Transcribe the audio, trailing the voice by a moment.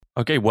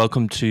Okay,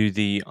 welcome to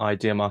the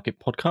Idea Market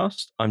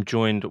podcast. I'm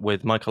joined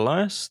with Michael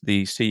Elias,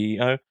 the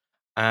CEO,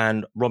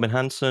 and Robin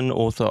Hanson,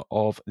 author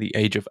of The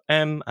Age of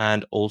M,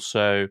 and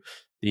also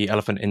The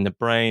Elephant in the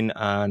Brain,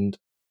 and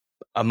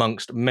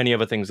amongst many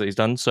other things that he's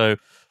done. So,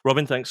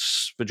 Robin,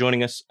 thanks for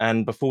joining us.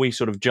 And before we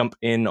sort of jump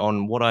in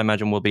on what I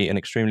imagine will be an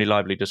extremely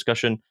lively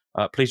discussion,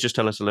 please just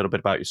tell us a little bit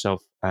about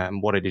yourself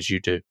and what it is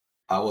you do.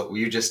 Well,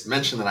 you just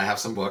mentioned that I have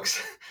some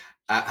books.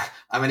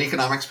 I'm an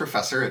economics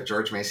professor at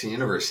George Mason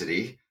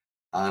University,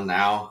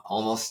 now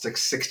almost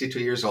 62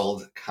 years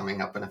old,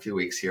 coming up in a few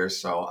weeks here.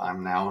 So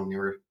I'm now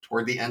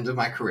toward the end of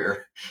my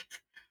career.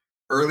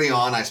 Early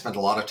on, I spent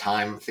a lot of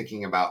time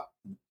thinking about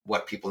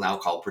what people now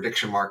call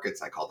prediction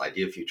markets. I called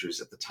idea futures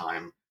at the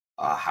time,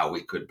 how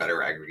we could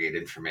better aggregate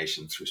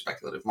information through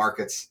speculative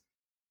markets.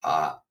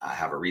 I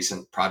have a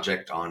recent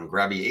project on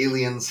grabby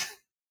aliens.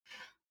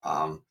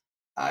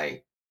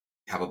 I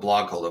have a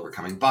blog called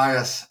Overcoming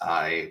Bias.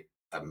 I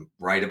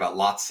write about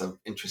lots of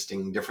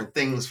interesting different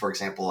things. For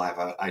example, I have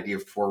an idea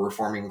for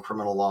reforming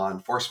criminal law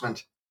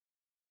enforcement.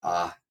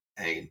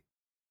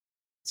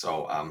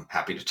 So I'm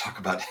happy to talk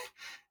about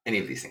any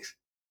of these things.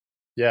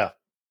 Yeah.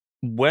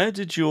 Where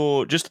did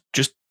your just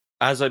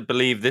as I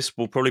believe this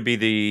will probably be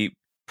the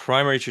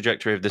primary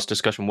trajectory of this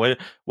discussion, where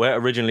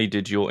originally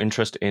did your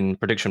interest in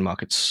prediction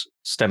markets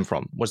stem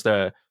from? Was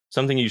there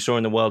something you saw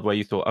in the world where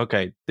you thought,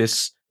 okay,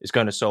 this is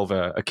going to solve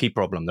a key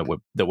problem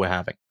that we're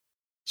having?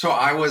 So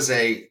I was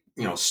a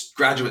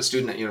graduate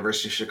student at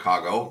University of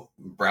Chicago,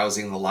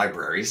 browsing the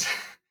libraries,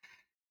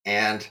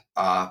 and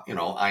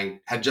I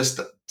had just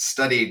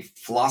studied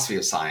philosophy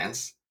of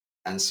science,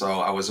 and so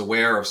I was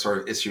aware of sort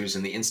of issues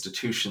in the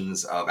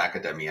institutions of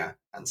academia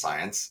and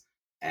science,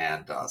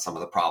 and some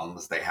of the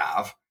problems they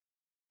have.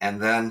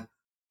 And then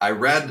I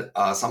read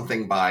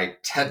something by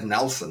Ted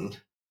Nelson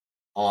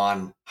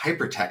on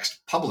hypertext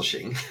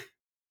publishing,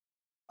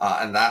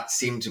 and that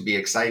seemed to be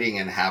exciting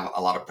and have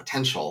a lot of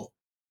potential.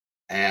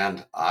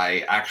 And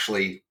I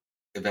actually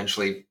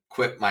eventually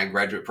quit my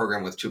graduate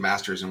program with 2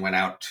 masters and went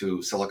out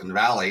to Silicon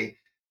Valley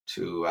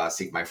to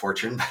seek my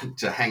fortune,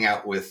 to hang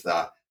out with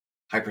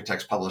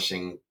hypertext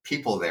publishing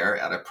people there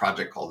at a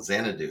project called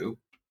Xanadu.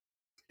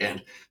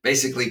 And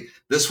basically,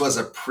 this was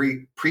a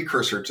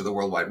precursor to the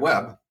World Wide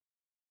Web.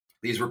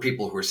 These were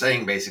people who were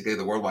saying basically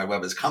the World Wide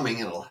Web is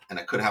coming and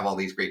it could have all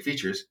these great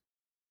features.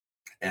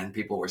 And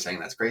people were saying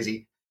that's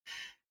crazy.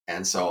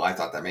 And so I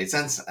thought that made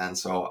sense. And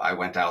so I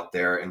went out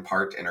there in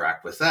part to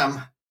interact with them.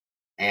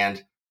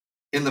 And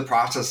in the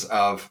process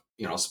of,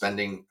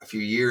 spending a few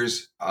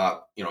years,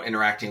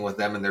 interacting with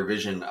them and their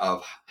vision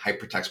of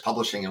hypertext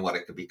publishing and what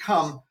it could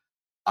become,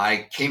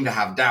 I came to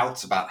have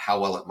doubts about how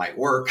well it might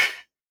work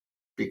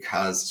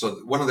so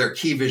one of their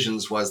key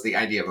visions was the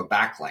idea of a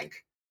backlink.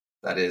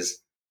 That is,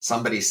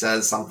 somebody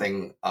says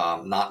something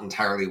not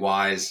entirely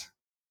wise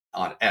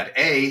at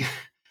A,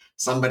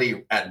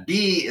 somebody at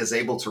B is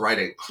able to write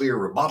a clear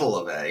rebuttal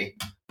of A,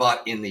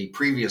 but in the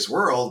previous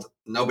world,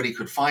 nobody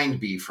could find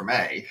B from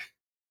A.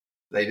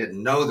 They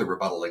didn't know the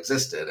rebuttal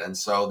existed. And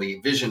so the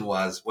vision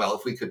was, well,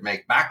 if we could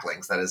make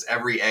backlinks, that is,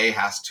 every A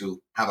has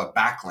to have a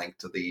backlink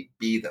to the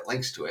B that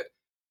links to it,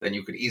 then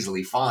you could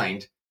easily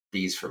find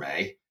B's from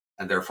A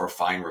and therefore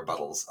find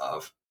rebuttals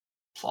of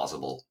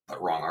plausible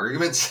but wrong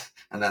arguments.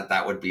 And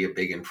that would be a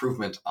big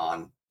improvement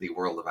on the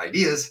world of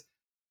ideas.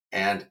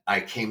 And I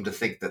came to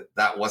think that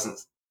that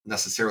wasn't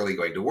necessarily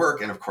going to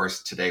work. And of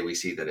course, today we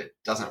see that it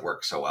doesn't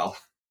work so well,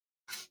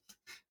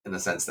 in the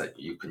sense that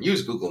you can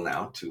use Google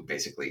now to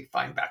basically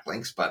find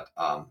backlinks, but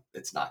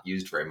it's not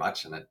used very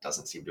much and it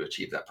doesn't seem to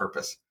achieve that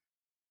purpose.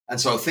 And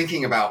so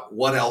thinking about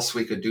what else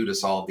we could do to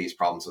solve these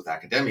problems with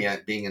academia,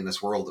 being in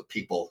this world of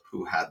people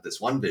who had this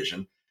one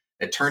vision,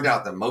 it turned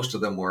out that most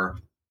of them were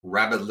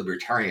rabid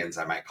libertarians,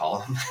 I might call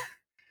them.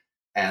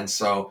 And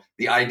so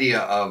the idea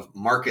of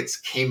markets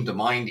came to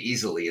mind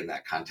easily in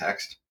that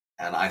context.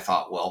 And I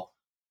thought, well,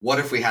 what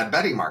if we had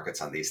betting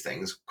markets on these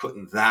things?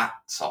 Couldn't that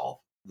solve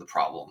the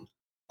problem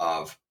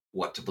of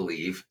what to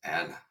believe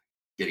and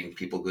getting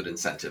people good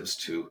incentives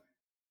to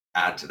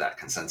add to that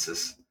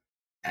consensus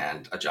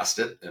and adjust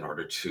it in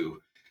order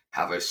to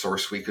have a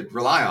source we could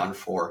rely on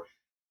for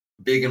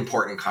big,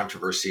 important,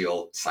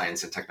 controversial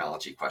science and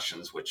technology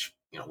questions, which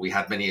we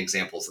had many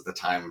examples at the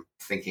time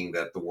thinking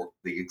that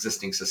the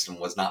existing system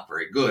was not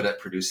very good at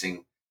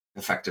producing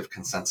effective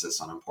consensus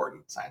on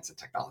important science and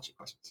technology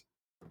questions.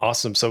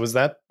 Awesome. So was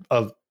that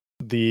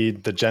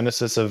the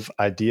genesis of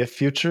Idea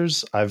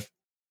Futures? I've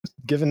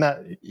given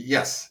that.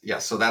 Yes.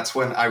 So that's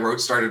when I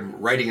started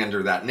writing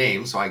under that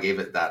name. So I gave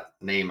it that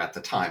name at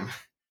the time.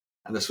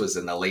 And this was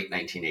in the late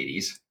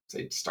 1980s, so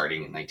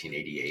starting in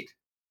 1988.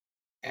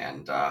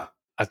 And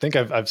I think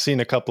I've seen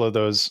a couple of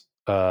those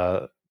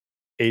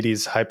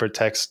 80s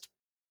hypertext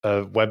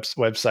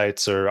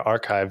websites or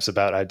archives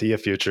about Idea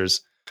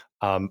Futures.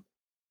 I'm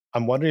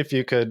wondering if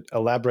you could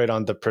elaborate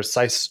on the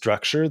precise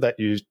structure that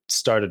you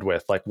started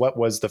with. Like, what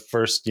was the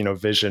first,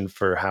 vision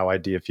for how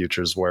Idea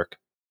Futures work?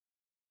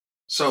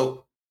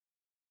 So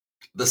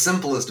the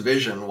simplest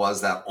vision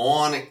was that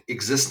on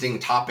existing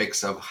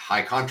topics of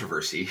high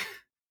controversy,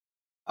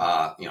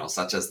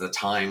 such as the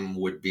time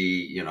would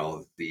be,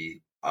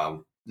 the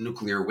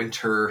nuclear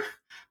winter,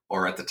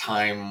 or at the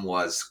time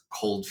was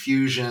cold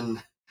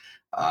fusion.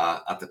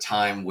 At the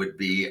time would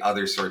be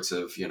other sorts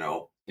of,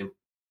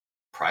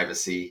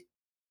 privacy,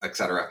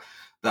 etc.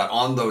 That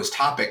on those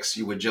topics,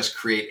 you would just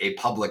create a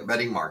public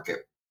betting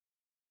market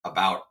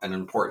about an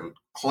important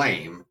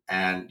claim,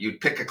 and you'd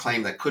pick a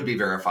claim that could be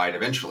verified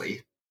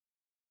eventually,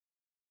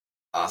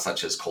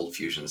 such as cold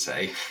fusion,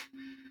 say,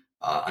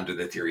 under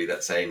the theory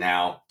that, say,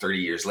 now 30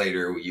 years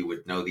later, you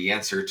would know the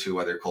answer to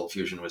whether cold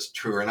fusion was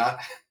true or not.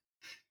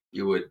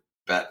 You would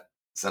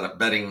set up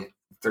betting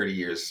 30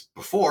 years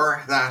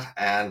before that,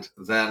 and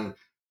then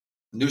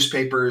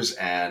newspapers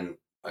and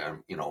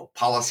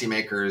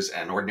policymakers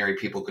and ordinary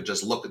people could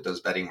just look at those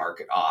betting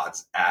market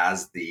odds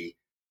as the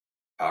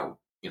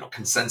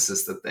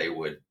consensus that they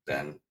would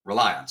then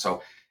rely on.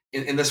 So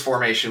in this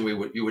formation,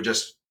 you would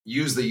just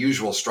use the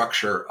usual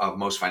structure of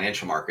most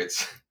financial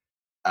markets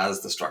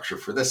as the structure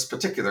for this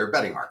particular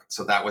betting market.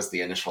 So that was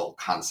the initial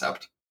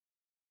concept.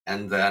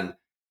 And then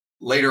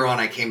later on,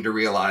 I came to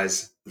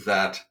realize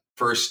that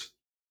first,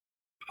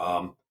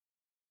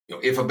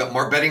 if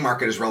a betting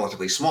market is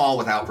relatively small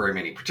without very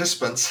many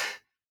participants,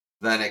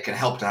 then it can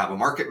help to have a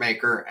market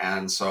maker.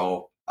 And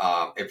so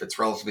if it's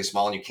relatively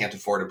small and you can't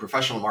afford a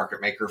professional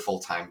market maker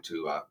full-time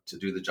to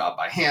do the job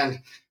by hand,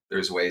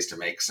 there's ways to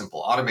make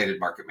simple automated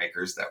market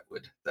makers that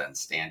would then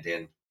stand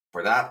in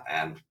for that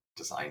and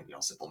design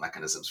simple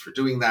mechanisms for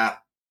doing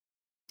that.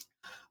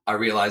 I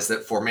realized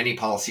that for many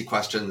policy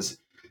questions,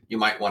 you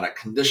might want a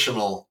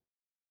conditional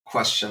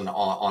question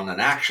on an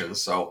action.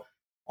 So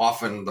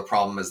often the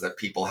problem is that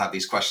people have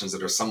these questions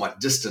that are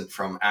somewhat distant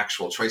from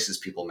actual choices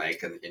people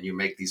make, and you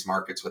make these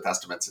markets with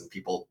estimates, and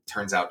people,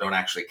 turns out, don't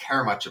actually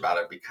care much about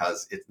it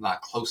because it's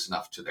not close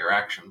enough to their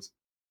actions.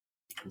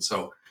 And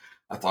so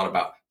I thought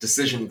about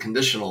decision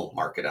conditional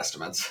market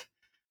estimates,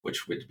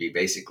 which would be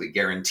basically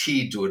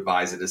guaranteed to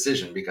advise a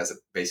decision because it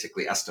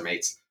basically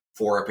estimates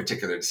for a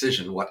particular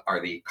decision what are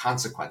the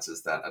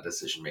consequences that a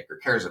decision maker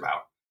cares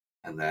about.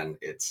 And then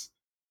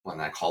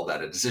when I called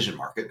that a decision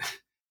market,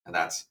 and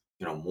that's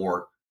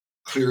more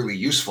clearly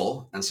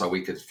useful. And so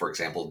we could, for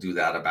example, do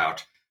that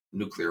about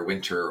nuclear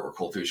winter or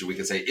cold fusion. We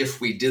could say,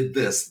 if we did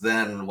this,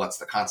 then what's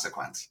the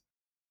consequence?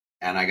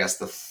 And I guess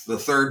the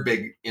third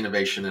big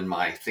innovation in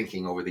my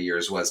thinking over the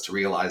years was to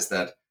realize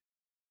that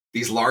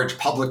these large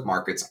public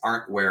markets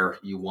aren't where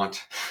you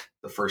want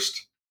the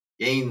first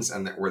gains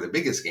and where the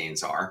biggest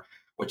gains are.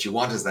 What you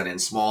want is that in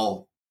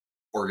small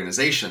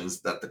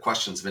organizations, that the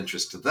questions of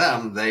interest to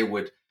them, they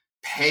would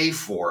pay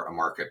for a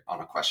market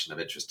on a question of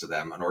interest to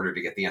them in order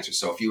to get the answer.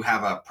 So if you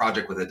have a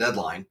project with a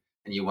deadline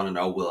and you want to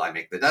know, will I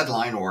make the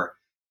deadline, or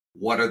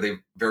what are the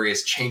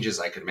various changes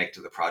I could make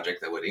to the project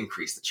that would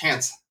increase the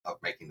chance of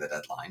making the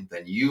deadline,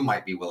 then you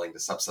might be willing to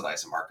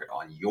subsidize a market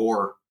on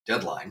your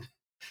deadline.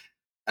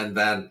 And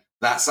then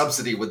that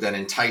subsidy would then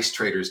entice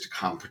traders to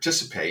come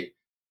participate,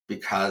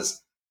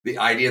 because the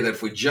idea that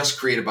if we just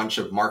create a bunch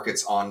of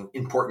markets on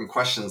important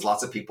questions,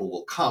 lots of people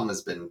will come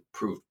has been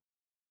proved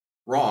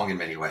wrong in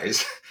many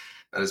ways.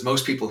 That is,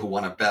 most people who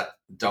want to bet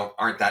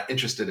aren't that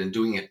interested in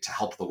doing it to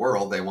help the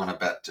world. They want to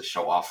bet to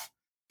show off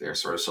their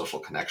sort of social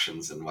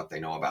connections and what they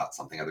know about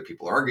something other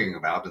people are arguing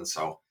about. And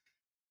so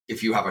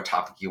if you have a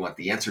topic you want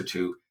the answer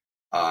to,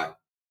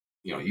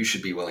 you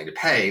should be willing to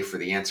pay for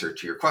the answer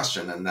to your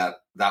question. And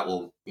that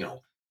will,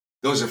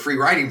 there's a free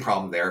riding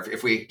problem there.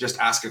 If we just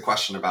ask a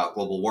question about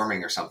global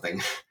warming or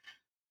something,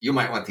 you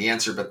might want the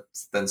answer, but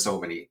then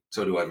so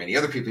do many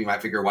other people. You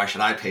might figure, why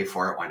should I pay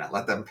for it? Why not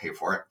let them pay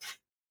for it?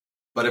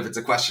 But if it's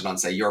a question on,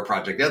 say, your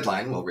project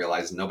deadline, we'll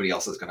realize nobody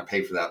else is going to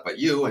pay for that but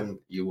you, and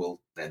you will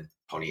then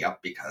pony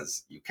up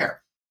because you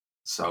care.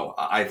 So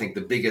I think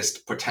the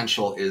biggest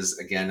potential is,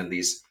 again, in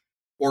these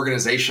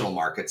organizational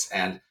markets,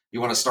 and you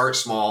want to start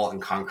small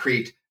and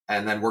concrete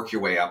and then work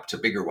your way up to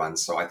bigger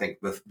ones. So I think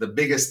the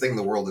biggest thing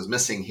the world is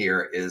missing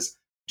here is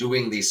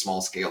doing these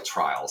small scale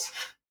trials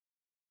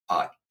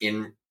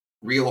in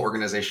real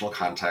organizational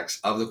context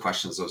of the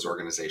questions those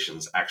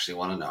organizations actually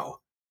want to know,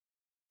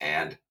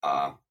 and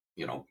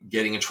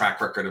getting a track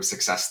record of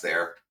success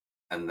there,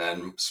 and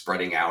then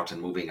spreading out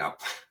and moving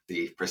up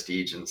the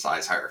prestige and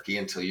size hierarchy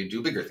until you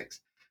do bigger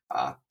things.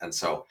 And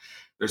so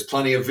there's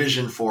plenty of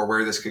vision for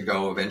where this could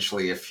go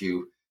eventually if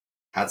you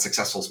had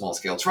successful small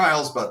scale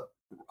trials, but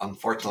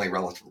unfortunately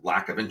relative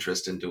lack of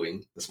interest in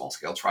doing the small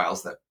scale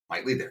trials that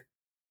might lead there.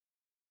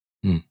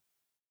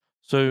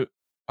 So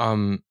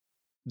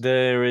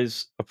there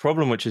is a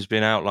problem which has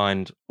been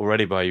outlined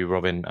already by you,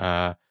 Robin,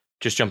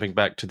 just jumping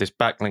back to this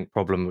backlink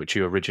problem which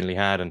you originally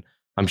had, and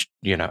I'm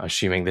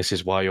assuming this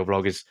is why your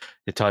blog is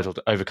entitled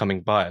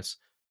Overcoming Bias.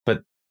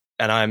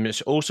 And I'm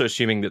also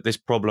assuming that this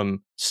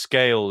problem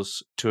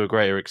scales to a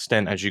greater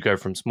extent as you go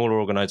from smaller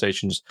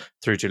organizations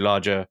through to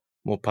larger,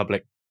 more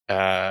public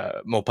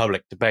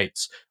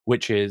debates,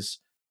 which is,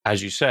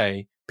 as you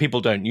say,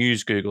 people don't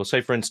use Google.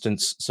 Say, for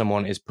instance,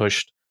 someone is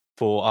pushed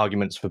for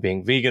arguments for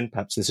being vegan.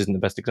 Perhaps this isn't the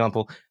best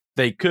example.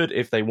 They could,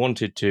 if they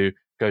wanted to,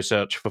 go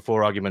search for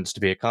 4 arguments to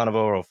be a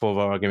carnivore, or 4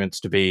 arguments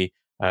to be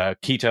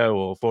keto,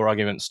 or 4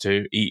 arguments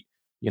to eat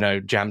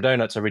jam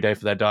donuts every day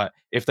for their diet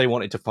if they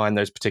wanted to find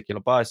those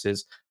particular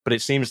biases. But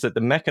it seems that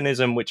the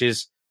mechanism which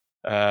is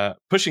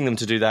pushing them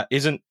to do that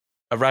isn't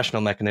a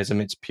rational mechanism.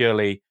 It's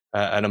purely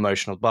an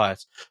emotional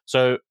bias.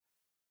 So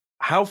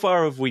how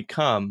far have we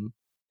come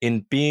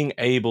in being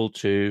able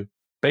to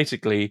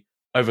basically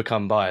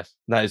overcome bias?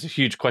 That is a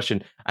huge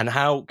question. And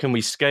how can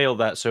we scale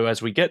that so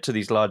as we get to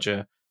these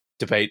larger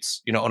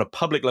debates, on a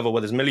public level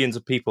where there's millions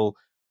of people,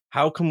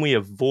 how can we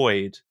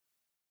avoid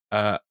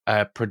a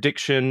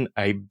prediction,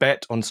 a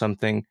bet on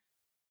something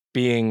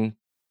being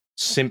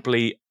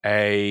simply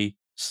a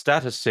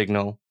status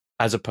signal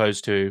as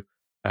opposed to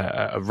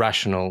a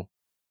rational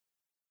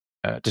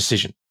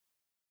decision?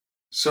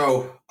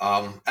 So,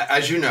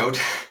 as you note,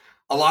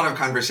 a lot of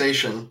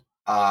conversation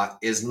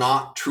is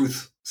not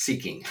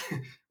truth-seeking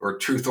or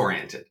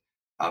truth-oriented.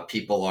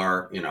 People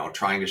are,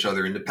 trying to show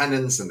their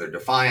independence and their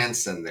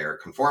defiance and their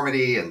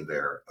conformity and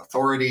their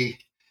authority,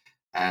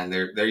 and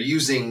they're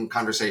using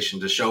conversation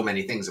to show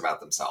many things about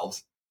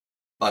themselves.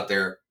 But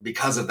they're,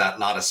 because of that,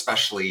 not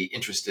especially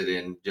interested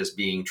in just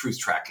being truth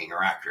tracking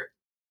or accurate.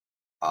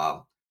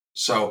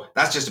 So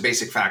that's just a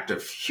basic fact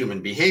of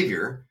human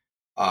behavior.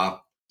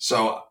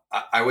 So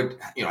I would,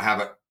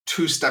 have a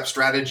two-step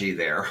strategy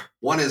there.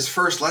 One is,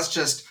 first, let's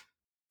just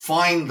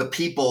find the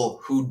people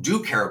who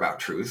do care about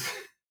truth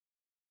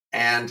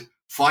and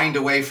find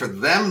a way for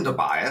them to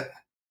buy it.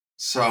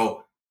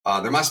 So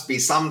there must be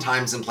some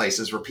times and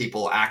places where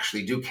people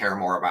actually do care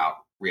more about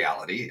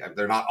reality.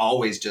 They're not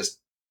always just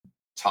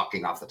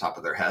talking off the top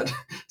of their head.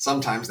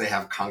 Sometimes they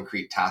have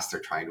concrete tasks they're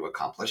trying to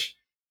accomplish.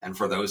 And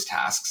for those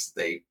tasks,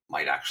 they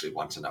might actually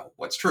want to know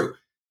what's true.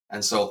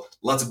 And so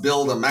let's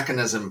build a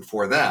mechanism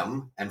for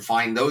them and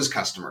find those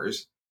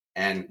customers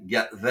and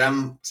get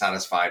them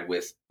satisfied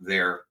with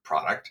their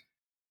product.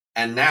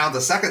 And now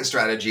the second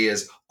strategy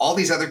is all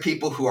these other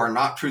people who are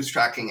not truth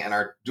tracking and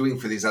are doing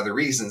for these other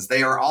reasons,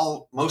 they are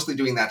all mostly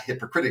doing that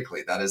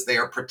hypocritically. That is, they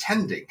are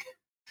pretending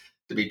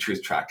to be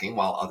truth tracking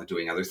while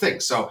doing other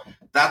things. So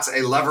that's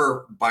a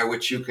lever by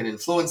which you can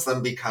influence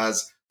them,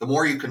 because the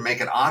more you can make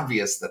it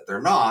obvious that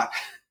they're not,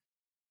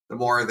 the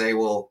more they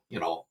will,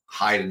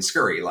 hide and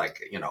scurry.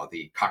 Like,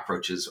 the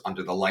cockroaches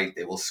under the light,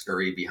 they will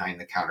scurry behind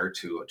the counter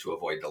to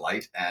avoid the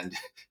light. And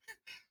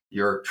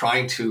you're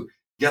trying to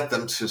get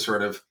them to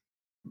sort of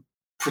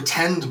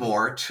pretend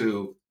more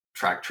to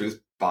track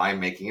truth by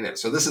making it.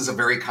 So this is a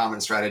very common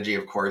strategy,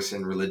 of course,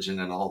 in religion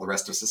and all the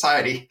rest of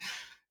society.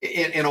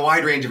 In a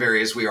wide range of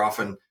areas, we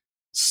often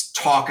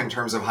talk in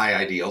terms of high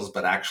ideals,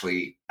 but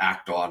actually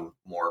act on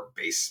more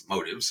base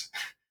motives.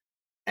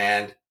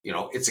 And,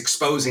 it's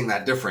exposing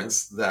that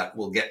difference that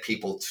will get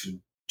people to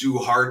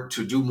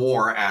do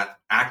more at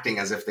acting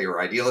as if they were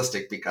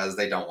idealistic because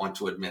they don't want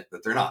to admit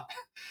that they're not.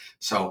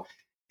 So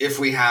if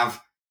we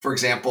have, for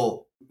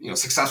example,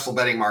 successful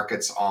betting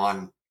markets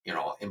on,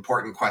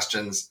 important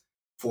questions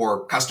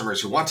for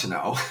customers who want to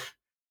know,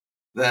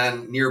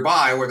 then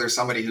nearby where there's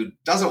somebody who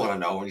doesn't want to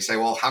know, when you say,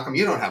 well, how come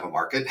you don't have a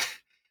market?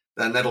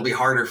 Then that'll be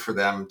harder for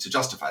them to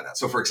justify that.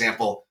 So for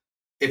example,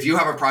 if you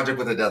have a project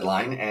with a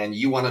deadline and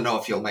you want to know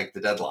if you'll make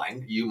the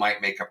deadline, you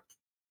might make a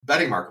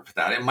betting market for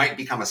that. It might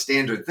become a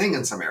standard thing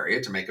in some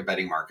area to make a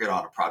betting market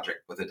on a project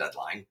with a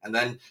deadline. And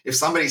then if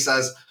somebody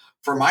says,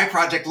 for my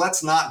project,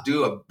 let's not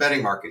do a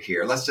betting market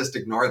here, let's just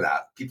ignore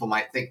that, people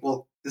might think,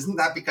 well, isn't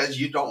that because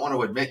you don't want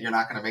to admit you're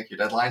not going to make your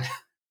deadline?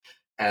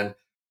 And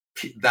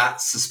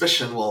that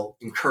suspicion will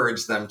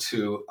encourage them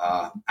to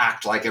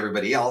act like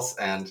everybody else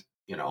and,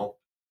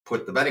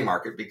 put the betting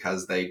market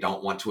because they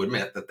don't want to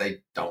admit that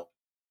they don't,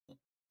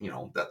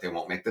 that they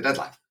won't make the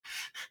deadline.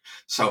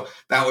 So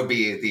that would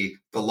be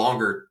the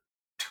longer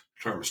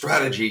term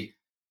strategy.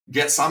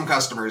 Get some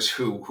customers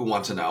who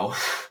want to know,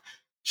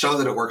 show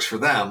that it works for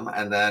them,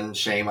 and then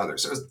shame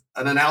others. So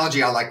an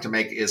analogy I like to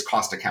make is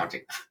cost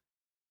accounting.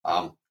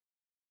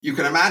 You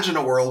can imagine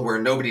a world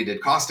where nobody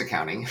did cost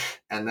accounting.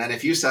 And then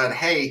if you said,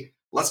 hey,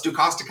 let's do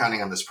cost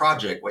accounting on this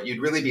project, what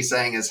you'd really be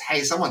saying is,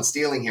 hey, someone's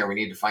stealing here. We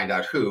need to find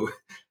out who.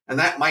 And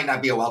that might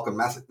not be a welcome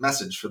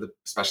message for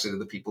especially to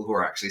the people who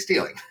are actually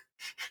stealing.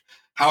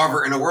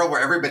 However, in a world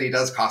where everybody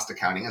does cost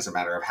accounting as a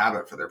matter of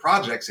habit for their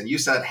projects, and you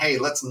said, hey,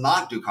 let's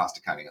not do cost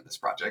accounting on this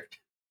project,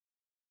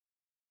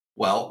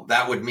 well,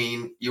 that would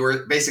mean you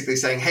were basically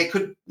saying, hey,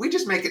 could we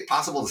just make it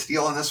possible to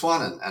steal on this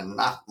one and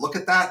not look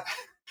at that?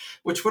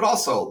 Which would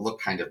also look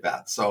kind of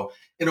bad. So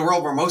in a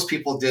world where most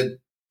people did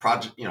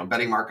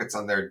betting markets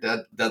on their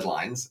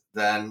deadlines,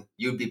 then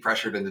you'd be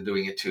pressured into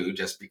doing it too,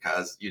 just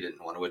because you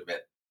didn't want to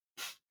admit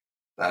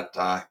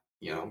that,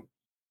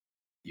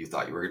 you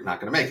thought you were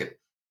not going to make it.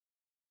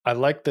 I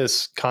like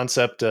this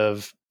concept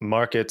of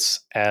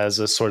markets as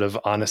a sort of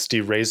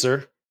honesty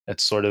razor. It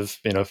sort of,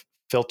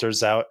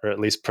 filters out, or at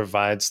least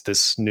provides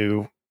this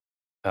new,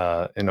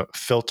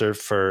 filter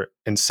for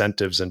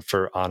incentives and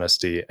for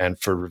honesty and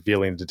for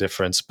revealing the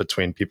difference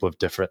between people of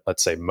different,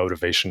 let's say,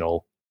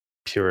 motivational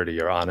purity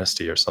or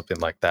honesty or something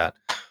like that.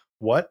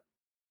 What,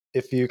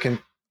 if you can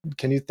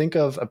you think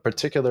of a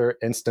particular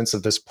instance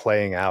of this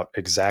playing out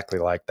exactly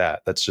like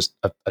that? That's just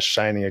a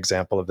shining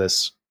example of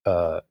this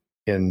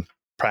in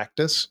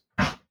practice.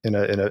 in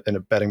a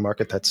betting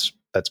market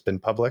that's been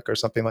public or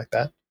something like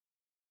that?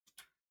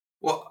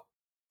 Well,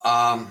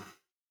 I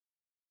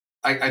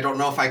don't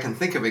know if I can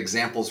think of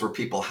examples where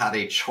people had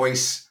a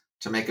choice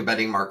to make a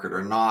betting market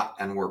or not,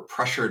 and were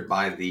pressured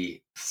by the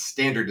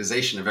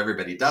standardization of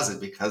everybody does it,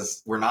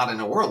 because we're not in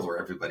a world where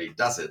everybody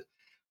does it.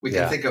 We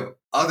can think of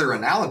other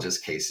analogous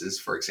cases,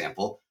 for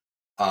example.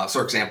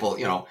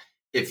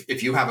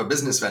 If you have a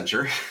business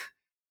venture,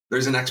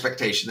 there's an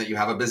expectation that you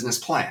have a business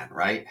plan,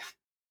 right?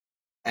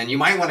 And you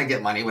might want to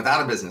get money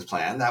without a business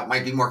plan. That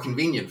might be more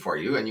convenient for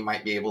you, and you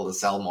might be able to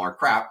sell more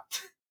crap.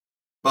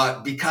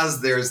 But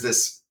because there's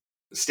this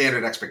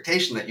standard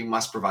expectation that you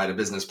must provide a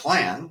business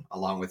plan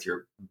along with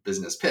your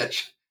business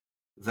pitch,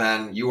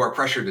 then you are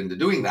pressured into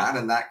doing that.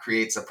 And that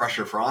creates a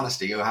pressure for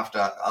honesty. You have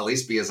to at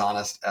least be as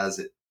honest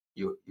as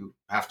you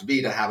have to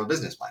be to have a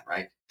business plan,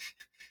 right?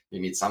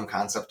 You need some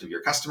concept of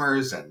your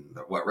customers and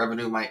what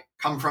revenue might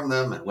come from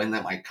them and when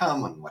that might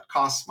come and what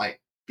costs might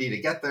be to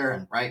get there.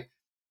 And right,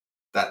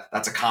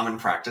 that's a common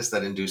practice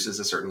that induces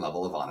a certain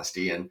level of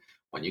honesty. And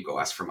when you go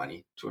ask for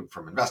money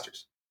from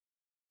investors.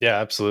 Yeah,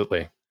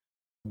 absolutely.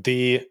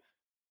 The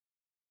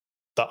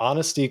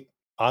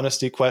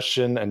honesty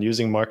question and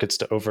using markets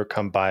to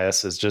overcome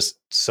bias is just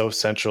so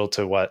central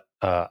to what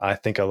I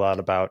think a lot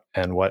about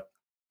and what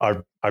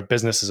our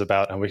business is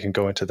about, and we can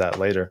go into that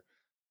later.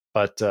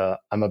 But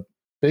I'm a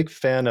big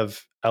fan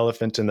of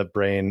Elephant in the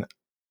Brain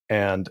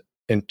and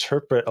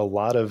interpret a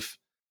lot of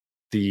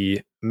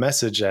the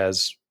message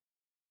as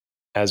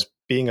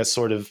being a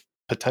sort of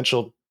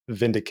potential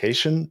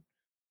vindication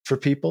for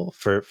people,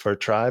 for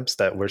tribes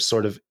that were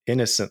sort of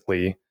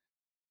innocently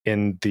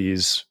in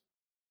these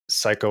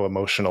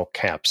psycho-emotional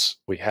camps.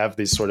 We have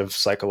these sort of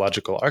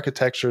psychological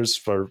architectures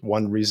for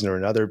one reason or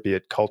another, be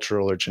it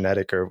cultural or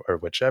genetic or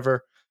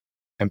whichever,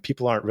 and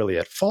people aren't really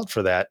at fault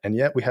for that, and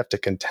yet we have to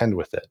contend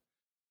with it.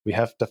 We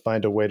have to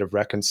find a way to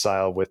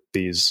reconcile with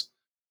these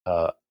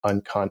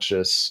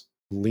unconscious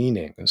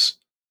leanings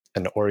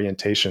and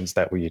orientations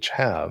that we each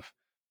have.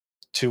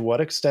 To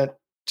what extent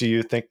do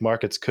you think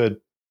markets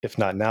could, if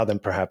not now, then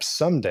perhaps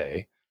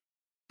someday,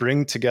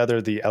 bring together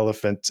the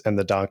elephant and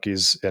the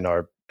donkeys in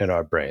our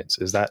brains?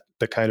 Is that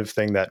the kind of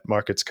thing that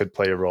markets could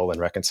play a role in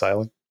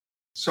reconciling?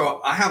 So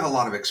I have a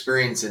lot of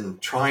experience in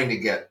trying to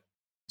get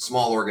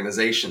small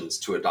organizations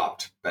to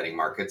adopt betting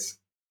markets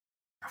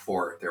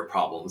for their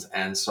problems.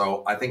 And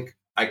so I think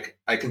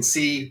I can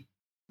see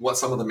what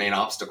some of the main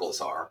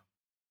obstacles are.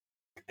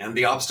 And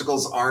the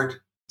obstacles aren't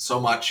so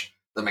much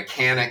the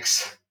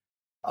mechanics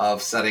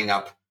of setting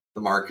up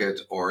the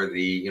market or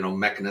the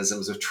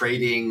mechanisms of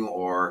trading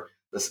or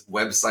the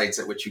websites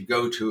at which you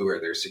go to or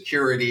their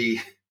security.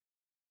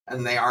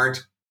 And they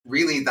aren't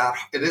really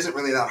it isn't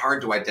really that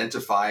hard to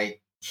identify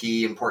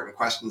key important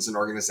questions in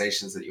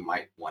organizations that you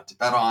might want to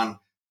bet on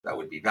that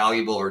would be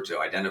valuable, or to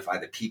identify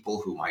the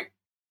people who might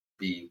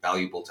be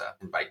valuable to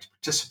invite to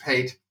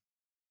participate.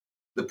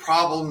 The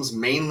problems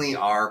mainly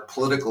are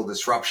political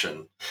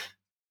disruption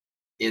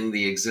in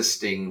the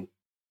existing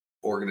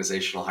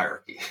organizational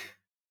hierarchy.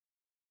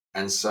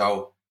 And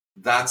so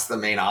that's the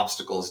main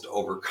obstacles to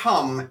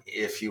overcome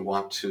if you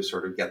want to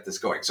sort of get this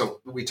going. So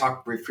we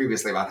talked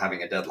previously about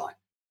having a deadline.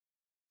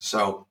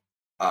 So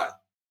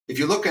if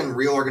you look in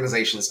real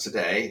organizations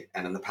today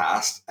and in the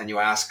past, and you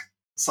ask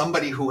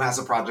somebody who has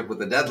a project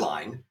with a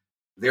deadline,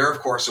 they're of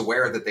course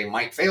aware that they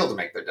might fail to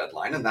make their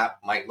deadline, and that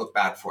might look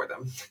bad for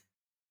them.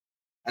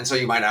 And so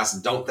you might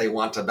ask, don't they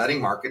want a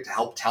betting market to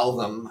help tell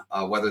them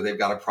whether they've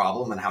got a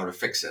problem and how to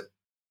fix it?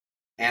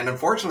 And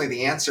unfortunately,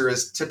 the answer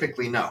is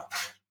typically no.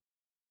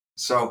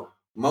 So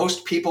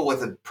most people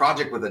with a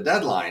project with a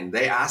deadline,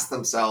 they ask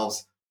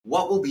themselves,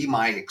 what will be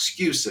my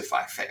excuse if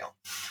I fail?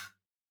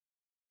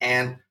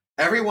 And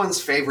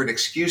everyone's favorite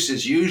excuse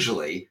is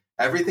usually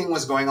everything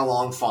was going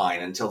along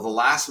fine until the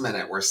last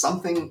minute where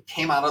something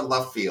came out of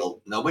left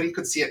field. Nobody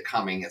could see it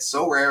coming. It's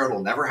so rare,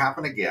 it'll never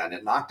happen again.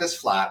 It knocked us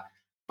flat.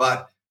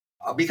 But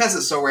because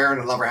it's so rare and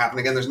it'll never happen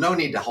again, there's no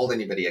need to hold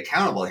anybody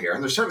accountable here.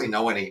 And there's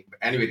certainly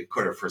anybody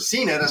could have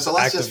foreseen it. And so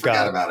let's just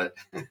forget about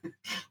it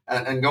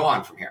and go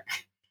on from here.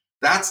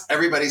 That's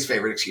everybody's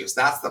favorite excuse.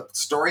 That's the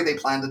story they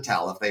plan to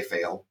tell if they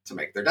fail to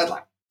make their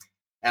deadline.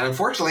 And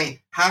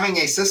unfortunately, having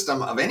a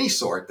system of any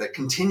sort that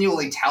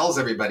continually tells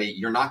everybody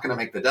you're not going to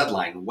make the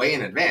deadline way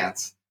in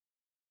advance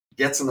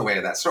gets in the way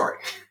of that story.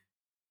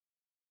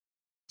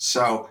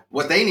 So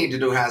what they need to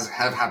do is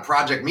have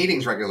project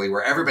meetings regularly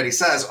where everybody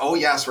says, oh,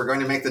 yes, we're going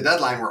to make the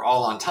deadline. We're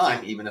all on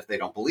time, even if they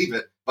don't believe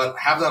it. But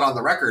have that on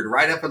the record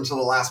right up until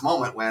the last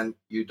moment when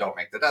you don't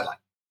make the deadline.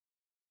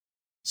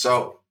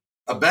 So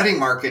a betting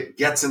market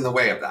gets in the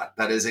way of that.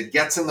 That is, it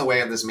gets in the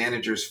way of this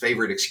manager's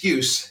favorite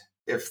excuse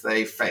if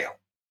they fail.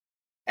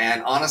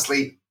 And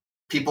honestly,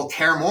 people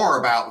care more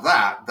about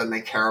that than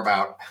they care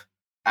about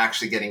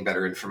actually getting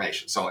better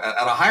information. So at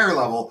a higher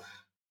level,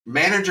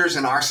 managers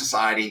in our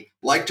society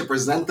like to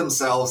present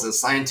themselves as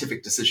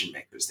scientific decision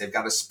makers. They've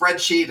got a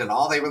spreadsheet, and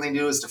all they really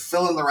do is to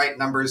fill in the right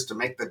numbers to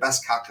make the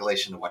best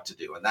calculation of what to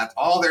do. And that's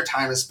all their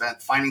time is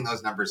spent finding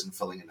those numbers and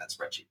filling in that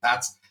spreadsheet.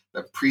 That's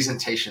the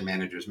presentation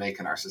managers make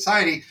in our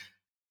society.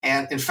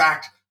 And in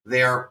fact,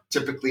 they are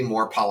typically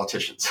more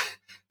politicians.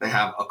 They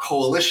have a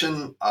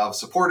coalition of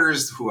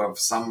supporters who have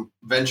some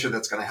venture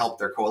that's going to help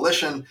their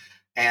coalition.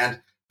 And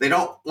they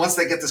don't, once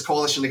they get this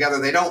coalition together,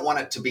 they don't want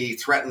it to be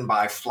threatened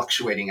by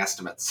fluctuating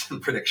estimates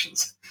and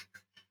predictions.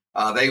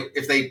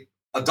 If they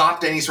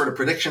adopt any sort of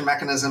prediction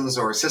mechanisms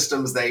or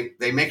systems, they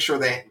make sure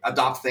they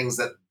adopt things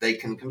that they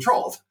can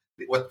control,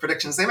 what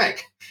predictions they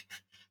make,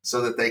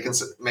 so that they can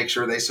make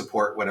sure they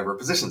support whatever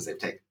positions they've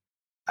taken.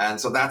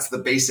 And so that's the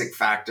basic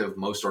fact of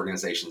most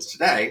organizations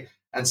today.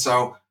 And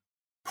so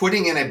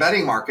putting in a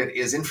betting market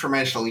is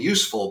informationally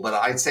useful, but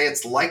I'd say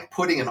it's like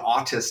putting an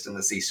autist in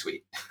the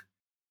C-suite.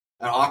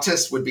 An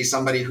autist would be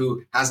somebody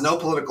who has no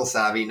political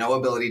savvy, no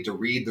ability to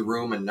read the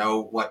room and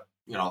know what,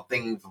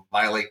 things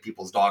violate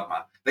people's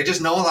dogma. They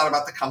just know a lot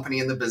about the company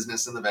and the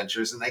business and the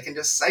ventures, and they can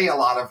just say a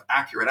lot of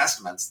accurate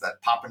estimates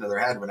that pop into their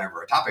head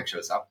whenever a topic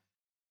shows up.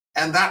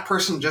 And that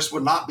person just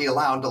would not be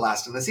allowed to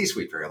last in the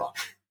C-suite very long.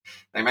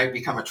 They might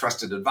become a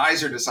trusted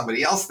advisor to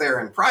somebody else there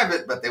in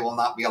private, but they will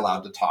not be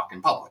allowed to talk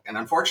in public. And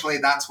unfortunately,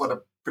 that's what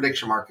a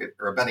prediction market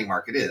or a betting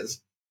market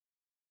is.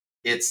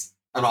 It's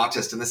an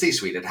autist in the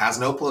C-suite. It has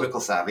no political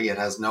savvy. It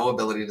has no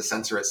ability to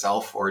censor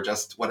itself or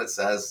just what it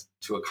says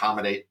to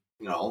accommodate,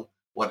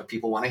 what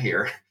people want to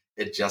hear.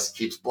 It just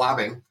keeps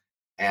blabbing,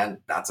 and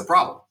that's a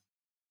problem.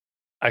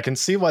 I can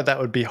see why that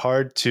would be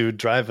hard to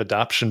drive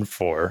adoption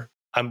for.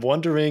 I'm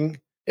wondering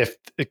if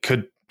it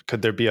could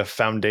there be a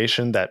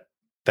foundation that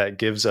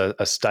gives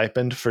a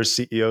stipend for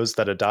CEOs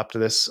that adopt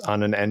this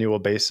on an annual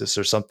basis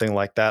or something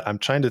like that. I'm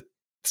trying to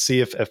see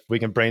if we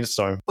can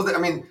brainstorm. Well, I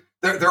mean,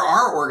 there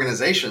are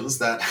organizations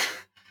that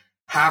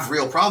have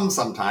real problems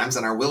sometimes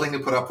and are willing to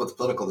put up with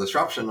political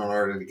disruption in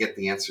order to get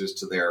the answers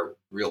to their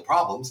real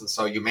problems. And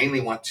so you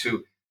mainly want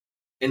to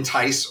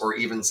entice or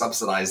even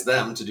subsidize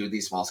them to do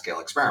these small scale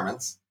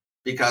experiments.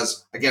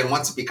 Because again,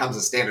 once it becomes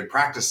a standard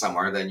practice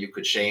somewhere, then you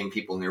could shame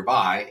people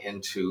nearby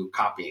into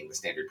copying the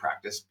standard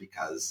practice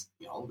because,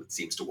 it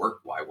seems to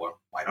work. Why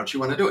don't you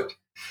want to do it?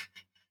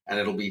 And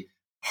it'll be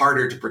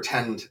harder to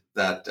pretend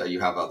that you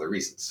have other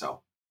reasons.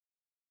 So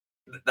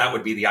that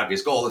would be the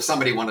obvious goal. If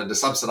somebody wanted to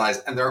subsidize,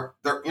 and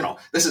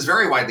this is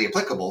very widely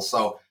applicable.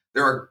 So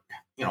there are,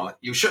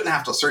 you shouldn't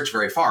have to search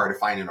very far to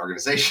find an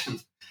organization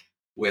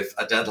with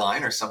a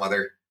deadline or some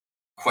other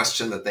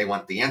question that they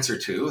want the answer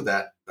to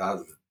that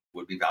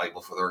would be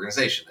valuable for the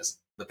organization. Is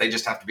that they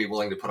just have to be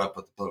willing to put up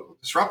with the political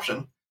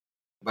disruption.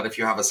 But if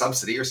you have a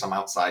subsidy or some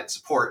outside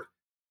support,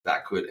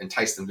 that could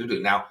entice them to do.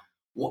 Now,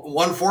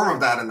 one form of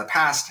that in the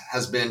past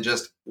has been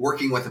just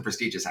working with a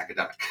prestigious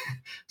academic.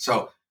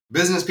 So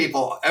business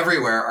people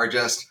everywhere are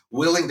just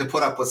willing to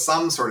put up with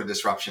some sort of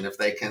disruption if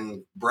they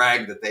can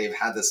brag that they've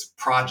had this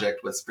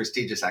project with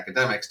prestigious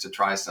academics to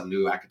try some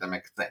new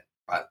academic thing.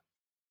 But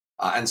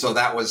and so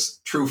that was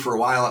true for a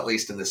while, at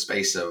least in the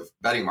space of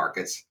betting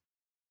markets.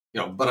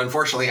 But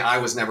unfortunately, I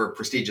was never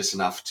prestigious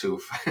enough to,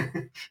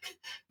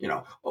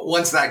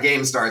 once that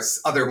game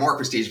starts, other more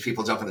prestigious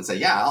people jump in and say,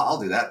 yeah, I'll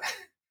do that.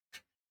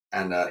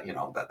 And,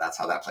 that's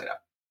how that played out.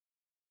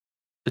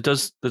 There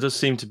does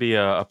seem to be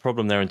a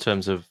problem there in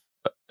terms of,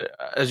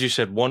 as you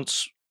said,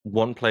 once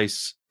one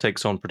place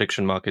takes on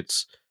prediction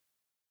markets,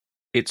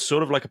 it's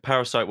sort of like a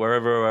parasite where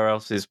everywhere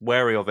else is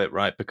wary of it,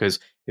 right? Because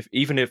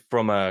even if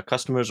from a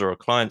customer's or a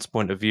client's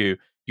point of view,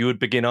 you would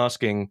begin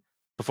asking,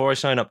 before I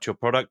sign up to your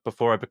product,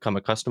 before I become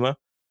a customer,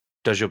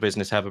 does your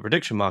business have a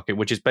prediction market?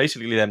 Which is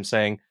basically them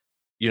saying,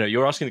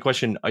 you're asking the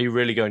question, are you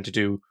really going to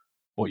do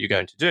what you're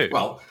going to do?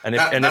 Well, and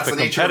if a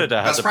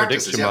competitor has a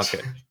prediction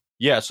market.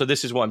 Yeah, so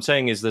this is what I'm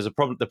saying is there's a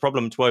problem. The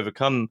problem to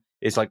overcome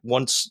is like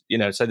once,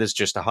 say there's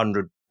just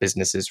 100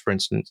 businesses, for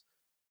instance,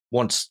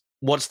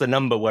 what's the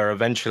number where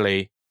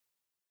eventually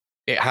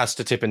it has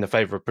to tip in the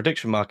favor of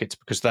prediction markets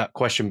because that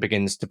question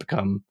begins to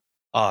become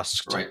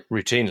asked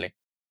routinely.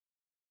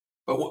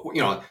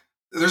 But,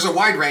 there's a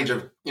wide range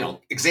of,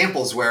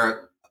 examples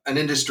where an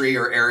industry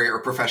or area or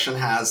profession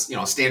has,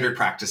 standard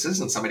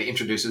practices and somebody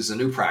introduces a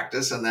new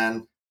practice and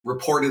then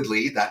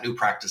reportedly that new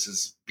practice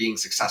is being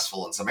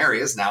successful in some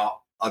areas. Now,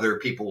 other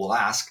people will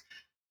ask,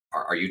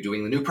 are you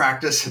doing the new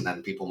practice? And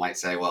then people might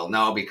say, well,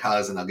 no,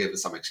 because, and they'll give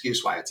some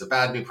excuse why it's a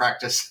bad new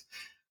practice.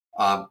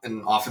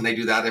 And often they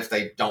do that if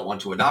they don't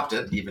want to adopt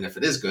it, even if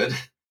it is good.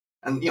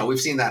 And, we've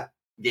seen that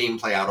game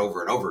play out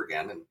over and over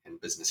again in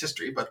business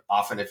history. But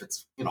often if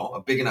it's,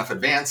 a big enough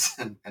advance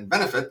and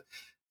benefit,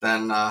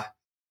 then,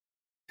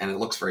 and it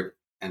looks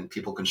and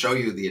people can show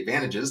you the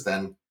advantages,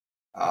 then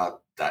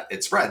that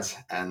it spreads.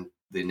 And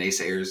the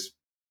naysayers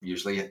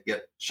usually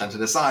get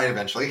shunted aside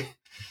eventually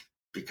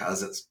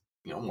because it's,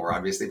 more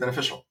obviously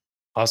beneficial.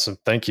 Awesome.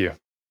 Thank you.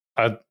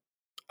 I'd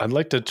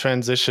like to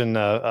transition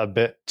a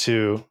bit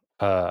to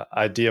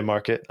Idea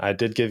Market. I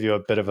did give you a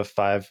bit of a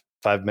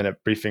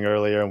five-minute briefing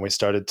earlier and we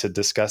started to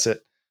discuss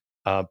it.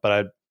 But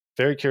I'm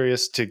very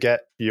curious to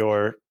get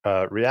your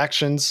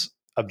reactions,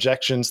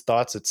 objections,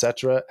 thoughts,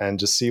 etc., and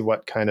just see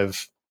what kind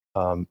of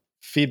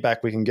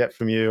feedback we can get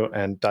from you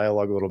and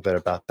dialogue a little bit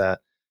about that.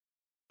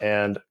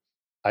 And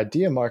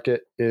Idea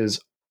Market is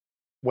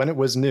when it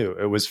was new,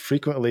 it was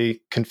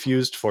frequently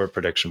confused for a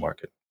prediction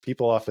market.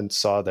 People often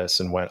saw this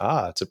and went,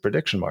 it's a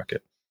prediction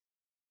market.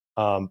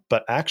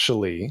 But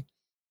actually,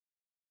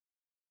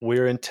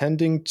 we're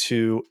intending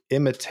to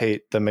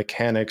imitate the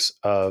mechanics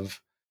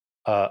of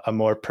a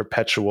more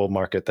perpetual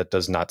market that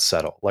does not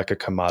settle, like a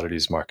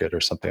commodities market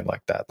or something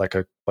like that, like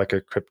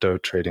a crypto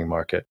trading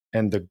market.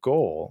 And the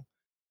goal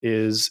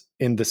is,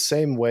 in the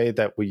same way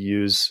that we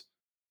use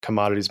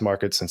commodities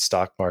markets and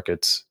stock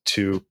markets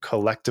to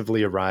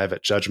collectively arrive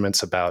at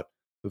judgments about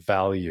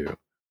value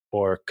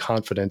or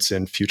confidence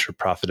in future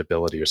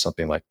profitability or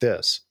something like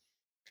this.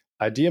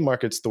 Idea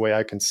markets, the way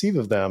I conceive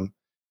of them,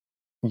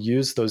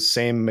 use those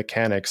same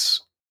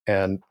mechanics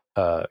and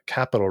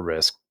capital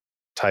risk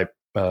type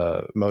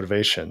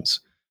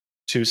motivations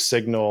to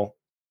signal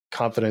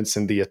confidence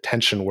in the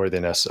attention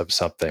worthiness of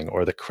something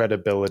or the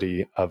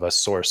credibility of a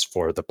source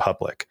for the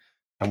public.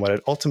 And what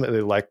I'd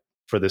ultimately like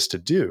for this to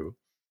do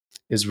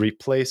is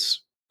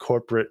replace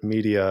corporate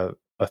media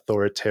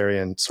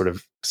authoritarian sort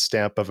of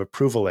stamp of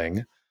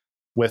approvaling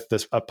with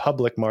a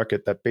public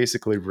market that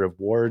basically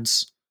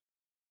rewards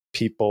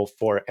people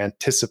for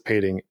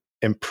anticipating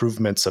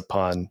improvements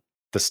upon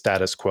the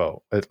status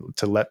quo,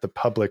 to let the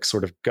public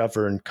sort of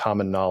govern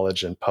common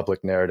knowledge and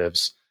public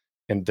narratives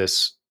in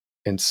this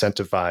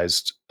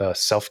incentivized,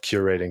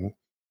 self-curating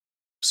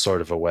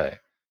sort of a way.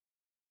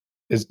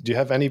 Do you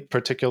have any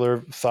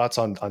particular thoughts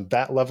on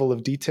that level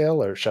of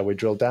detail, or shall we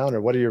drill down,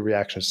 or what are your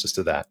reactions just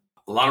to that?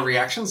 A lot of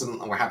reactions,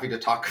 and we're happy to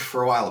talk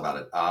for a while about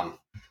it.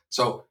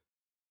 So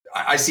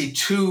I see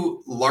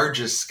two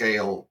largest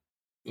scale,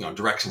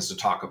 directions to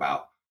talk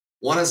about.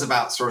 One is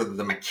about sort of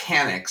the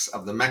mechanics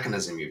of the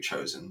mechanism you've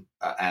chosen,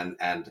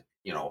 and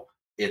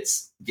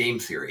its game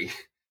theory.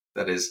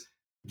 That is,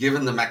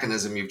 given the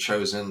mechanism you've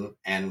chosen,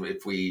 and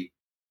if we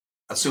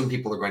assume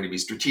people are going to be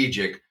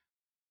strategic,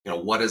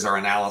 what is our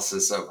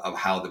analysis of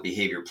how the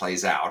behavior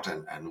plays out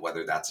and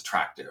whether that's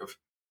attractive?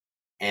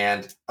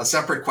 And a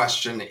separate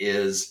question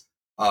is,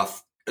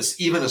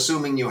 even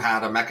assuming you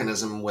had a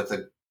mechanism where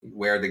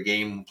the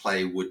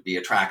gameplay would be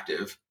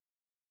attractive,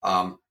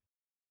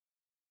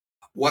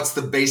 what's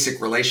the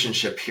basic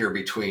relationship here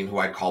between who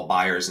I'd call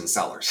buyers and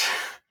sellers?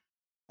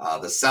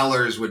 The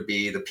sellers would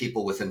be the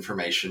people with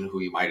information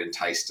who you might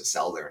entice to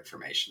sell their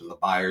information. And the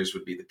buyers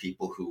would be the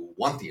people who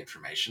want the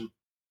information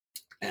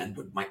and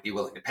might be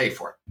willing to pay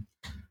for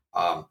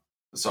it.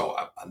 So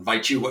I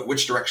invite you,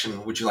 which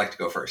direction would you like to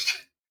go first?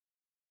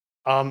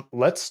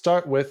 Let's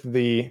start with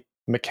the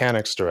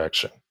mechanics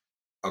direction.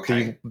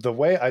 Okay. The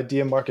way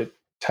Idea Market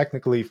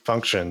technically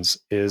functions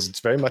is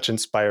it's very much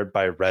inspired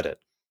by Reddit.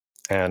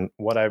 And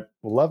what I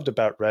loved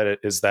about Reddit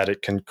is that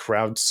it can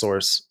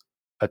crowdsource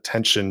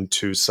attention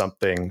to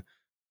something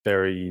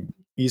very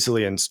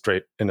easily and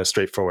in a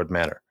straightforward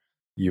manner.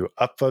 You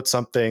upvote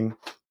something,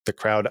 the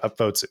crowd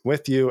upvotes it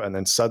with you, and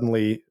then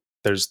suddenly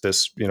there's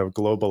this,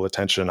 global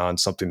attention on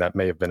something that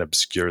may have been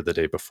obscure the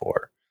day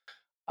before.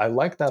 I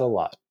like that a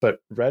lot,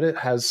 but Reddit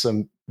has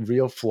some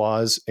real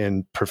flaws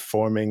in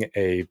performing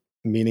a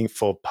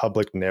meaningful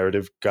public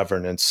narrative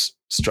governance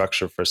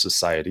structure for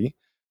society,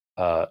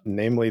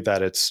 namely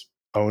that it's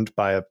owned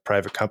by a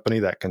private company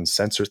that can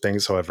censor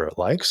things however it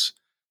likes.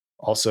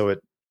 Also,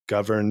 it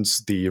governs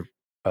the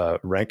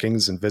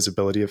rankings and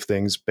visibility of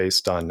things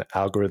based on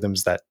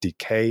algorithms that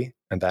decay,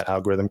 and that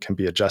algorithm can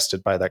be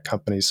adjusted by that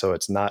company. So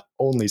it's not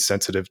only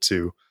sensitive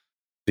to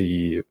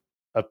the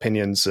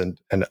opinions and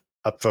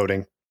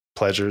upvoting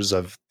pleasures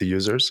of the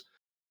users.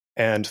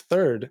 And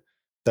third,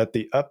 that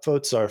the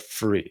upvotes are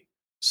free.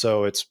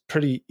 So it's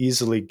pretty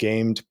easily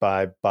gamed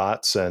by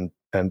bots and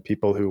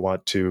people who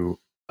want to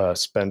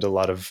spend a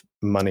lot of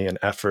money and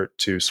effort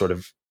to sort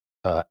of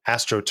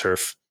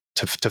astroturf,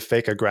 to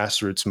fake a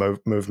grassroots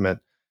movement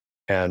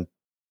and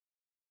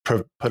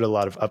put a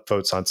lot of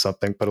upvotes on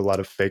something, put a lot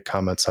of fake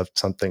comments on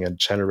something, and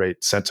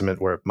generate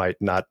sentiment where it might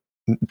not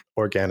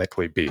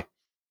organically be.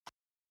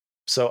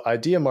 So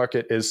Idea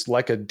Market is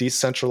like a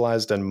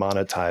decentralized and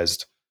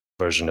monetized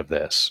version of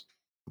this.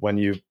 When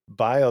you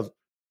buy a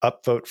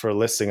upvote for a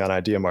listing on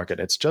Idea Market,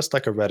 it's just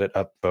like a Reddit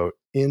upvote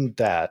in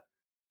that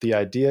the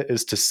idea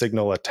is to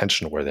signal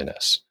attention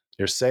worthiness.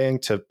 You're saying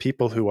to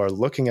people who are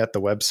looking at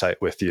the website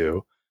with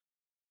you,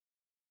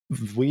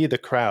 we, the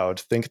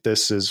crowd, think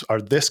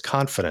are this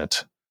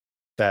confident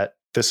that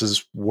this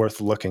is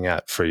worth looking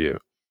at for you.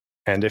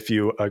 And if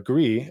you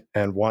agree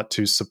and want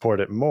to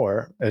support it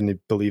more, and you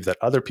believe that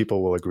other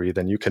people will agree,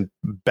 then you can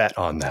bet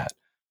on that.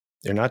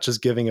 You're not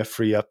just giving a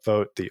free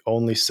upvote. The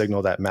only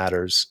signal that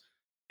matters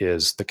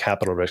is the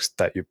capital risk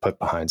that you put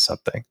behind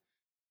something.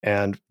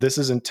 And this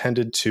is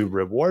intended to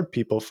reward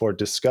people for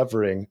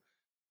discovering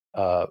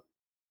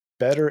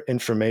better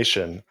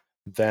information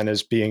than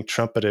is being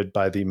trumpeted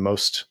by the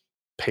most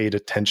paid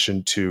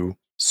attention to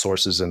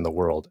sources in the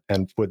world,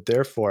 and would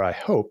therefore, I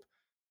hope,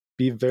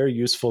 be very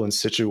useful in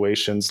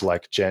situations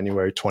like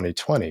January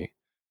 2020,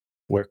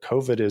 where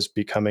COVID is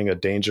becoming a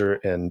danger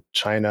in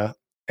China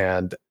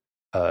and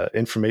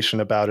information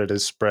about it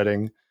is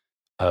spreading.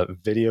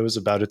 Videos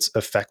about its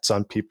effects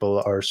on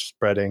people are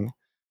spreading.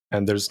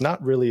 And there's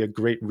not really a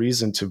great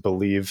reason to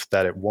believe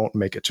that it won't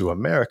make it to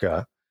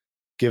America,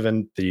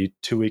 given the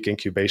 2-week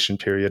incubation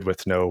period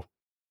with no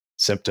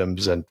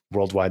symptoms and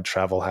worldwide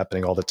travel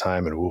happening all the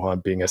time, and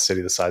Wuhan being a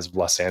city the size of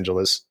Los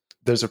Angeles.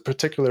 There's a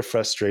particular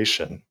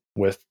frustration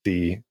with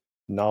the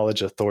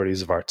knowledge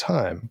authorities of our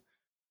time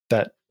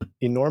that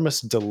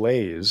enormous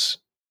delays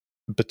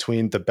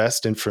between the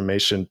best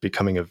information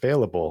becoming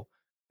available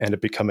and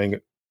it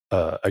becoming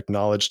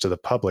acknowledged to the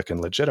public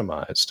and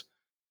legitimized.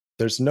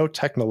 There's no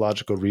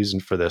technological reason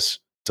for this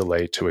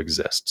delay to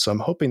exist. So I'm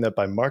hoping that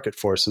by market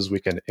forces, we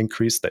can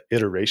increase the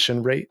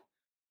iteration rate,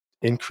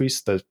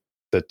 increase the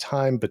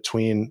time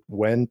between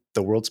when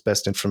the world's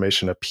best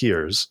information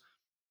appears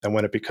and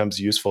when it becomes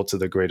useful to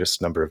the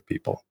greatest number of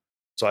people.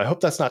 So I hope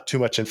that's not too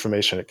much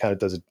information. It kind of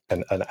does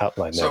an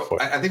outline there for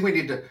you. I think we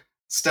need to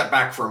step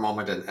back for a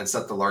moment and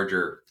set the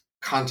larger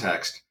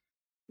context.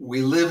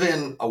 We live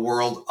in a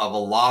world of a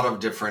lot of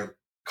different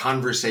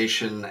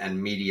conversation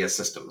and media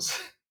systems.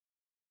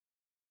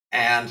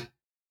 And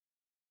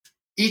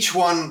each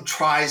one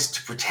tries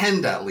to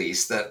pretend, at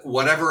least, that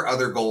whatever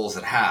other goals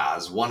it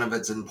has, one of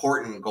its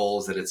important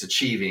goals that it's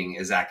achieving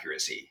is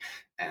accuracy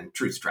and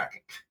truth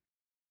tracking.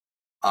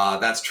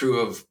 That's true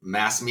of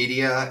mass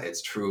media.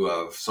 It's true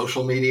of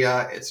social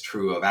media. It's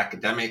true of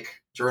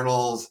academic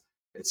journals.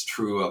 It's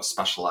true of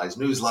specialized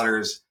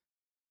newsletters.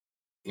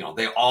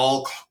 They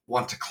all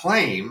want to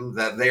claim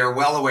that they are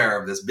well aware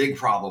of this big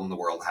problem the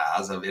world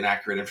has of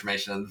inaccurate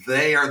information, and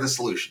they are the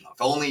solution.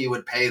 If only you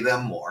would pay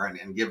them more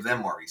and give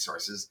them more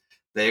resources,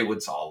 they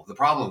would solve the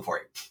problem for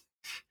you.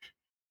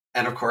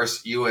 And of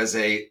course, you as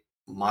a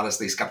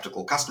modestly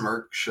skeptical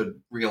customer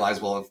should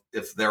realize, well,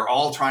 if they're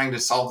all trying to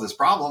solve this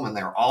problem and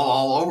they're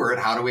all over it,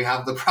 how do we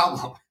have the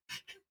problem?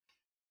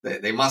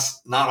 They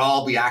must not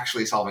all be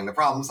actually solving the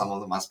problem. Some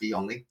of them must be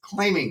only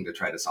claiming to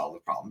try to solve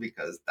the problem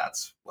because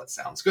that's what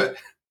sounds good.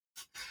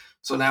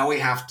 So now we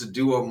have to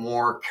do a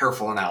more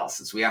careful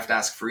analysis. We have to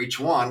ask for each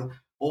one,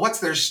 well, what's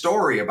their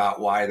story about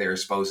why they're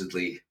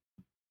supposedly,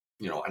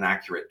 an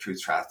accurate truth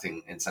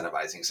tracking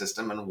incentivizing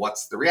system, and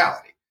what's the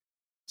reality?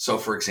 So,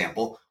 for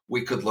example,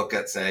 we could look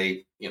at,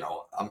 say,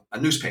 a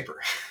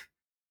newspaper.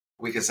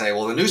 We could say,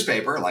 well, the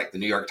newspaper, like the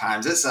New York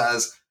Times, it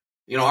says,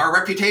 our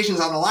reputation's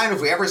on the line.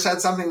 If we ever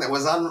said something that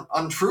was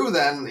untrue,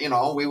 then,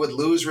 we would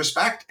lose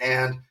respect.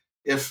 And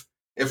if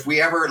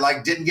we ever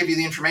didn't give you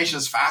the information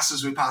as fast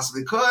as we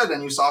possibly could,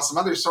 and you saw some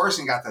other source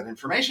and got that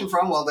information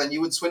from, well, then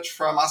you would switch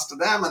from us to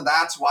them. And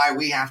that's why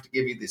we have to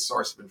give you this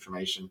source of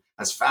information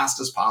as fast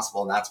as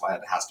possible. And that's why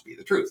it has to be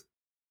the truth.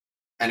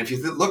 And if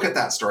you look at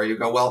that story, you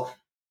go, well,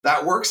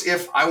 that works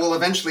if I will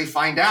eventually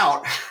find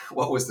out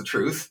what was the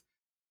truth.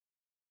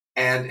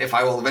 And if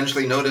I will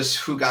eventually notice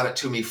who got it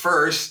to me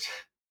first.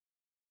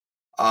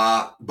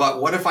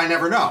 But what if I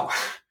never know?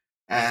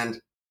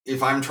 And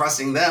if I'm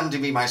trusting them to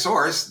be my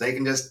source, they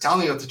can just tell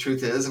me what the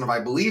truth is. And if I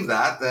believe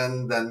that,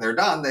 then they're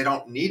done. They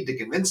don't need to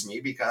convince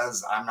me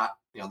because I'm not,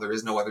 there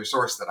is no other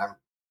source that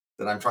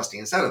I'm trusting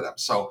instead of them.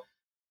 So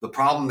the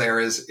problem there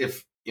is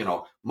if,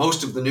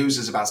 most of the news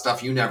is about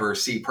stuff you never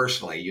see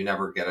personally, you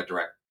never get a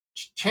direct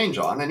change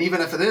on. And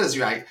even if it is,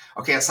 you're like,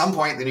 okay, at some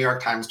point, the New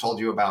York Times told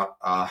you about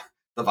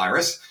the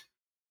virus.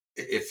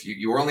 If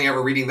you were only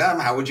ever reading them,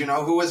 how would you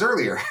know who was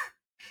earlier?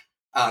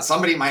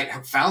 Somebody might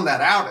have found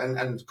that out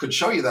and could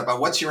show you that, but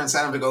what's your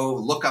incentive to go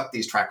look up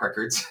these track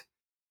records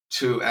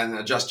and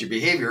adjust your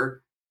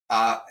behavior?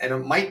 And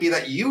it might be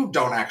that you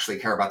don't actually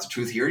care about the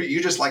truth here.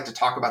 You just like to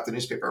talk about the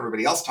newspaper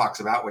everybody else talks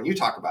about when you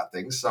talk about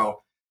things.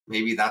 So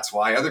maybe that's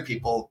why other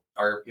people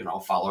are,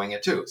 following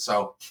it too.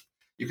 So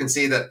you can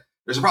see that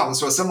there's a problem.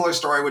 So a similar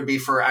story would be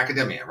for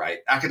academia, right?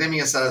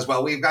 Academia says,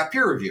 well, we've got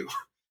peer review.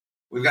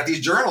 We've got these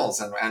journals,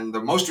 and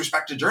the most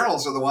respected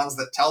journals are the ones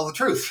that tell the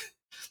truth.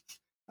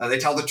 They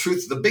tell the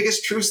truth, the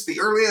biggest truths, the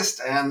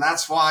earliest, and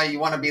that's why you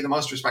want to be the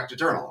most respected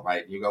journal,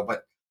 right? You go,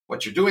 but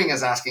what you're doing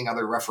is asking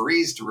other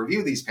referees to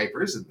review these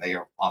papers, and they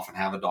often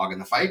have a dog in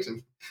the fight,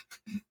 and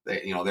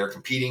they're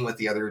competing with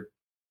the other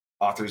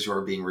authors who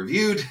are being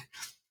reviewed,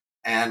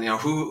 and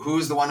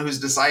who's the one who's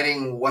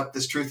deciding what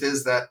this truth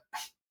is that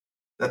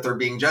they're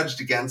being judged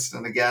against.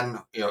 And again,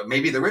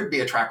 maybe there would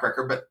be a track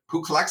record, but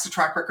who collects the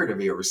track record?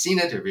 Have you ever seen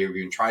it? Have you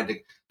even tried to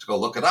go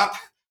look it up?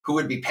 Who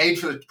would be paid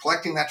for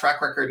collecting that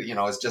track record,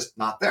 is just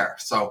not there.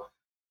 So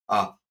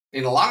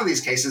in a lot of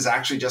these cases,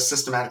 actually just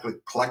systematically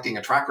collecting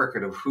a track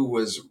record of who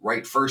was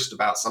right first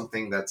about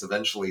something that's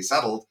eventually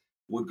settled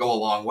would go a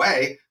long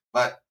way.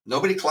 But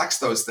nobody collects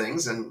those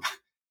things. And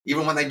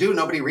even when they do,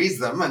 nobody reads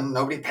them and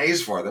nobody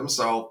pays for them.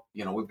 So,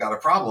 we've got a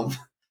problem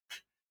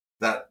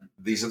that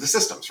these are the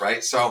systems,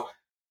 right? So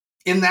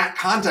in that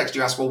context,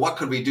 you ask, well, what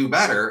could we do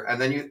better?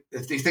 And then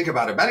if you think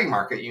about a betting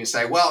market, you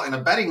say, well, in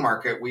a betting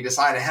market, we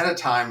decide ahead of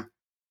time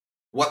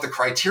what the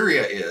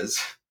criteria is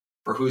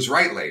for who's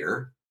right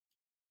later.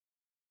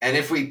 And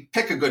if we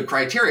pick a good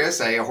criteria,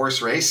 say a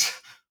horse race,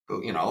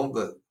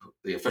 the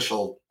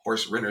official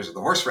horse winners of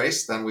the horse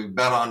race, then we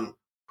bet on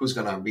who's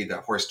going to be the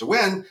horse to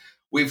win.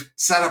 We've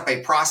set up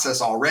a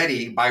process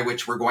already by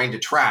which we're going to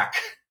track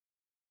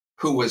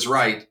who was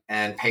right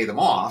and pay them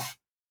off.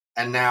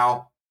 And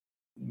now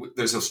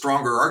there's a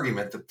stronger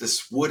argument that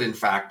this would, in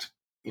fact,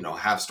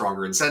 have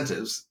stronger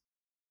incentives.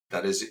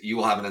 That is, you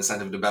will have an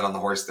incentive to bet on the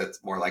horse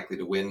that's more likely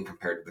to win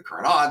compared to the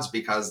current odds,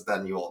 because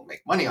then you'll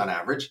make money on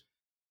average.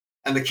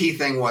 And the key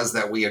thing was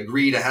that we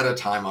agreed ahead of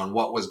time on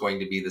what was going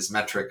to be this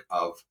metric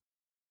of,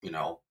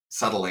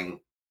 settling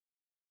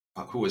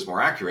who was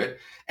more accurate.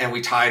 And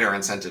we tied our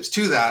incentives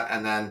to that.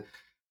 And then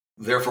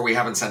therefore we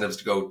have incentives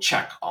to go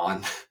check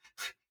on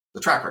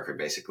the track record,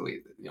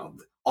 basically.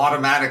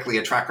 Automatically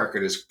a track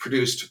record is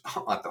produced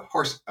at the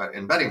horse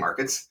in betting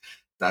markets.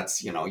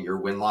 That's, your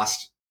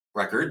win-loss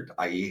record,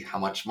 i.e. how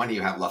much money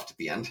you have left at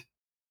the end.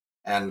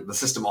 And the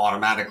system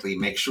automatically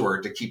makes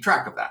sure to keep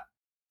track of that,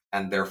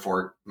 and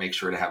therefore make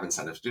sure to have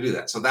incentives to do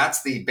that. So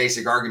that's the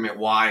basic argument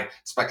why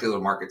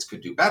speculative markets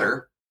could do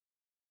better.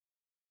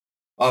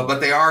 But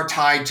they are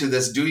tied to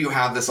this, do you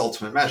have this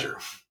ultimate measure?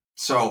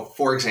 So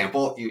for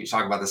example, you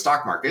talk about the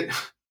stock market.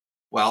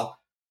 Well,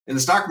 in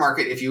the stock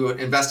market, if you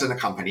invest in a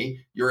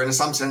company, you're in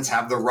some sense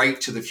have the right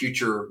to the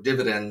future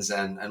dividends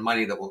and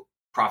money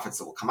profits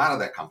that will come out of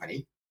that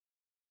company.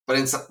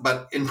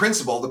 But in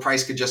principle, the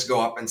price could just go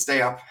up and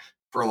stay up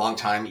for a long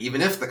time,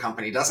 even if the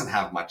company doesn't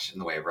have much in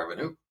the way of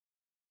revenue,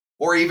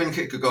 or even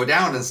could go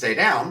down and stay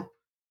down.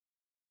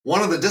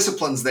 One of the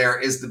disciplines there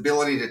is the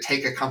ability to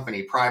take a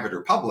company private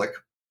or public.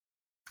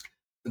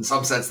 In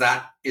some sense,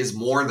 that is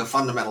more the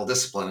fundamental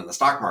discipline in the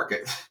stock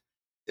market,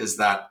 is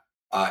that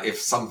if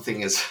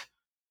something is,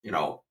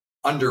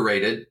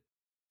 underrated,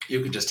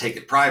 you can just take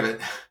it private.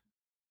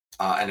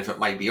 And if it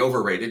might be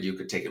overrated, you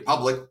could take it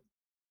public.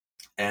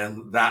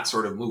 And that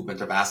sort of movement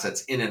of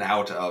assets in and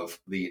out of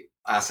the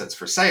assets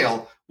for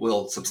sale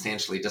will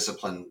substantially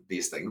discipline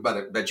these things.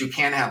 But you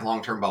can have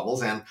long-term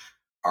bubbles, and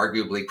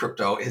arguably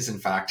crypto is in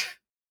fact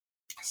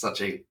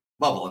such a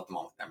bubble at the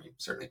moment. I mean,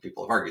 certainly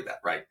people have argued that,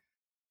 right?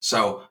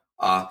 So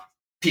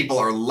people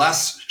are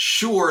less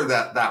sure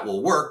that that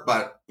will work,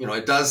 but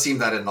it does seem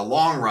that in the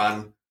long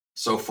run,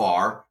 so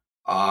far,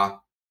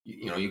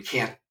 you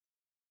can't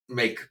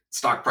make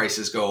stock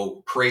prices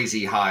go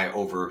crazy high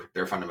over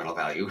their fundamental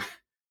value,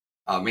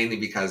 mainly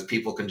because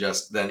people can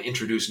just then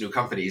introduce new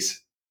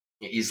companies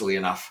easily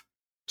enough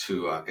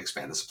to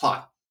expand the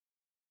supply.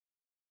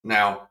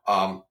 Now,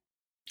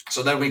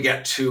 so then we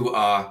get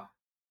to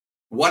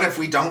what if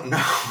we don't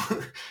know?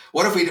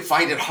 What if we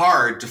find it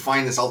hard to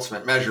find this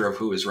ultimate measure of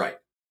who is right?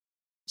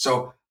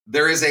 So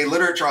there is a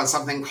literature on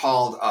something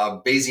called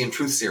Bayesian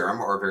truth serum,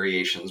 or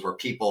variations, where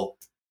people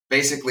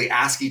basically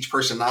ask each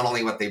person not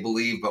only what they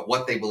believe, but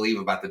what they believe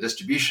about the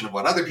distribution of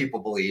what other people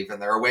believe.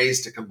 And there are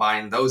ways to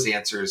combine those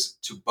answers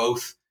to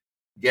both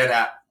get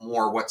at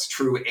more what's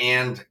true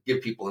and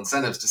give people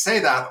incentives to say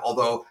that,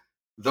 although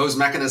those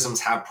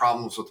mechanisms have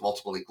problems with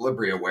multiple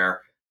equilibria,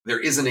 where there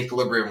is an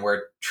equilibrium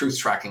where truth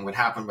tracking would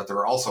happen, but there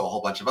are also a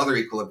whole bunch of other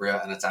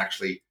equilibria, and it's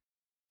actually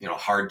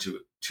hard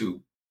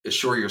to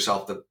assure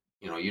yourself that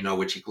you know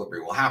which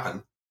equilibria will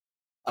happen.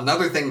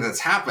 Another thing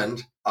that's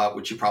happened,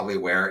 which you're probably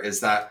aware,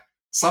 is that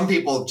some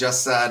people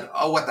just said,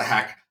 oh, what the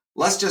heck,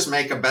 let's just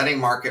make a betting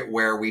market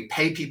where we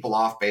pay people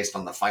off based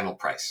on the final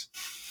price.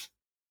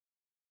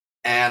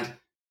 And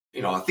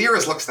a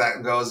theorist looks at that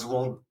and goes,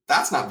 well,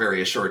 that's not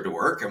very assured to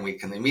work, and we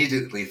can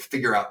immediately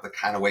figure out the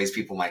kind of ways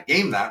people might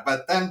game that.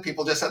 But then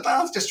people just said, well,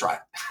 let's just try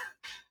it.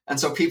 And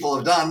so people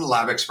have done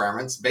lab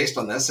experiments based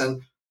on this,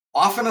 and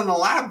often in the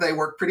lab they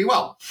work pretty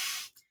well,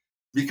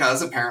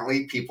 because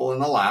apparently people in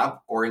the lab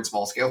or in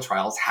small scale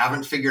trials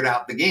haven't figured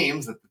out the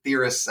games that the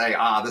theorists say,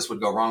 this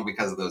would go wrong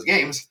because of those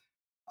games,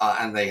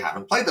 and they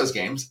haven't played those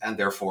games, and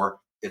therefore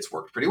it's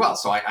worked pretty well.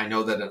 So I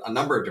know that in a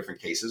number of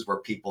different cases where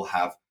people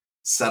have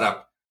set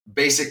up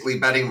basically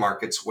betting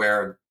markets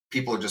where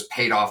people are just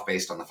paid off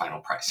based on the final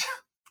price.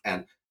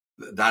 And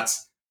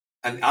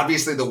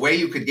obviously the way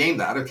you could game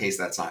that, in case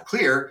that's not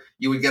clear,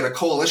 you would get a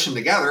coalition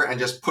together and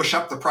just push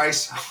up the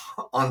price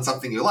on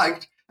something you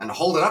liked and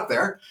hold it up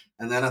there.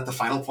 And then at the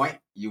final point,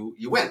 you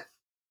win,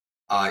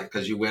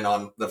 because you win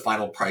on the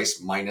final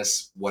price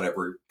minus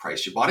whatever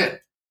price you bought in.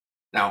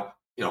 Now,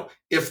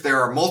 if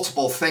there are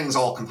multiple things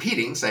all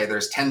competing, say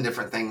there's 10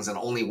 different things and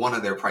only one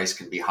of their price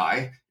can be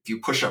high, if you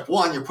push up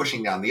one, you're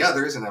pushing down the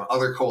others, and then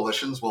other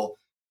coalitions will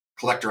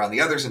collect around the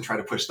others and try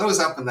to push those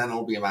up, and then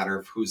it'll be a matter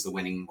of who's the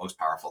winning, most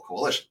powerful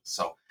coalition.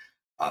 So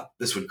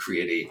this would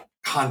create a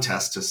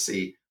contest to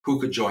see who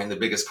could join the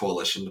biggest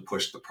coalition to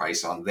push the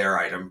price on their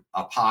item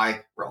up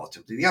high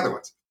relative to the other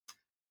ones.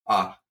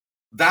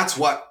 That's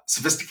what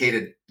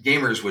sophisticated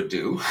gamers would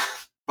do,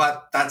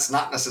 but that's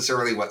not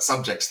necessarily what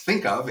subjects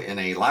think of in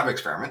a lab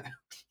experiment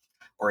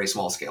or a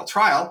small-scale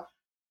trial.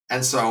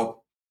 And so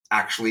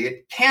actually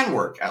it can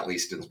work, at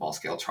least in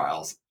small-scale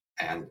trials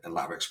and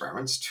lab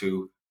experiments,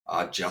 to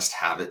just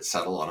have it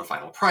settle on a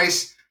final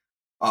price,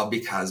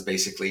 because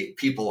basically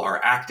people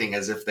are acting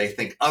as if they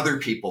think other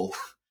people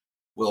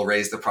will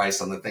raise the price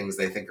on the things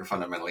they think are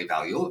fundamentally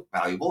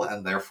valuable,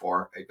 and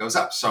therefore it goes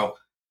up. So,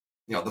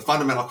 the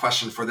fundamental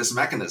question for this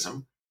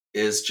mechanism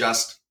is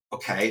just,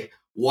 okay,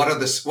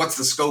 what's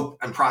the scope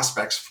and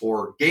prospects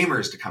for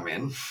gamers to come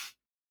in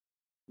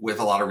with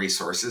a lot of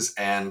resources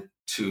and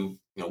to,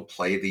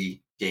 play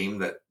the game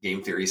that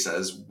game theory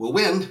says will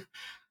win.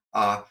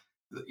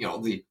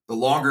 The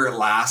longer it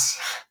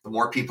lasts, the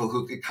more people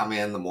who could come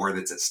in, the more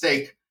that's at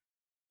stake,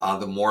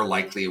 the more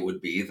likely it would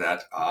be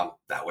that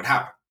that would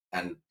happen.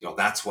 And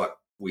that's what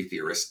we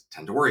theorists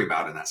tend to worry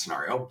about in that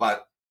scenario.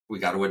 But we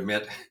got to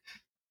admit,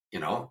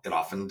 it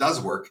often does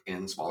work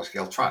in smaller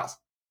scale trials.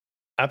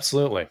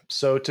 Absolutely.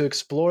 So to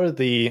explore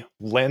the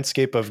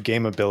landscape of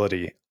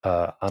gameability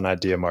on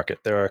Idea Market,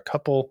 there are a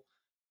couple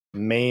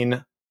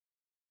main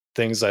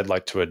things I'd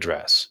like to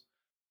address.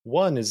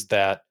 One is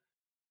that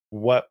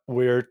what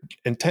we're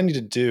intending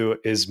to do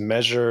is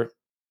measure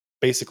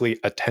basically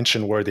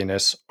attention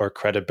worthiness or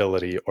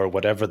credibility, or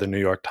whatever the New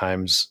York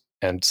Times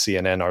and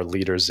CNN are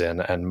leaders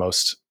in, and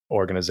most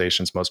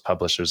organizations, most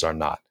publishers are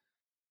not.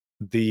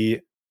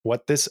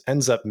 What this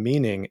ends up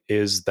meaning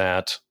is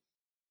that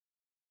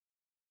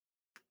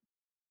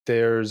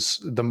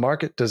the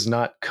market does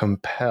not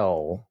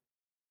compel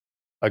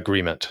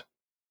agreement.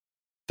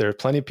 There are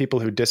plenty of people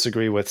who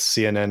disagree with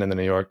CNN and the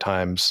New York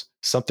Times.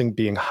 Something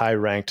being high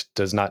ranked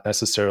does not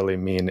necessarily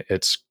mean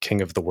it's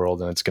king of the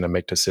world and it's going to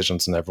make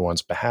decisions on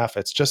everyone's behalf.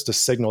 It's just a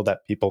signal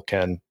that people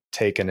can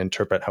take and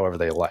interpret however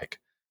they like.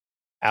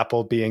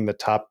 Apple being the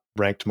top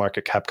ranked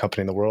market cap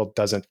company in the world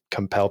doesn't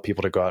compel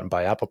people to go out and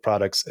buy Apple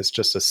products. It's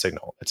just a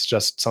signal. It's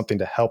just something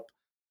to help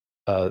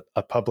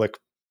a public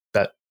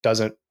that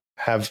doesn't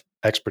have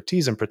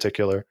expertise in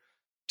particular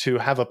to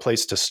have a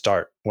place to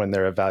start when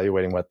they're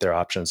evaluating what their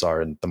options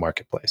are in the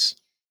marketplace.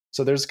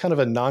 So there's kind of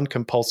a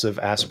non-compulsive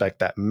aspect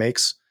that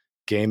makes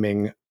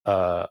gaming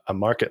a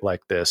market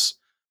like this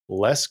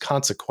less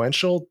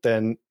consequential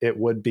than it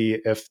would be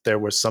if there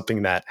was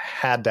something that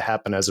had to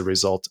happen as a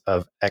result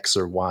of X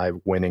or Y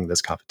winning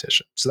this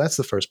competition. So that's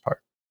the first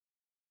part.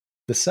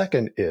 The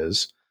second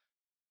is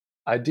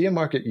Idea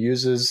Market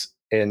uses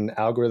an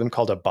algorithm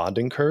called a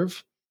bonding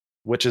curve,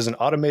 which is an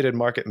automated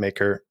market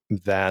maker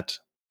that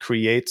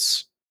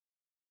creates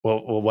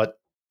what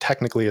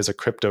technically is a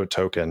crypto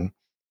token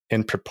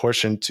in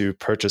proportion to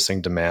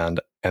purchasing demand.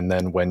 And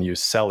then when you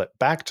sell it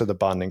back to the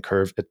bonding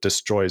curve, it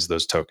destroys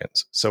those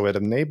tokens. So it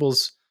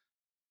enables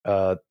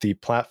the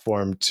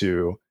platform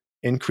to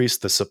increase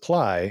the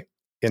supply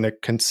in a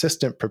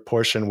consistent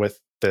proportion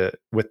with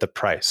the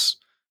price.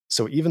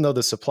 So even though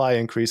the supply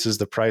increases,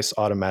 the price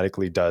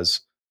automatically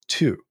does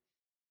too.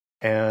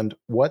 And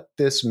what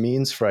this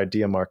means for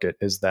Idea Market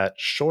is that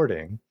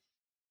shorting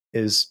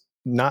is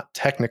not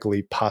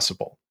technically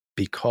possible,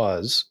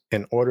 because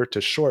in order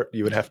to short,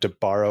 you would have to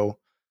borrow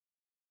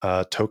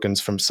tokens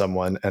from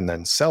someone and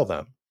then sell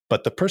them.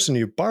 But the person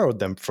you borrowed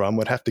them from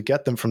would have to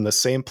get them from the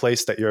same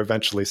place that you're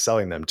eventually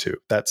selling them to,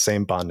 that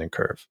same bonding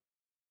curve.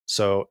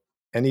 So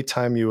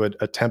anytime you would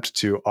attempt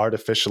to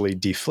artificially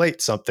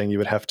deflate something, you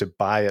would have to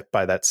buy it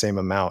by that same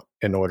amount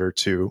in order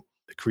to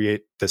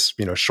create this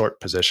short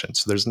position.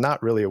 So there's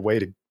not really a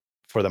way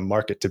for the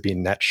market to be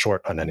net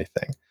short on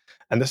anything.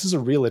 And this is a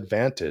real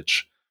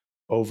advantage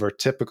over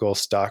typical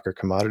stock or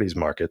commodities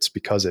markets,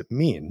 because it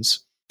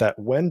means that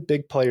when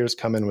big players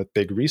come in with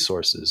big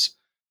resources,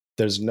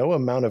 there's no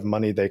amount of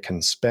money they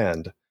can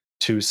spend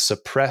to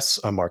suppress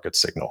a market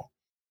signal.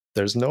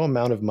 There's no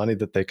amount of money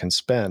that they can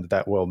spend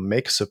that will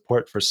make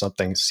support for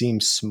something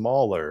seem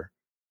smaller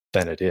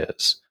than it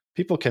is.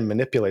 People can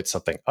manipulate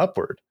something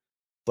upward.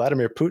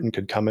 Vladimir Putin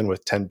could come in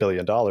with $10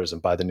 billion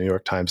and buy the New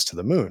York Times to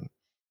the moon.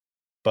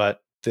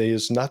 But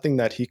there's nothing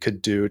that he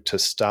could do to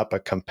stop a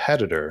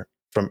competitor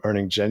from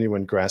earning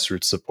genuine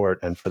grassroots support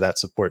and for that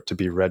support to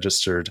be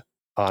registered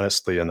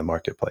honestly in the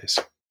marketplace.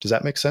 Does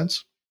that make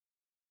sense?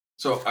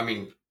 So,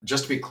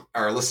 just to be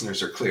our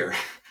listeners are clear,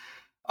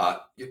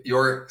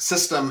 your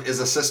system is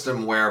a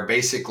system where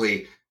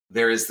basically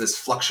there is this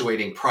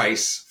fluctuating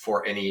price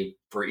for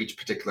each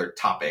particular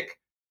topic,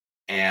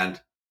 and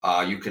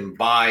you can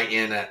buy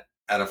in at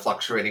a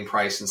fluctuating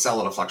price and sell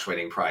at a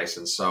fluctuating price,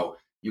 and so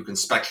you can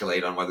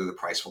speculate on whether the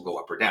price will go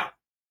up or down.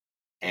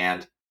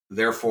 And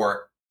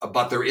therefore,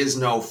 but there is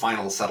no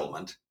final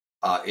settlement.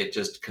 It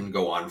just can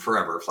go on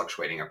forever,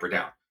 fluctuating up or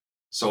down.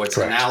 So it's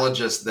Correct.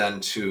 Analogous then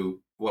to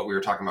what we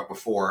were talking about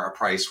before, a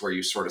price where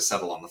you sort of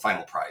settle on the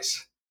final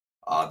price.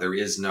 There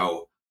is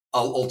no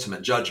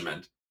ultimate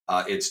judgment.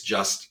 It's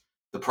just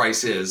the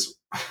price is,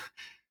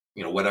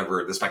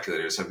 whatever the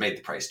speculators have made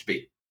the price to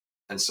be.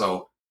 And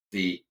so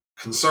the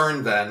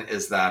concern then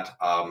is that,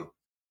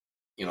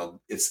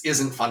 it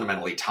isn't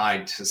fundamentally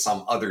tied to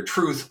some other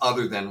truth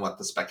other than what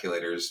the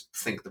speculators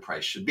think the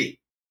price should be.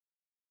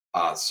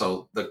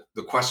 So the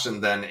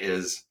question then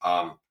is,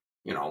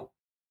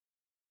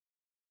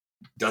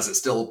 does it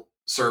still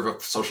serve a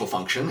social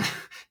function,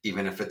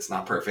 even if it's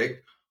not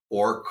perfect?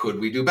 Or could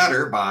we do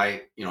better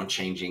by,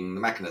 changing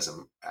the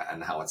mechanism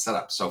and how it's set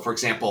up? So, for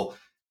example,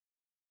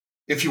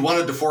 if you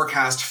wanted to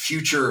forecast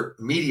future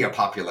media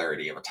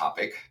popularity of a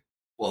topic,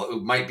 well,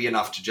 it might be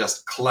enough to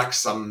just collect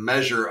some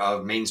measure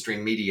of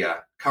mainstream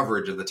media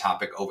coverage of the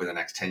topic over the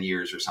next 10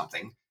 years or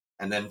something,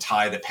 and then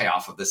tie the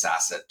payoff of this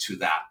asset to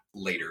that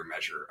later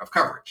measure of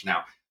coverage.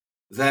 Now,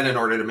 then in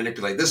order to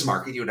manipulate this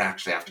market, you would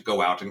actually have to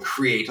go out and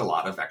create a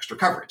lot of extra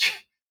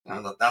coverage.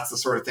 And that's the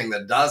sort of thing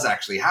that does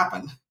actually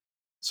happen.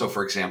 So,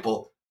 for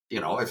example,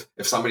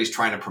 if somebody's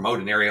trying to promote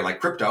an area like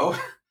crypto,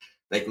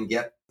 they can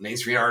get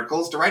mainstream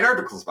articles to write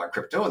articles about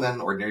crypto, and then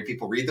ordinary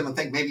people read them and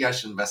think maybe I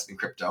should invest in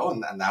crypto,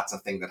 and that's a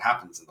thing that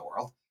happens in the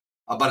world.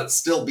 But it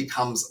still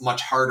becomes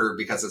much harder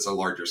because it's a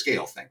larger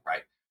scale thing,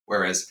 right?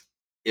 Whereas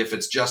if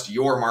it's just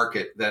your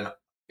market, then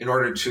in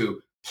order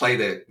to play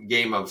the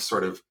game of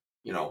sort of,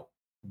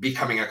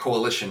 becoming a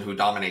coalition who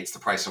dominates the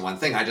price of one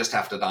thing, I just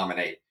have to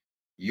dominate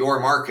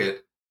your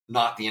market,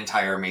 not the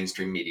entire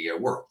mainstream media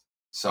world.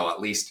 So at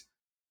least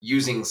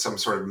using some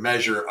sort of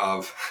measure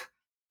of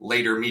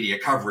later media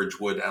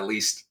coverage would at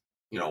least,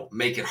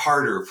 make it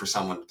harder for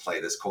someone to play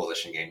this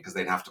coalition game, because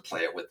they'd have to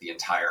play it with the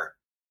entire,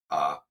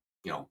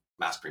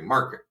 mainstream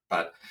market.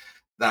 But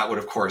that would,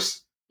 of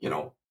course,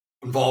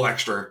 involve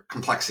extra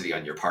complexity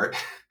on your part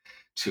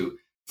to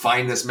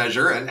find this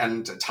measure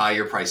and to tie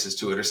your prices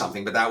to it or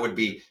something. But that would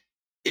be,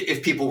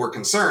 if people were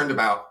concerned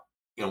about,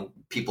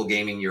 people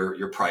gaming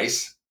your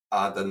price,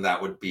 then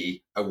that would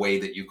be a way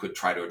that you could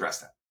try to address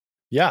that.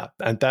 Yeah,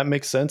 and that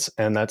makes sense.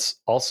 And that's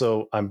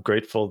also, I'm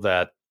grateful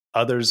that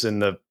others in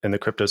the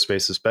crypto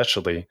space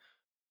especially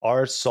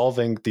are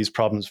solving these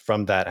problems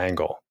from that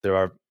angle. There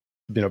are,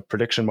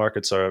 prediction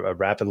markets are a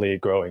rapidly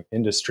growing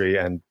industry,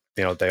 and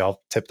they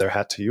all tip their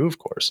hat to you, of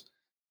course.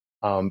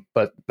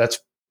 But that's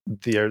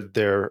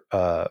their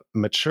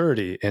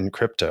maturity in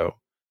crypto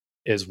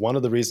is one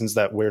of the reasons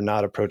that we're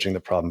not approaching the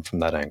problem from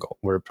that angle.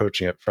 We're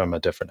approaching it from a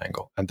different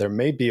angle. And there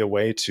may be a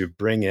way to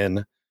bring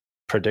in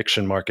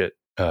prediction market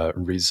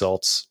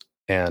results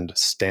and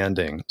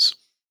standings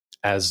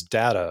as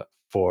data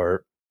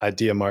for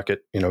idea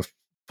market,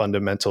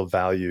 fundamental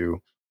value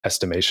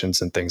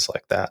estimations and things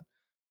like that.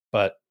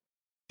 But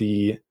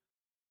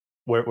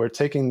we're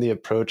taking the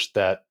approach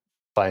that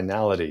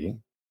finality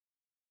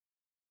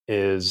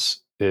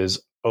is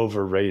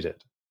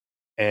overrated.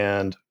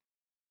 And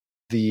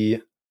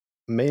the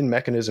main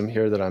mechanism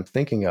here that I'm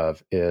thinking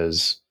of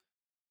is,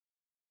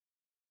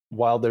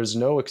 while there's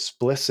no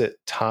explicit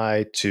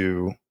tie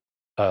to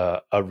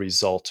a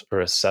result or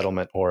a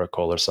settlement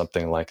oracle or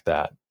something like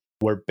that,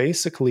 we're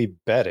basically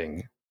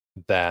betting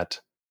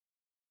that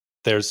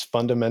there's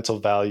fundamental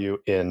value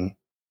in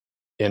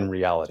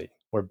reality.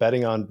 We're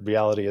betting on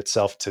reality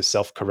itself to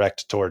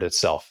self-correct toward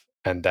itself,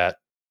 and that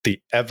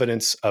the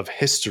evidence of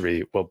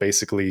history will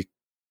basically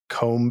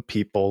comb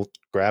people,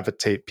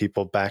 gravitate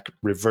people back,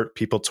 revert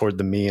people toward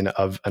the mean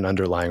of an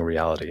underlying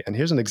reality. And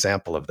here's an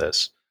example of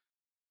this.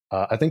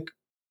 I think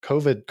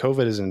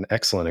COVID is an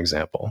excellent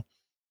example.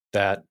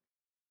 That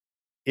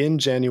in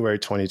January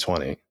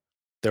 2020,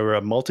 there were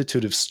a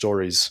multitude of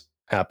stories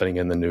happening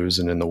in the news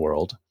and in the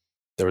world.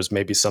 There was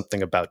maybe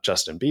something about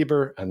Justin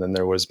Bieber, and then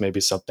there was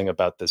maybe something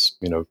about this,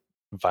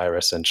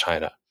 virus in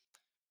China.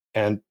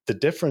 And the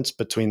difference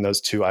between those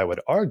two, I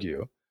would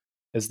argue,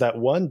 is that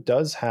one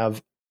does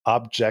have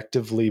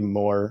objectively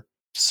more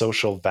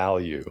social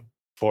value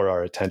for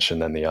our attention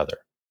than the other.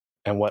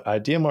 And what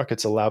idea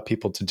markets allow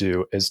people to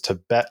do is to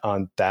bet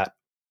on that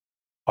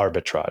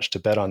arbitrage, to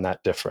bet on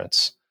that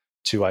difference,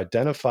 to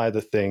identify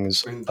the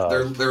things.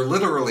 They're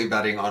literally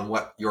betting on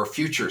what your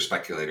future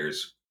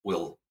speculators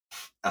will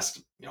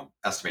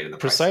estimate in the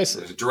price.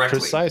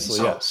 Precisely,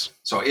 yes.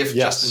 So if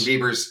Justin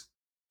Bieber's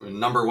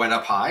number went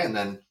up high, and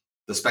then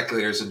the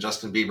speculators in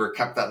Justin Bieber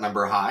kept that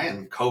number high,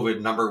 and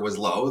COVID number was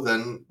low,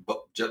 then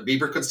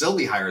Bieber could still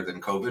be higher than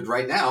COVID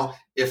right now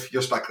if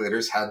your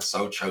speculators had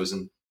so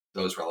chosen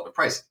those relative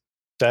prices.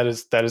 That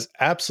is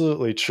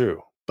absolutely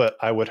true. But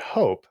I would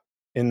hope,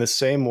 in the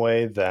same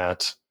way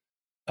that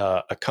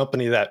a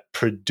company that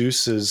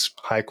produces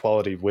high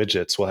quality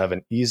widgets will have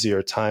an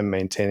easier time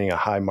maintaining a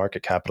high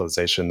market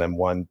capitalization than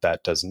one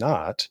that does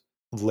not,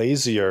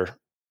 lazier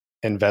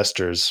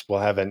investors will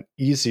have an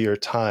easier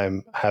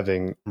time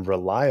having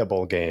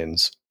reliable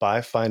gains by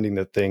finding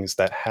the things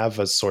that have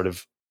a sort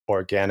of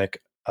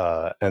organic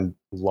and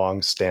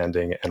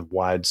long-standing and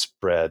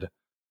widespread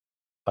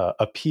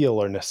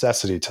appeal or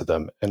necessity to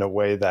them in a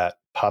way that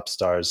pop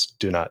stars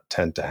do not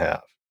tend to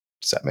have.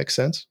 Does that make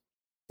sense?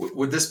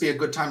 Would this be a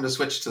good time to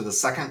switch to the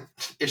second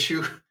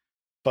issue?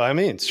 By all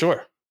means,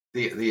 sure.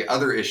 The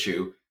other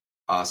issue.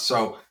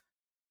 So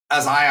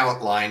as I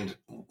outlined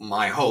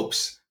my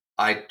hopes,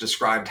 I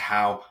described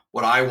how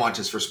what I want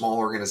is for small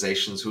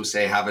organizations who,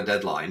 say, have a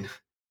deadline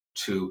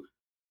to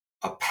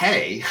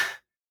pay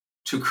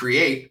to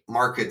create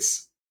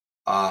markets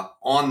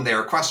on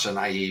their question,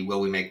 i.e.,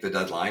 will we make the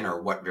deadline,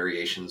 or what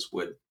variations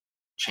would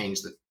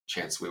change the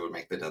chance we would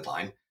make the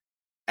deadline.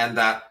 And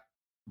that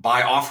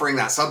by offering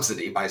that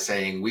subsidy, by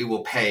saying we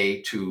will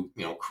pay to,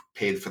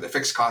 pay for the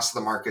fixed costs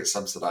of the market,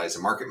 subsidize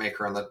the market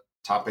maker on the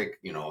topic,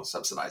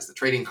 subsidize the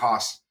trading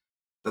costs,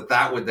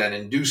 that would then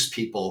induce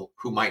people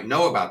who might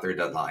know about their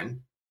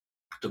deadline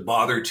to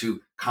bother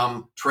to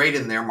come trade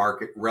in their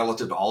market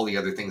relative to all the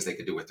other things they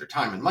could do with their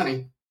time and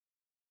money.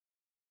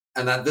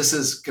 And that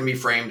can be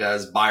framed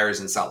as buyers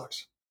and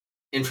sellers.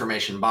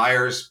 Information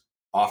buyers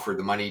offer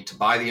the money to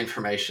buy the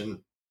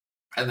information,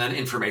 and then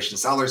information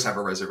sellers have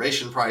a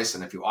reservation price.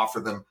 And if you offer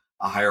them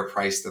a higher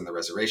price than the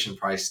reservation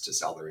price to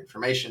sell their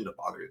information, to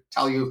bother to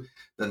tell you,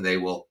 then they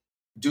will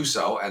do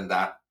so. And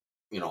that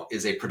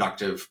is a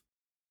productive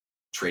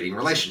trading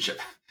relationship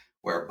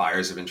where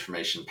buyers of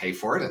information pay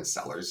for it and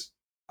sellers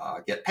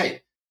get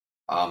paid.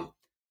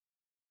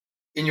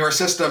 In your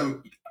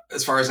system,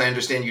 as far as I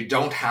understand, you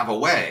don't have a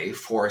way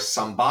for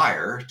some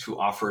buyer to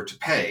offer to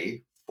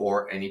pay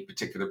for any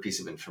particular piece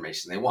of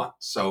information they want.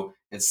 So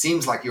it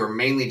seems like you're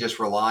mainly just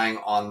relying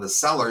on the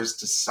sellers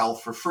to sell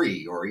for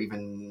free or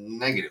even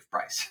negative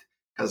price,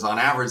 because on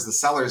average, the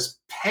sellers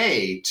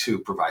pay to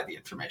provide the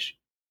information.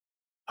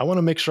 I want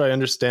to make sure I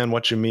understand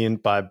what you mean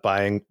by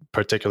buying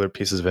particular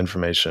pieces of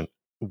information.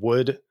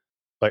 Would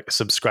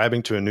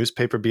subscribing to a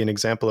newspaper be an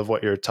example of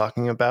what you're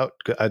talking about?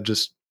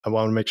 I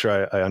want to make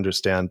sure I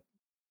understand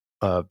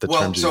the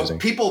terms you're using.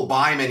 People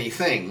buy many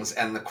things,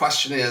 and the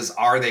question is,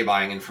 are they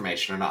buying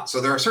information or not? So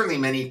there are certainly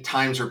many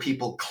times where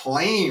people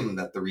claim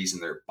that the reason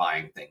they're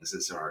buying things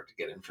is in order to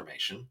get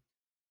information.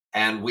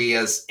 And we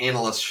as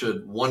analysts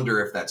should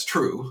wonder if that's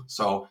true.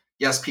 So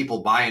yes,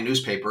 people buy a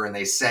newspaper and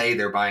they say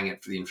they're buying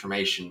it for the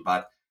information,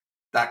 but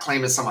that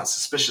claim is somewhat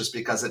suspicious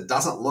because it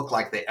doesn't look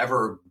like they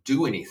ever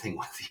do anything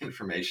with the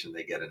information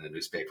they get in a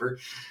newspaper.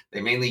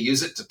 They mainly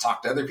use it to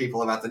talk to other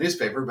people about the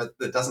newspaper, but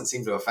that doesn't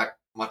seem to affect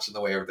much in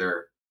the way of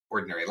their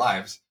ordinary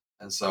lives.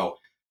 And so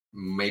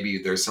maybe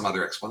there's some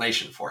other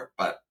explanation for it.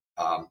 But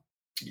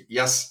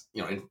yes,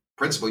 in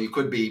principle, you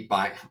could be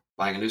buying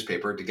a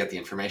newspaper to get the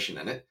information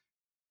in it.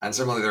 And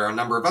similarly, there are a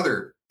number of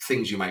other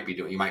things you might be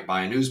doing. You might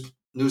buy a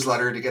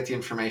newsletter to get the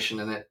information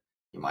in it.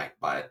 You might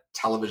buy a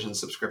television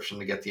subscription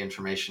to get the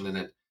information in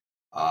it.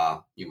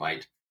 You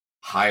might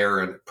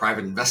hire a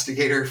private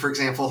investigator, for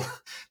example,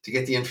 to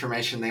get the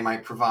information they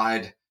might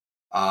provide.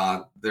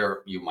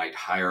 You might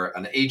hire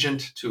an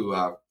agent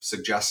to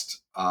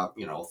suggest,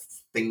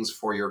 things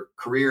for your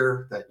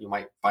career that you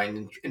might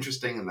find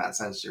interesting. In that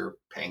sense, you're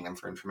paying them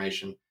for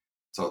information.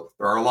 So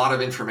there are a lot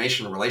of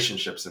information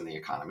relationships in the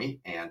economy,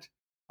 and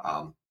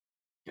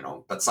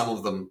but some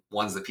of them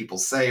ones that people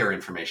say are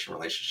information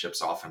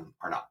relationships often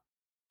are not.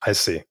 I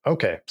see.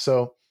 Okay,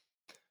 so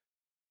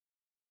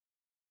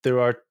there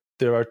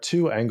are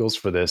two angles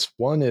for this.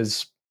 One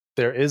is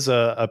there is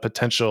a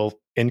potential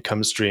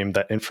income stream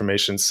that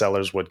information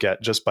sellers would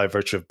get just by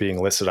virtue of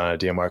being listed on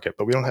Idea Market,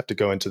 but we don't have to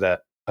go into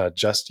that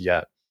just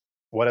yet.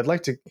 What I'd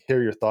like to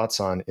hear your thoughts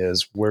on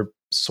is we're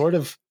sort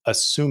of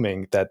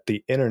assuming that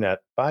the internet,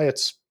 by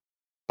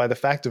the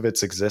fact of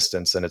its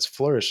existence and its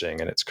flourishing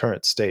in its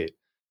current state,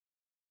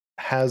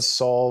 has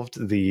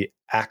solved the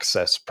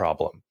access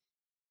problem.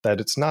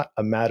 That it's not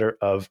a matter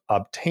of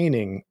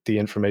obtaining the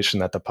information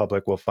that the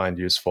public will find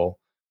useful,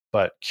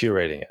 but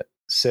curating it,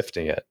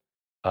 sifting it,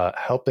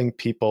 helping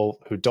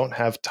people who don't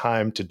have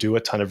time to do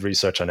a ton of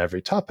research on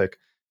every topic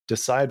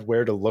decide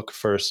where to look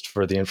first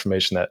for the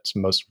information that's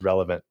most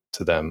relevant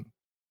to them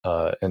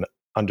in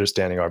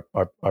understanding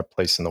our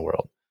place in the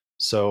world.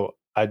 So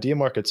Idea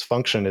Market's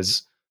function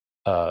is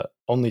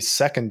only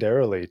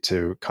secondarily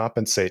to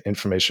compensate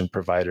information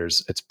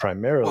providers. It's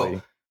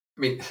primarily...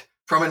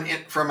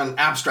 From an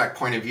abstract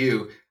point of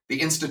view,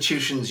 the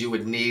institutions you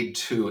would need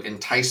to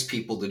entice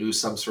people to do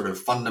some sort of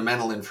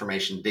fundamental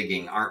information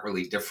digging aren't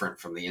really different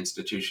from the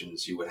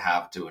institutions you would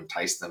have to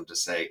entice them to,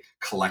 say,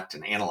 collect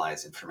and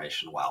analyze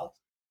information well.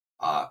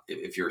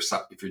 If you're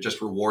just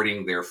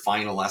rewarding their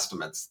final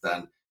estimates,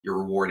 then you're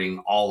rewarding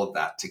all of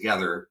that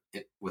together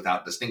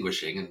without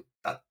distinguishing, and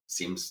that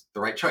seems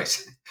the right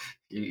choice.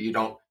 You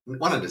don't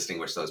want to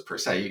distinguish those per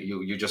se.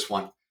 You just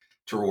want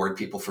to reward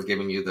people for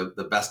giving you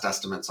the best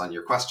estimates on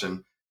your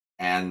question,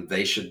 and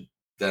they should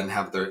then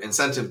have the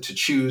incentive to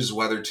choose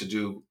whether to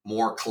do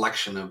more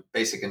collection of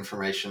basic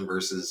information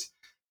versus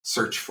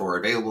search for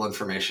available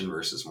information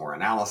versus more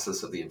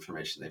analysis of the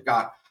information they've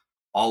got.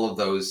 All of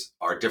those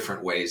are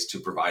different ways to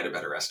provide a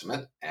better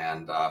estimate,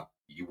 and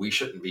we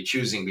shouldn't be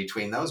choosing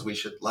between those. We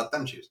should let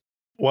them choose.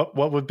 What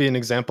would be an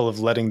example of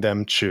letting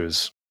them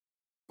choose?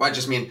 Well, I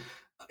just mean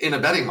in a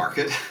betting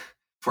market,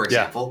 for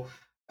example. Yeah.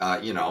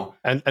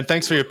 And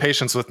thanks for your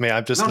patience with me.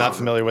 I'm just not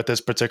familiar with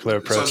this particular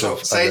approach. So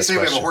say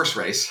we have a horse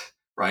race,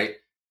 right?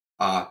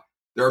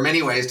 There are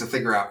many ways to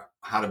figure out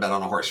how to bet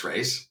on a horse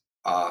race.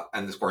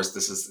 And of course,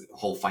 this is the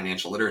whole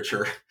financial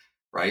literature,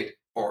 right?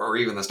 Or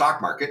even the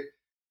stock market.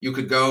 You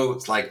could go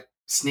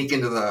sneak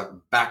into the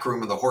back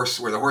room of the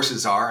horse where the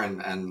horses are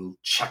and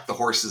check the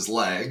horse's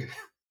leg,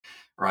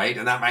 right?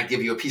 And that might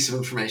give you a piece of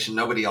information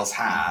nobody else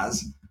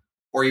has.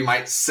 Or you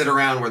might sit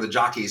around where the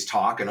jockeys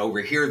talk and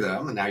overhear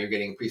them, and now you're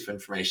getting a piece of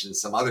information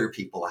some other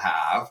people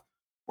have.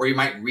 Or you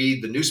might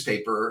read the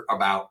newspaper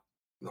about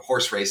the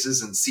horse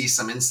races and see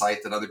some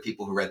insight that other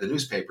people who read the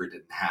newspaper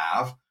didn't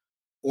have.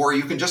 Or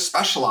you can just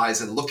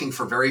specialize in looking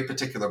for very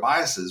particular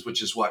biases,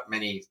 which is what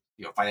many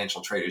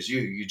financial traders do.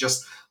 You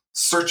just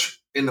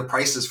search in the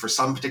prices for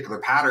some particular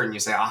pattern.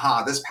 You say,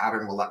 aha, this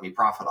pattern will let me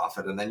profit off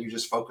it. And then you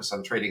just focus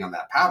on trading on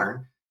that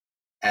pattern.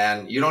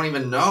 And you don't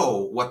even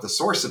know what the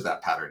source of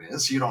that pattern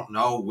is. You don't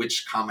know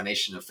which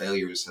combination of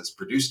failures has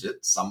produced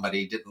it.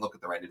 Somebody didn't look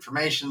at the right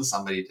information.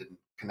 Somebody didn't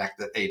connect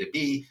the A to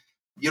B.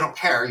 You don't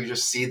care. You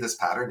just see this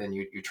pattern and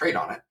you trade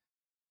on it.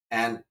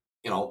 And,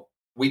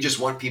 we just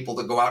want people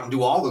to go out and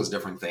do all those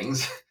different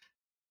things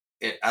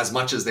as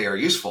much as they are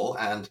useful.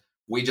 And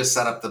we just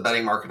set up the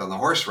betting market on the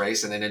horse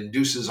race, and it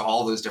induces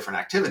all those different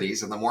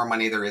activities. And the more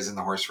money there is in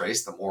the horse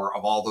race, the more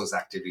of all those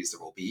activities there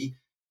will be.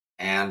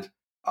 And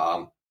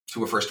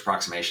to a first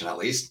approximation, at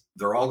least,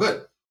 they're all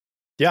good.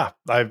 Yeah,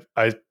 I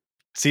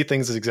see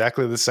things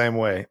exactly the same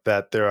way,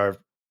 that there are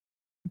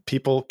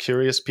people,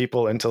 curious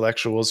people,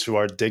 intellectuals who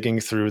are digging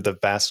through the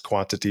vast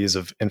quantities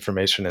of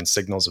information and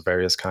signals of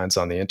various kinds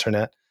on the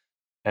internet.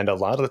 And a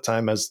lot of the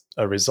time, as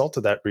a result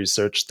of that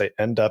research, they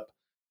end up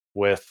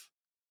with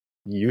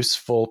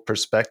useful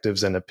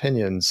perspectives and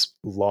opinions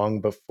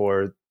long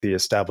before the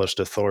established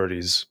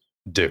authorities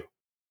do.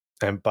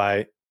 And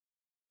by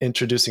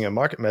introducing a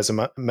market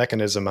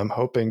mechanism, I'm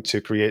hoping to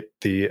create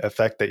the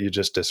effect that you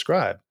just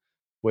described,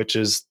 which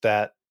is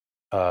that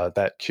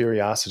that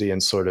curiosity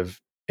and sort of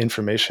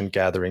information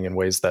gathering in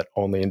ways that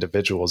only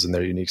individuals in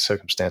their unique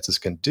circumstances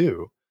can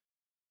do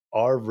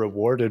are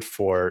rewarded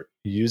for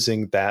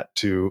using that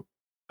to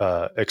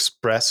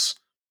express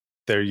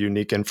their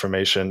unique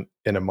information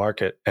in a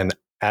market and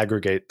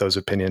aggregate those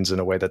opinions in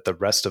a way that the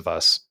rest of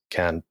us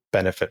can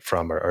benefit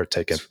from or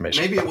take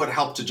information Maybe from. It would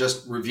help to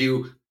just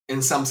review,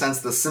 in some sense,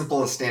 the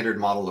simplest standard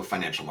model of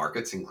financial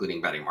markets, including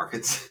betting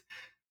markets.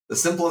 The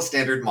simplest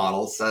standard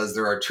model says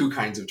there are two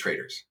kinds of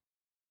traders,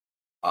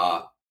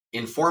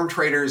 informed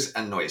traders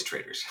and noise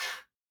traders.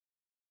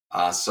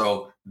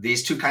 So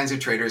these two kinds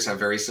of traders have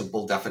very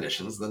simple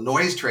definitions. The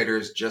noise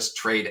traders just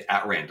trade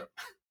at random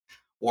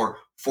or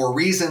for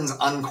reasons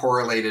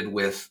uncorrelated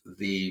with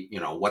the,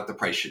 what the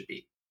price should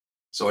be.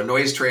 So a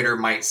noise trader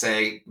might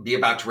say, be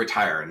about to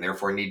retire and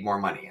therefore need more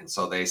money. And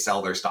so they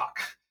sell their stock.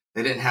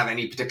 They didn't have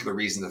any particular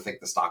reason to think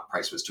the stock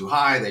price was too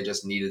high. They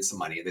just needed some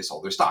money and they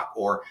sold their stock.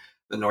 Or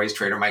the noise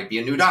trader might be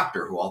a new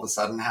doctor who all of a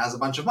sudden has a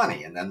bunch of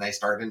money and then they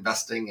start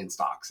investing in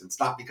stocks. It's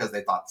not because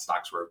they thought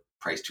stocks were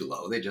priced too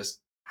low. They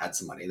just had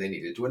some money they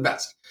needed to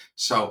invest.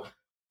 So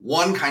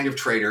one kind of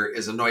trader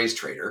is a noise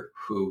trader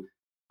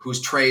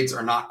whose trades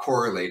are not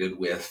correlated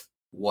with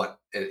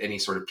any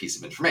sort of piece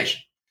of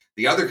information.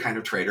 The other kind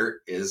of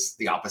trader is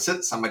the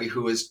opposite, somebody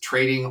who is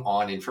trading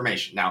on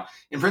information. Now,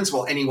 in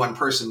principle, any one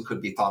person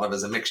could be thought of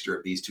as a mixture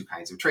of these two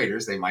kinds of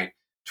traders. They might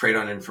trade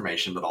on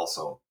information, but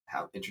also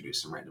have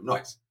introduced some random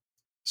noise.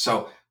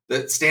 So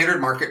the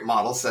standard market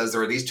model says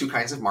there are these two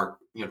kinds of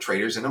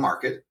traders in a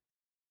market.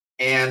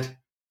 And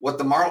what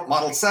the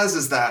model says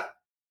is that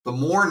the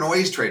more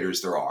noise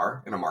traders there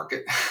are in a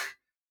market,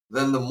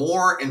 then the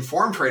more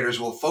informed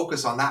traders will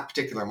focus on that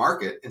particular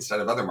market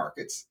instead of other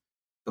markets.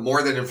 The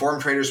more that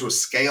informed traders will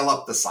scale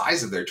up the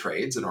size of their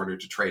trades in order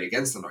to trade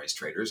against the noise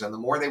traders, and the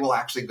more they will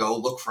actually go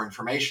look for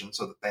information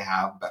so that they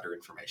have better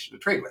information to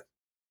trade with.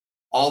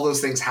 All those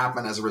things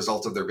happen as a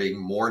result of there being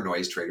more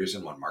noise traders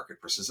in one market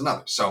versus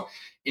another. So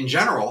in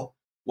general,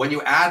 when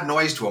you add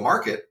noise to a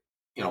market,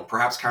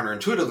 perhaps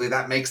counterintuitively,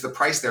 that makes the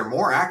price there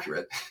more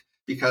accurate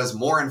because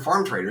more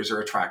informed traders are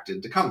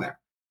attracted to come there.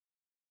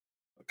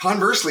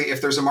 Conversely,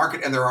 if there's a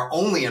market and there are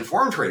only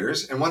informed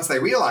traders, and once they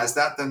realize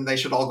that, then they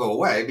should all go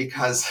away,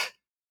 because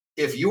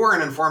if you are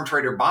an informed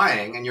trader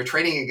buying and you're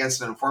trading against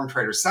an informed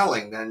trader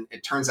selling, then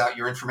it turns out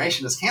your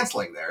information is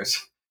canceling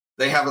theirs.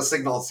 They have a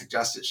signal that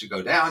suggests it should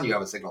go down. You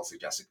have a signal that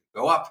suggests it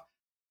could go up.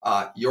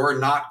 You're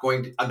not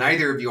going to,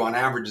 neither of you on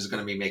average is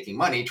going to be making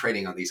money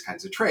trading on these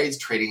kinds of trades,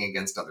 trading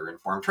against other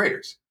informed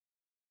traders.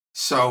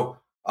 So,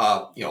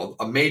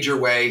 a major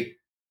way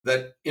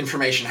that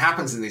information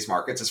happens in these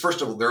markets is,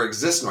 first of all, there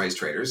exist noise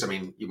traders. I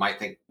mean, you might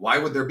think, why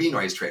would there be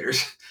noise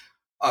traders?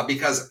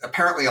 Because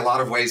apparently a lot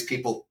of ways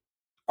people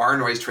are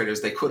noise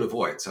traders they could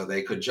avoid. So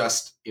they could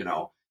just,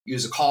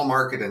 use a call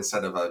market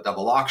instead of a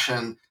double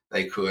auction.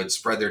 They could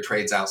spread their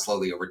trades out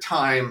slowly over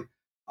time.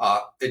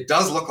 It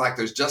does look like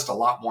there's just a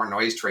lot more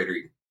noise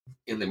trading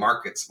in the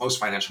markets, most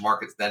financial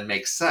markets, than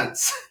makes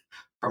sense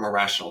from a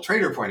rational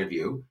trader point of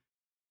view.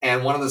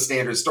 And one of the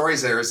standard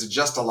stories there is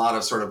just a lot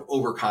of sort of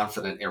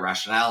overconfident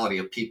irrationality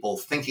of people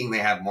thinking they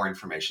have more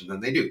information than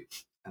they do.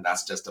 And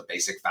that's just a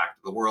basic fact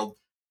of the world.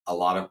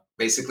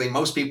 Basically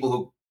most people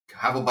who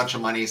have a bunch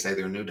of money, say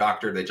they're a new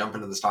doctor, they jump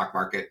into the stock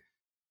market,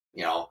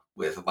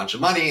 with a bunch of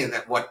money. And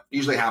that what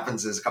usually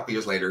happens is a couple of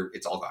years later,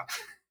 it's all gone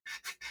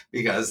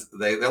because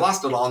they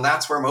lost it all. And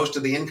that's where most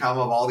of the income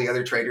of all the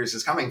other traders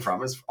is coming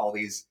from, is all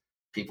these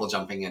people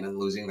jumping in and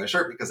losing their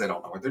shirt because they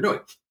don't know what they're doing.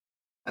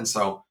 And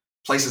so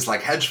places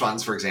like hedge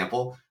funds, for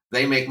example,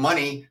 they make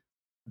money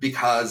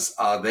because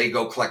they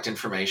go collect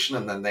information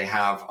and then they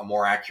have a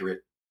more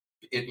accurate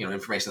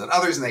information than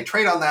others, and they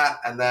trade on that.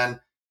 And then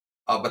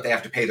but they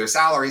have to pay their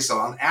salary. So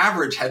on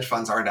average, hedge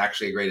funds aren't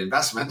actually a great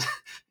investment,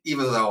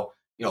 even though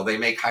they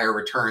make higher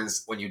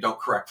returns when you don't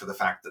correct for the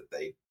fact that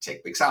they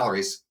take big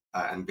salaries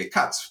and big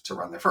cuts to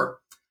run their firm.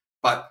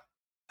 But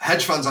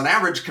hedge funds on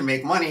average can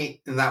make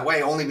money in that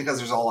way only because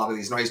there's a lot of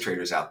these noise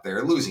traders out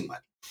there losing money.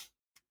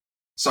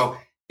 So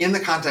in the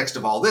context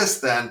of all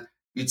this, then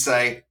you'd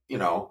say,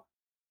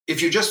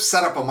 if you just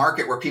set up a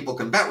market where people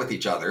can bet with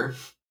each other,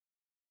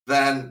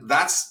 then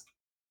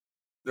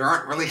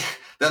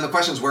then the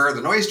question is, where are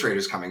the noise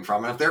traders coming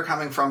from? And if they're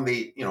coming from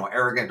the,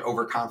 arrogant,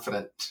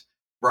 overconfident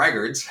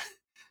braggarts,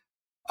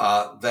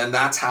 then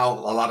that's how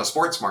a lot of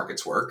sports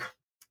markets work.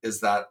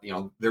 is that,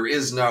 there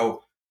is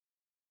no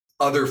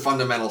other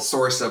fundamental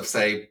source of,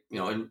 say,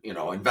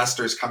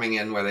 investors coming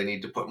in where they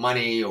need to put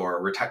money,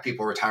 or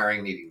people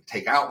retiring needing to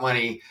take out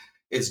money.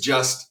 It's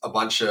just a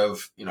bunch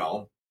of,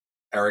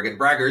 arrogant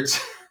braggarts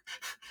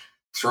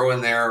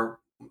throwing their,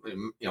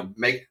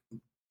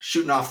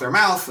 shooting off their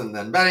mouth and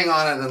then betting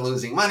on it and then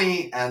losing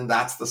money. And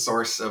that's the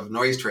source of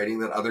noise trading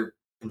that other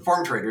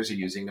informed traders are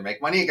using to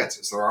make money against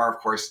it. So there are, of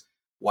course,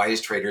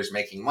 wise traders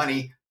making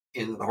money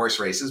in the horse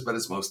races, but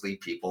it's mostly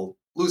people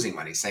losing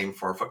money. Same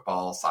for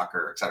football,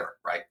 soccer, et cetera,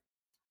 right?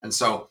 And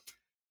so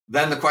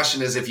then the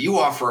question is, if you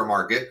offer a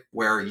market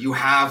where you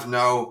have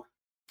no,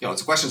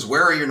 it's a question is,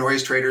 where are your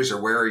noise traders,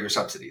 or where are your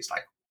subsidies?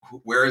 Like,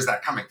 where is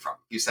that coming from?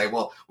 You say,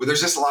 well,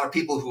 there's just a lot of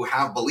people who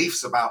have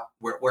beliefs about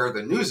where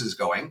the news is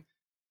going.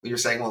 You're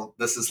saying, well,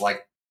 this is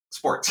like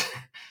sports.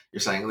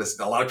 You're saying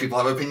a lot of people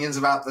have opinions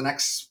about the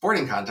next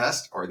sporting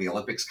contest or the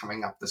Olympics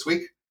coming up this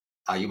week.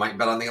 You might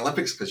bet on the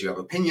Olympics because you have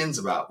opinions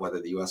about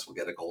whether the U.S. will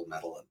get a gold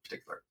medal in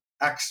particular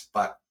X,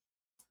 but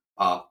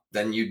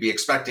then you'd be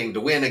expecting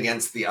to win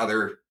against the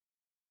other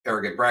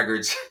arrogant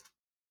braggarts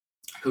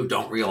who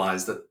don't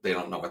realize that they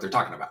don't know what they're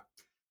talking about.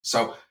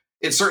 So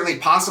it's certainly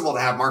possible to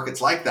have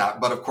markets like that.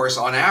 But of course,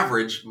 on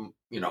average,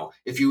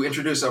 if you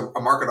introduce a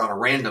market on a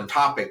random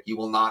topic, you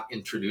will not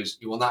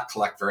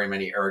collect very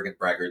many arrogant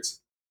braggarts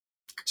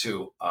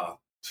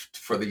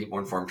for the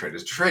informed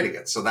traders to trade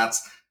against. So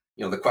that's,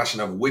 the question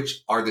of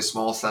which are the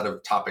small set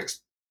of topics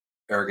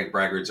arrogant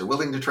braggarts are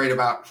willing to trade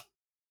about.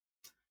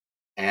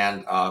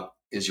 And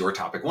is your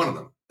topic one of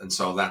them? And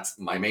so that's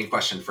my main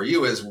question for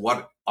you, is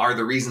what are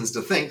the reasons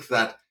to think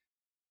that,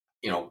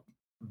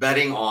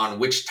 betting on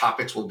which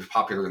topics will be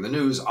popular in the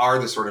news are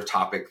the sort of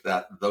topic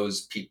that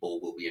those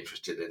people will be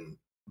interested in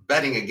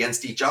betting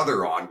against each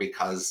other on,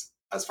 because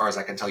as far as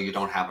I can tell, you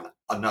don't have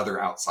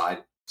another outside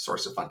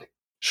source of funding.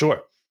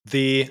 Sure.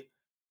 The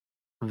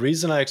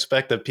reason I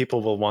expect that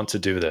people will want to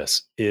do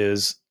this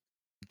is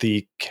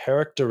the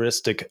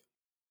characteristic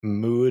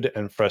mood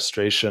and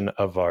frustration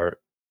of our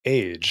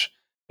age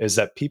is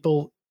that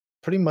people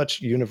pretty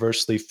much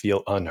universally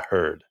feel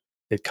unheard.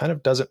 It kind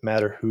of doesn't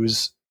matter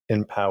who's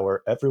in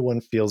power.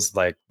 Everyone feels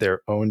like their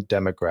own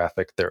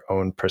demographic, their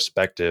own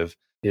perspective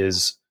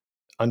is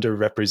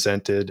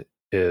underrepresented,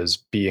 is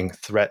being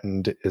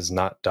threatened, is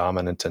not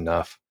dominant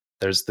enough.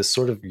 There's this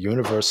sort of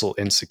universal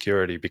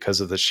insecurity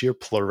because of the sheer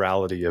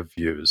plurality of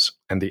views.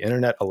 And the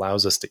internet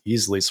allows us to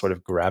easily sort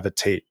of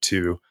gravitate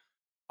to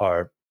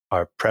our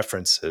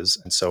preferences.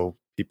 And so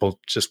people,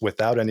 just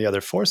without any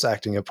other force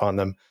acting upon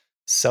them,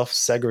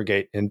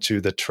 self-segregate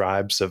into the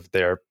tribes of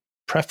their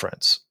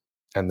preference.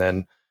 And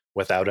then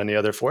without any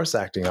other force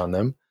acting on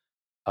them,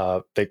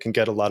 they can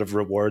get a lot of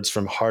rewards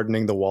from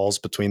hardening the walls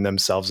between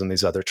themselves and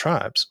these other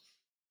tribes.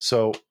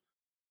 So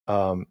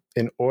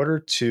in order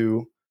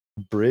to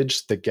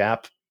bridge the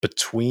gap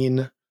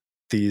between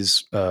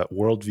these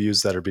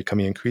worldviews that are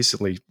becoming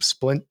increasingly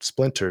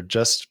splintered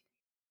just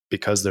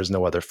because there's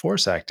no other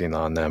force acting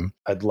on them,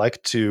 I'd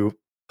like to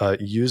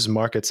use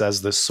markets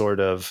as this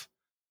sort of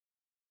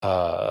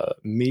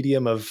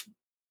medium of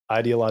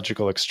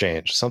ideological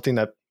exchange, something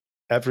that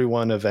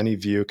everyone of any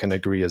view can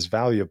agree is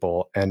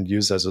valuable and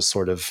use as a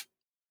sort of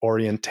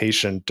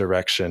orientation,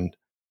 direction,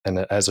 and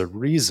as a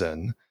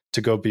reason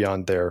to go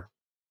beyond their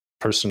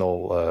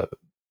personal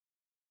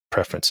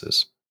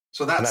preferences.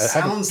 So that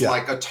sounds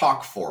like a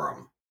talk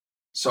forum.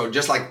 So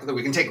just like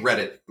we can take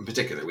Reddit in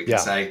particular, we can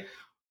say,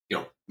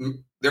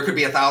 there could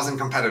be 1,000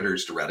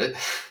 competitors to Reddit.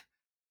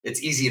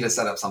 It's easy to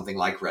set up something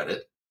like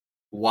Reddit.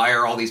 Why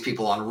are all these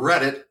people on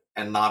Reddit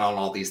and not on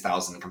all these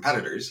 1,000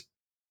 competitors?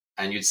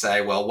 And you'd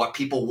say, well, what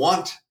people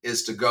want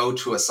is to go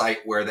to a site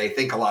where they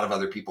think a lot of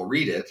other people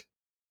read it.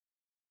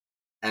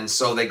 And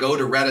so they go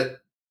to Reddit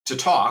to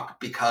talk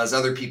because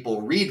other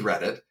people read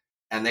Reddit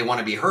and they want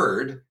to be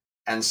heard.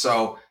 And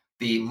so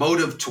the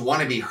motive to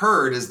want to be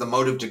heard is the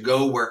motive to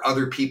go where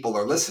other people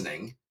are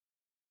listening.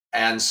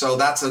 And so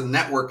that's a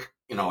network,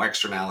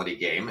 externality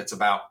game. It's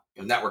about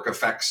a network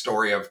effect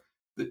story of,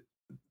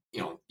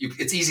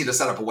 it's easy to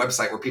set up a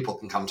website where people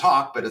can come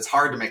talk, but it's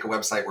hard to make a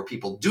website where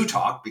people do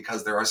talk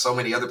because there are so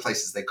many other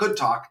places they could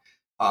talk.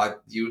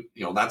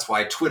 That's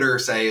why Twitter,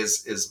 say,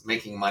 is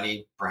making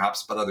money,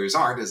 perhaps, but others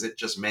aren't, is it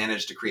just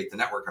managed to create the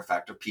network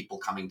effect of people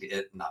coming to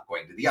it and not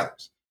going to the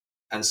others.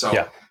 And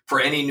so for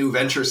any new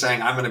venture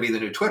saying, I'm going to be the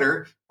new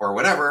Twitter or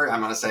whatever, I'm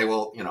going to say,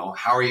 well,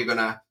 how are you going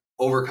to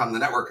overcome the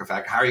network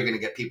effect? How are you going to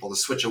get people to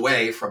switch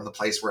away from the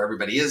place where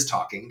everybody is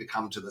talking to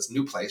come to this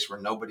new place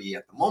where nobody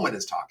at the moment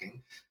is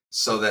talking,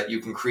 so that you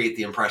can create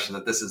the impression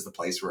that this is the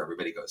place where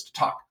everybody goes to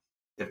talk?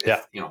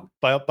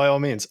 By all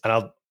means.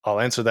 And I'll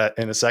answer that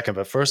in a second.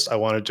 But first, I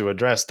wanted to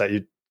address that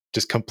you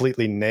just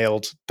completely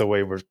nailed the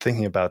way we're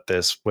thinking about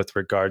this with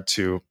regard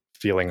to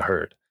feeling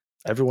heard.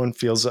 Everyone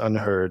feels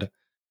unheard.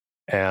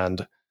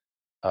 And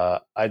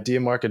Idea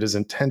Market is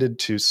intended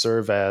to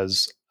serve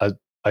as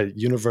a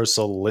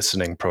universal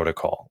listening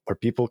protocol where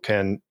people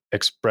can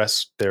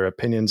express their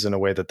opinions in a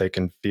way that they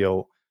can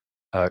feel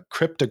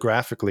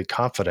cryptographically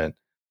confident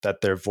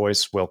that their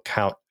voice will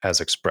count as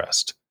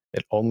expressed.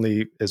 It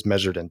only is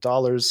measured in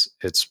dollars.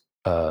 It's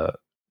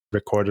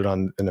recorded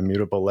on an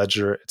immutable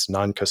ledger. It's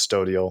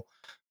non-custodial.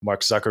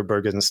 Mark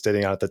Zuckerberg isn't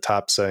sitting out at the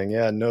top saying,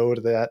 yeah, no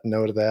to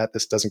that,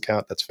 this doesn't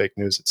count, that's fake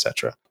news,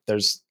 etc.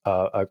 There's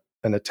an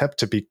attempt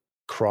to be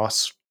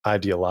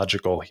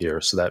cross-ideological here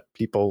so that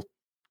people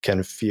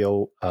can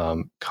feel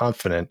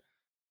confident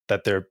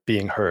that they're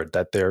being heard,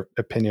 that their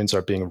opinions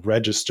are being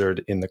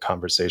registered in the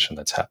conversation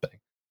that's happening.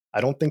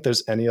 I don't think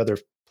there's any other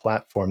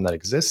platform that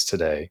exists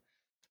today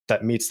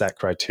that meets that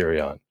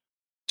criterion.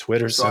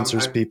 Twitter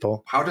censors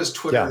people. How does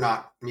Twitter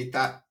not meet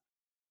that?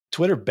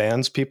 Twitter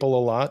bans people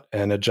a lot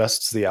and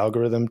adjusts the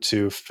algorithm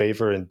to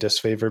favor and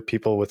disfavor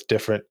people with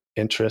different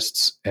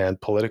interests and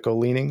political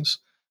leanings.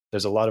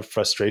 There's a lot of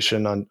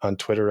frustration on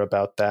Twitter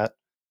about that.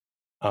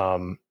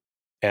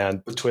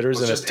 And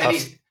Twitter's in a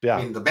tough...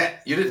 I mean,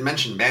 you didn't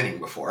mention banning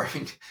before. I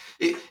mean,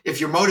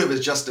 if your motive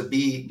is just to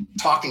be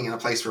talking in a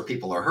place where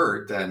people are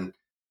heard, then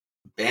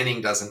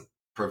banning doesn't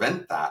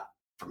prevent that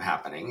from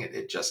happening.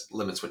 It just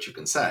limits what you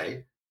can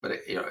say. But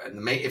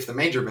if the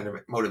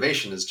major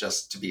motivation is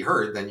just to be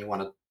heard, then you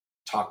want to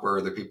talk where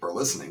other people are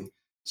listening.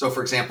 So,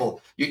 for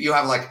example, you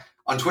have like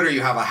on Twitter,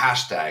 you have a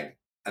hashtag,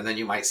 and then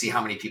you might see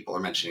how many people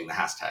are mentioning the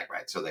hashtag,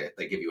 right? So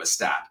they give you a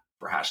stat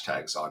for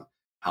hashtags on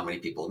how many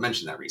people have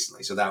mentioned that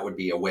recently. So that would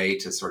be a way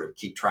to sort of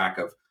keep track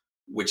of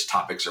which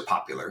topics are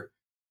popular,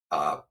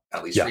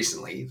 at least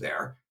recently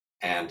there.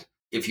 And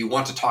if you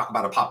want to talk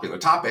about a popular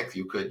topic,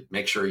 you could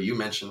make sure you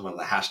mention one of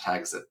the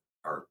hashtags that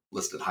are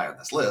listed high on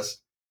this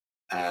list.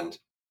 And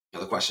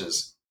the question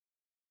is,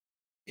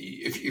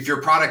 if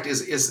your product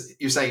is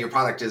you say your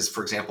product is,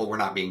 for example, we're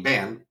not being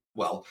banned,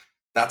 well,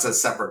 that's a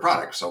separate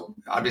product. So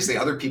obviously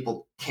other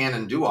people can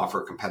and do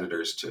offer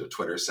competitors to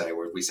Twitter,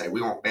 where we say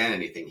we won't ban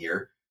anything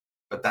here,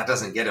 but that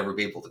doesn't get every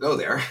people to go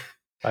there.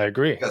 I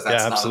agree. Because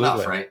that's not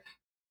enough, right?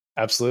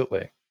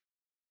 Absolutely.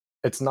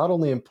 It's not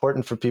only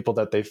important for people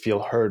that they feel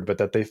heard, but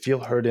that they feel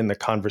heard in the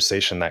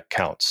conversation that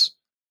counts.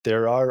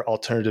 There are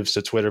alternatives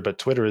to Twitter, but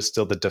Twitter is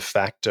still the de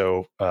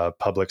facto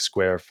public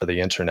square for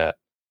the internet.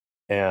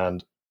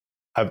 And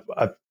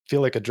I feel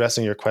like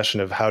addressing your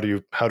question of how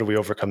do we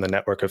overcome the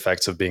network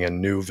effects of being a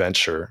new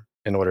venture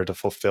in order to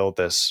fulfill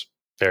this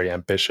very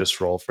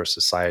ambitious role for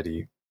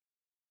society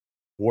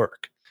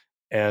work.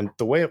 And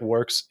the way it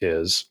works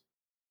is,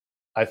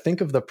 I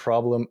think of the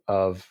problem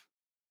of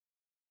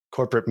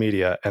corporate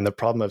media and the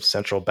problem of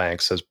central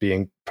banks as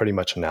being pretty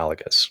much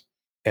analogous.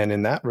 And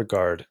in that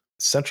regard,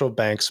 central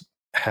banks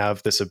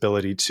have this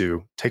ability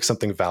to take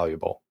something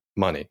valuable,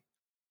 money,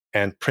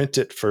 and print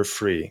it for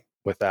free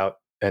without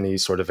any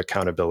sort of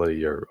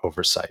accountability or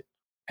oversight.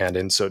 And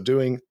in so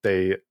doing,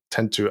 they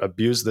tend to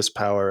abuse this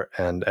power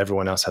and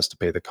everyone else has to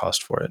pay the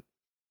cost for it.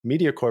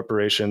 Media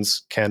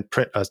corporations can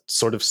print a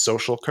sort of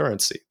social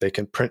currency. They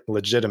can print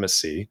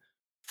legitimacy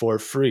for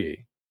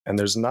free. And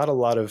there's not a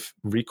lot of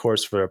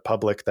recourse for a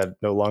public that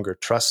no longer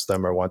trusts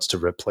them or wants to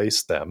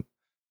replace them.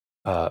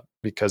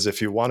 Because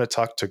if you want to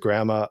talk to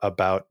grandma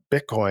about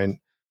Bitcoin,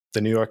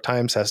 the New York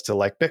Times has to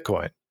like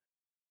Bitcoin.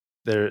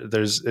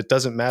 It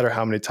doesn't matter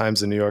how many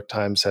times the New York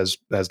Times has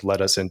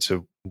led us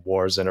into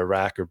wars in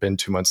Iraq or been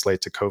 2 months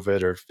late to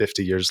COVID or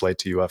 50 years late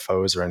to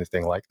UFOs or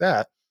anything like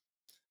that.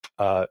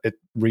 It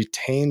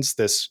retains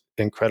this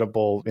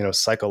incredible,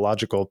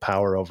 psychological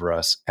power over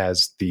us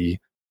as the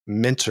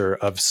minter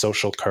of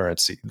social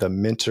currency, the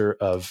minter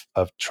of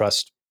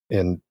trust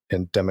in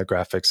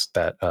demographics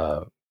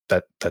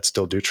that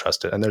still do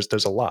trust it. And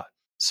there's a lot.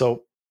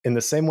 So in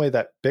the same way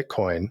that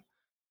Bitcoin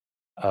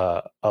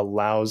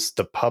allows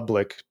the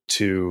public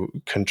to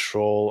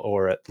control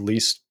or at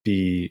least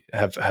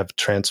have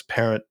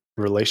transparent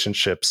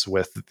relationships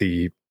with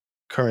the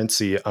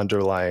currency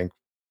underlying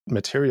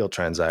material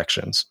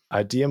transactions,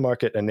 Idea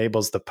Market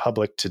enables the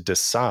public to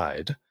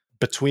decide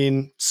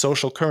between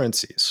social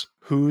currencies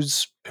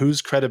whose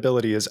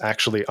credibility is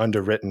actually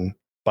underwritten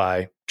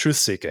by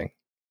truth-seeking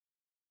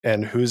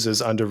and whose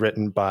is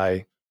underwritten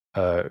by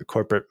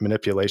corporate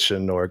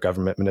manipulation or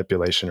government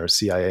manipulation or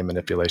CIA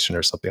manipulation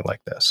or something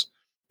like this.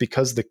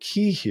 Because the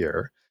key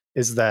here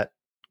is that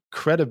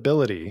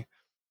credibility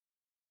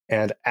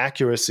and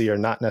accuracy are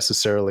not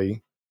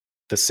necessarily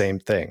the same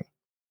thing.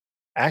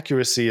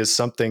 Accuracy is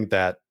something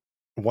that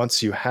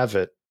once you have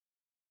it,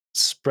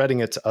 spreading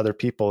it to other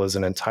people is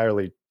an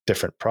entirely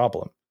different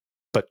problem.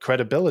 But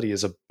credibility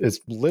is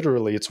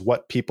literally, it's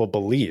what people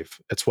believe.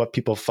 It's what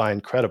people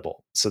find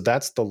credible. So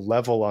that's the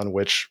level on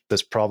which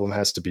this problem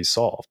has to be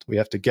solved. We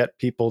have to get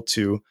people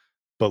to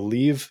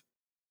believe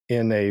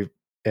in a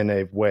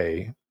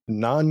way,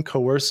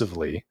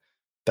 non-coercively,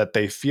 that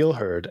they feel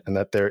heard and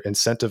that they're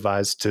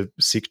incentivized to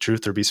seek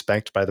truth or be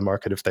spanked by the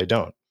market if they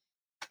don't.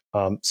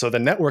 So the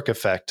network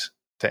effect,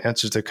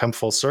 to come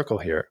full circle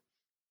here,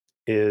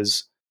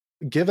 is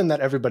given that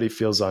everybody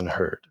feels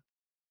unheard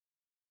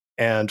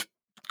and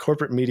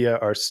corporate media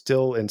are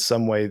still in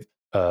some way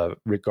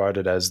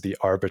regarded as the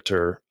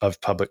arbiter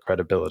of public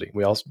credibility.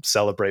 We all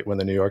celebrate when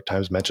the New York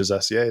Times mentions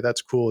us. Yay,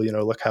 that's cool.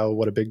 Look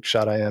what a big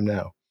shot I am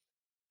now.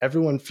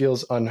 Everyone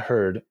feels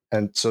unheard.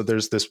 And so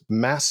there's this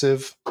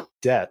massive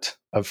debt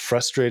of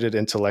frustrated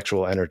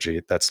intellectual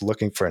energy that's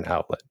looking for an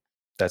outlet,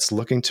 that's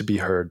looking to be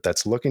heard,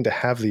 that's looking to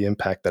have the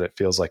impact that it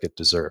feels like it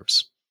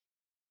deserves.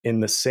 In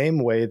the same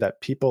way that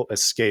people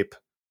escape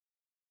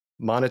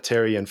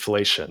monetary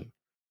inflation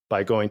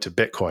by going to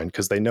Bitcoin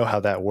because they know how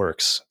that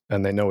works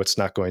and they know it's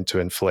not going to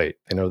inflate.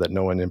 They know that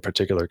no one in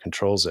particular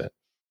controls it.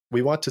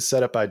 We want to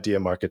set up Idea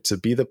Market to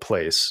be the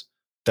place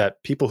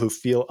that people who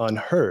feel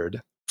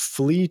unheard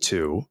flee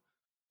to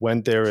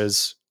when there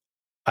is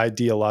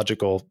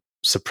ideological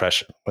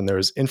suppression, when there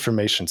is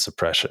information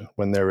suppression,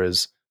 when there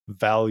is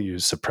value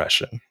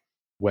suppression,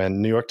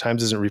 when New York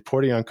Times isn't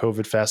reporting on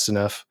COVID fast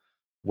enough,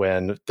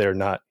 when they're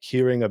not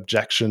hearing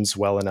objections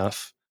well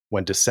enough,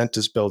 when dissent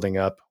is building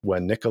up,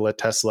 when Nikola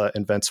Tesla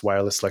invents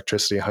wireless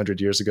electricity 100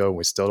 years ago and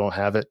we still don't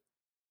have it.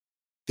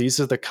 These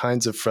are the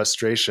kinds of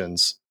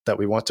frustrations that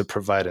we want to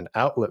provide an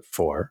outlet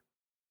for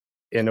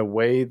in a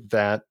way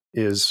that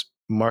is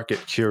market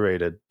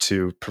curated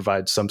to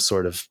provide some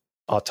sort of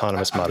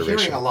autonomous moderation. I'm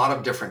hearing a lot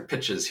of different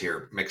pitches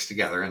here mixed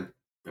together. And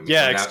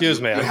yeah,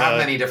 excuse me. You have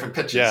many different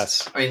pitches.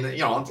 Yes. I mean,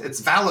 it's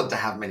valid to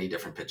have many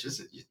different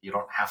pitches. You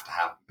don't have to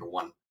have your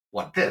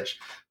one pitch,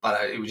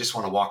 but we just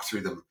want to walk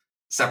through them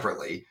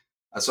separately.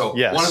 So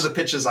yes. One of the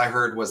pitches I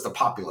heard was the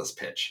populist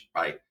pitch,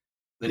 right?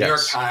 The New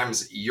York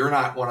Times, you're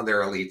not one of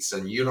their elites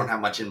and you don't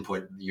have much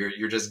input.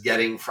 You're just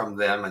getting from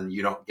them and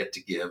you don't get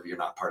to give. You're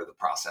not part of the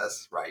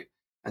process, right?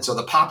 And so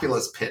the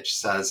populist pitch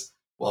says,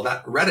 well,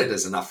 that Reddit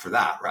is enough for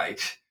that, right?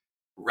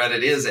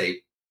 Reddit is a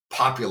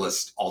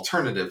populist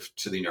alternative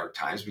to the New York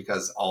Times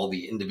because all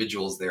the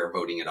individuals there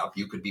voting it up,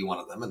 you could be one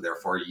of them and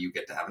therefore you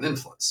get to have an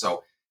influence.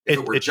 So if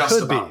it were just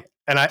about...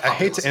 And I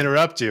hate to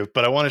interrupt you,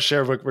 but I want to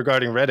share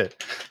regarding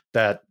Reddit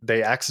that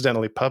they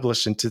accidentally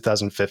published in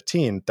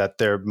 2015 that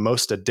their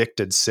most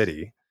addicted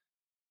city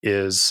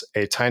is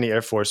a tiny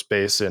Air Force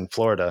base in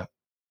Florida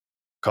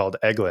called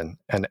Eglin.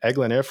 And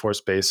Eglin Air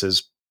Force Base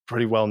is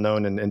pretty well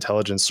known in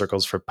intelligence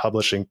circles for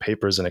publishing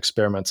papers and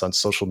experiments on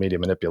social media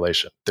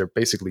manipulation. They're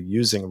basically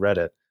using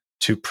Reddit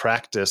to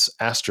practice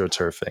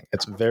astroturfing.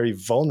 It's very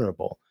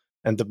vulnerable.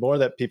 And the more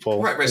that people...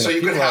 Right. So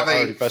you could have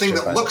a thing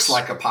that looks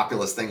like a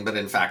populist thing, but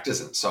in fact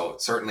isn't. So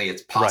certainly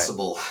it's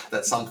possible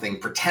that something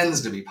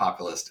pretends to be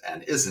populist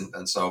and isn't.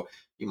 And so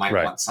you might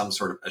want some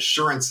sort of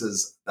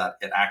assurances that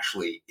it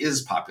actually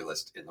is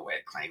populist in the way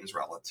it claims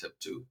relative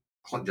to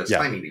just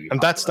claiming to be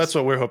populist. And that's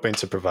what we're hoping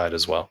to provide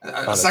as well.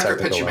 A second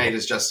pitch you made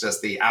is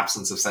just the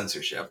absence of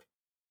censorship.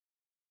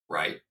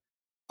 Right.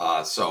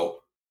 So,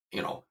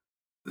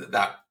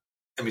 that...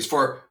 I mean,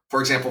 for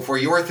example, for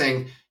your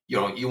thing...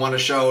 you want to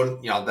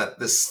show, that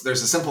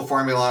there's a simple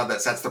formula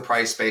that sets the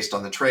price based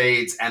on the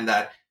trades and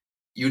that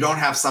you don't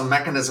have some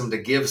mechanism to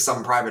give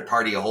some private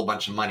party a whole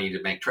bunch of money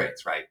to make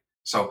trades, right?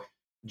 So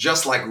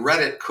just like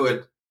Reddit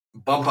could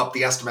bump up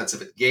the estimates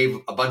if it gave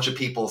a bunch of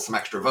people some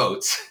extra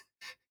votes,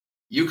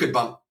 you could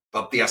bump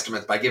up the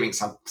estimates by giving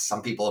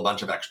some people a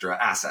bunch of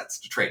extra assets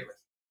to trade with.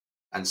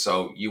 And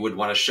so you would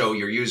want to show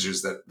your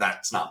users that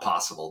that's not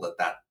possible,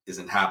 that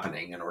isn't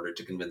happening in order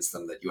to convince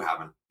them that you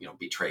haven't,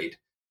 betrayed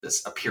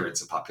this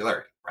appearance of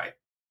popularity, right?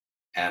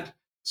 And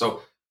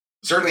so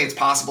certainly it's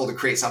possible to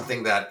create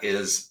something that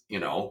is,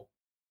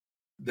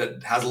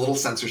 that has a little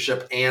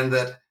censorship and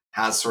that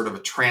has sort of a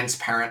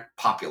transparent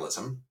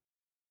populism.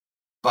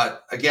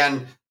 But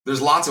again,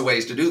 there's lots of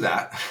ways to do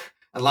that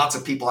and lots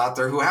of people out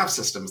there who have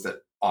systems that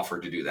offer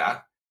to do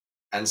that.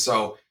 And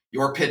so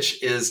your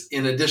pitch is,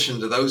 in addition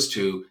to those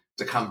two,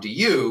 to come to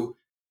you,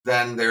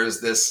 then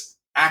there's this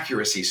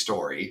accuracy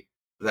story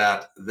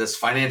that this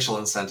financial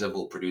incentive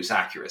will produce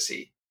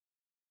accuracy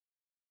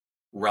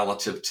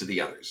relative to the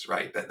others,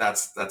 right?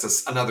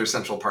 That's another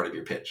central part of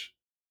your pitch.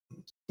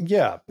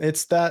 Yeah,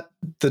 it's that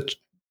the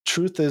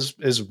truth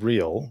is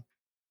real,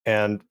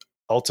 and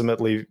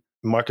ultimately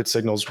market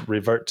signals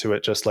revert to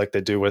it just like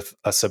they do with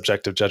a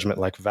subjective judgment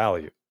like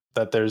value.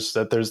 That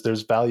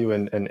there's value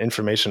in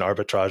information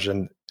arbitrage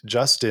and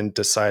just in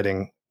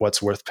deciding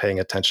what's worth paying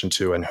attention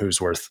to and who's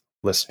worth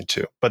listening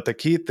to. But the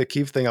key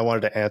thing I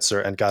wanted to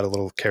answer and got a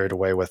little carried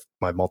away with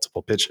my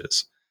multiple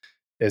pitches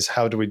is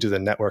how do we do the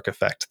network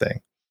effect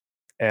thing?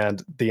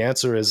 And the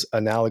answer is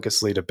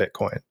analogously to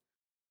Bitcoin.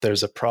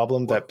 There's a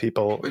problem that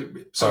people...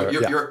 So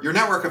your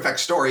network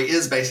effect story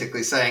is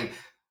basically saying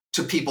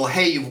to people,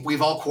 hey,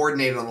 we've all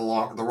coordinated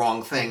on the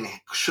wrong thing.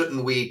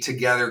 Shouldn't we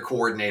together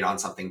coordinate on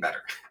something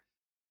better?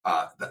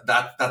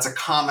 That's a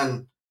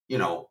common,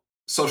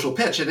 social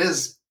pitch. It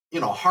is,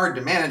 hard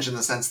to manage in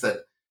the sense that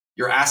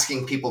you're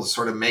asking people to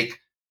sort of make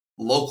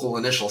local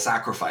initial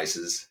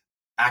sacrifices,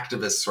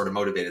 activist sort of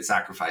motivated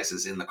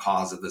sacrifices in the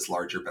cause of this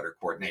larger, better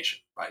coordination,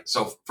 right?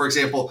 So, for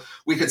example,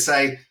 we could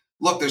say,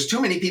 look, there's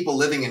too many people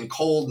living in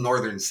cold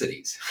northern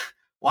cities.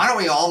 Why don't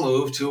we all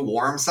move to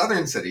warm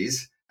southern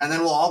cities and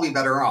then we'll all be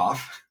better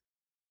off?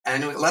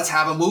 And let's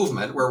have a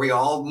movement where we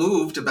all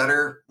move to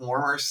better,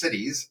 warmer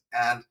cities.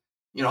 And,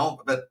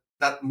 but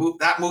that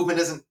movement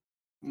isn't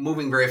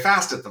moving very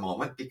fast at the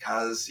moment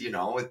because,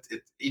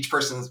 each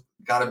person's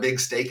got a big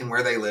stake in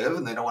where they live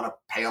and they don't want to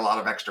pay a lot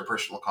of extra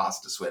personal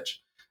costs to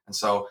switch. And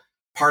so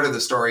part of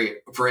the story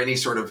for any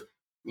sort of,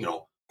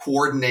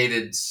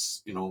 coordinated,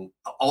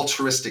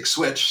 altruistic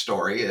switch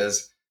story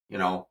is,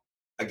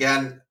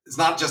 again, it's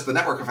not just the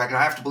network effect.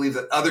 I have to believe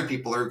that other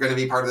people are going to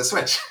be part of the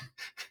switch.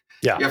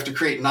 Yeah. You have to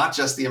create not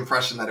just the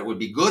impression that it would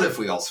be good if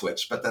we all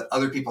switched, but that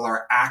other people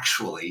are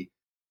actually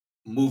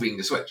moving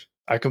to switch.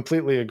 I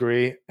completely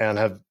agree, and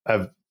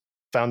have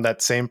found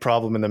that same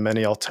problem in the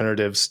many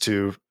alternatives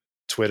to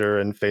Twitter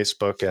and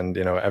Facebook and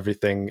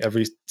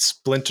every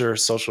splinter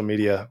social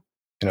media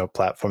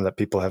platform that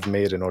people have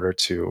made in order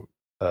to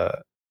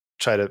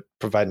try to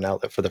provide an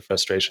outlet for the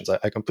frustrations.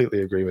 I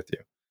completely agree with you.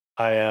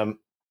 I am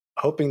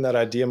hoping that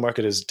Idea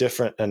Market is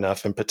different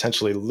enough and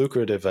potentially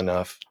lucrative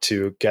enough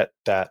to get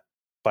that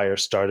fire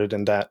started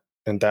in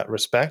that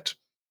respect.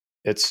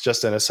 It's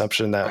just an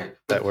assumption that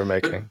we're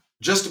making. But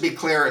just to be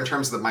clear, in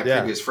terms of my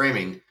previous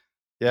framing,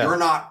 you're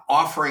not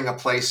offering a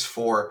place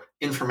for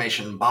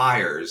information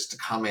buyers to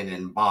come in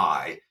and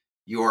buy.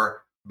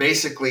 You're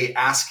basically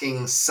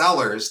asking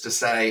sellers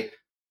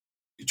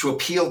to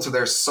appeal to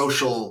their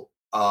social,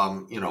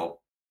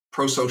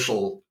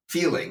 pro-social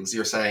feelings.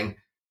 You're saying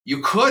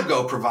you could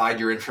go provide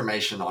your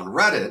information on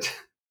Reddit,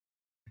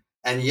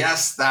 and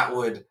yes, that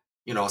would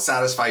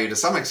satisfy you to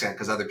some extent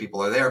because other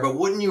people are there. But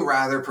wouldn't you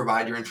rather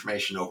provide your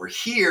information over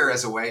here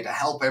as a way to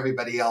help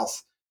everybody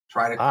else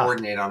try to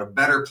coordinate on a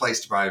better place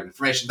to provide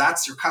information?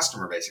 That's your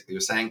customer, basically.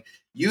 You're saying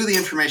you, the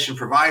information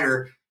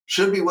provider,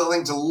 should be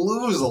willing to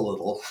lose a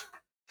little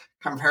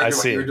compared to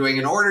what you're doing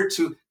in order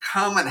to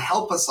come and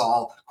help us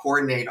all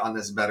coordinate on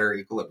this better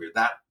equilibrium.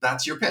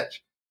 That's your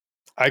pitch.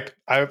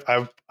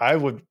 I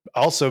would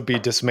also be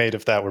dismayed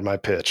if that were my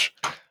pitch.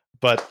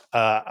 But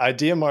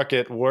Idea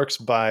Market works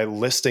by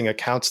listing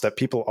accounts that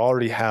people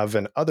already have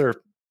in other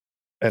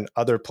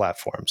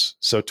platforms.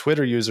 So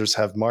Twitter users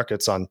have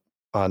markets on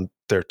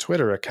their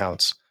Twitter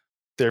accounts.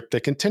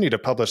 They continue to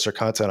publish their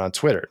content on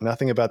Twitter.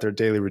 Nothing about their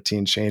daily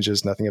routine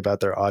changes. Nothing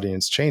about their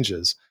audience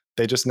changes.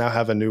 They just now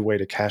have a new way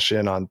to cash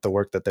in on the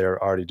work that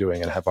they're already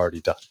doing and have already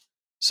done.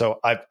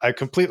 So I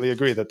completely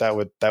agree that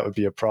would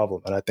be a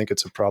problem, and I think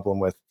it's a problem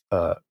with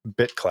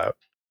BitClout.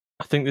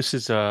 I think this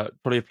is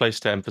probably a place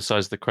to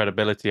emphasize the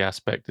credibility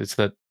aspect. It's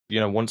that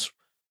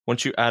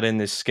once you add in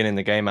this skin in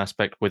the game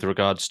aspect with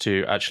regards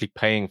to actually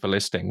paying for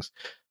listings,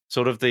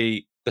 sort of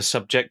the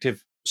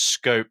subjective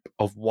scope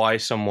of why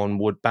someone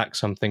would back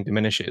something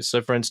diminishes.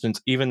 So, for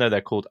instance, even though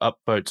they're called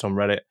upvotes on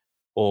Reddit,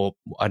 or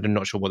I'm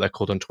not sure what they're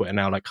called on Twitter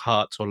now, like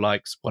hearts or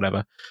likes,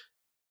 whatever,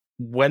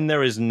 when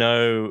there is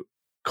no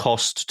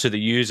cost to the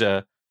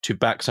user to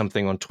back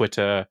something on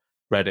Twitter,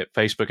 Reddit,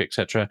 Facebook,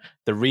 etc.,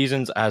 the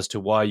reasons as to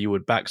why you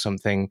would back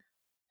something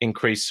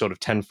increase sort of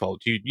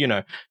tenfold. You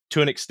know,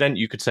 to an extent,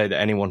 you could say that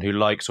anyone who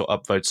likes or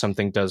upvotes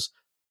something does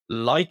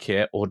like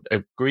it or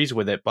agrees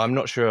with it, but I'm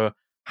not sure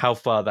how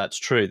far that's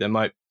true.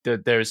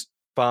 There's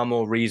far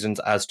more reasons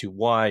as to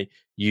why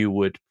you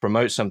would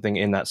promote something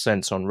in that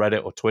sense on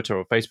Reddit or Twitter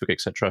or Facebook,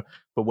 etc.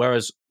 But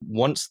whereas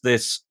once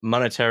this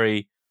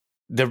monetary,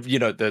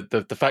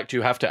 the fact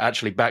you have to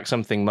actually back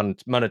something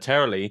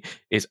monetarily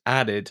is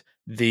added,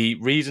 the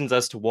reasons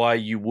as to why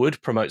you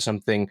would promote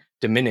something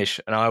diminish,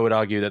 and I would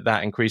argue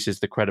that increases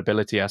the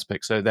credibility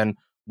aspect. So then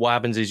what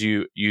happens is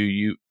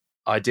you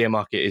Idea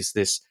Market is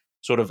this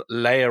sort of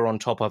layer on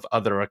top of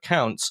other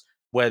accounts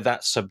where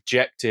that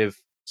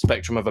subjective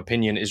spectrum of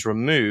opinion is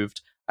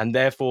removed, and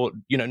therefore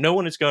no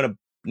one is going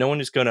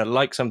to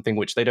like something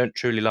which they don't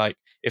truly like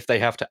if they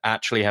have to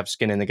actually have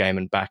skin in the game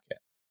and back it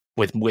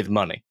with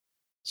money.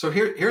 So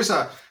here's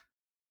a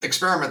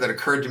experiment that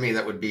occurred to me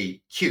that would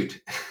be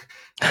cute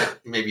that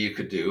maybe you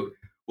could do,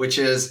 which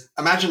is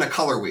imagine a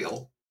color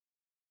wheel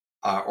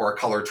or a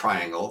color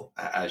triangle,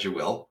 as you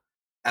will,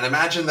 and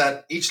imagine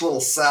that each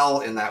little cell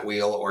in that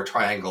wheel or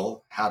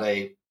triangle had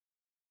a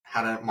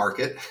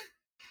market,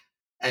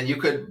 and you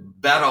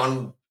could bet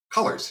on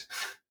colors.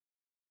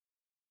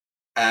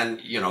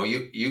 And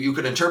you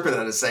could interpret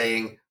that as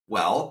saying,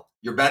 well,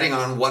 you're betting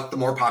on what the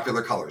more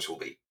popular colors will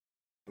be.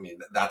 I mean,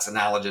 that's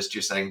analogous to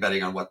you saying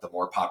betting on what the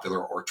more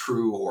popular or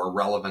true or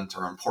relevant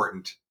or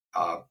important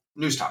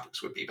news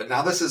topics would be. But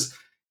now this is,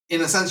 in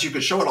a sense, you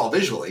could show it all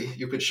visually.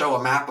 You could show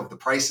a map of the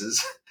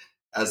prices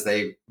as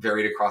they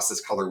varied across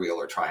this color wheel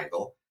or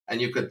triangle.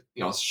 And you could,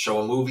 show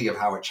a movie of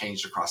how it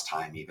changed across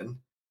time even.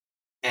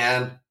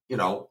 And,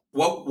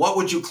 what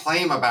would you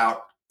claim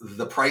about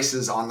the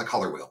prices on the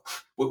color wheel?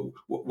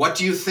 What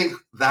do you think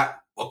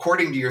that,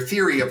 according to your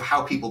theory of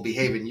how people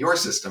behave in your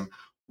system,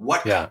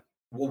 what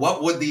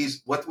would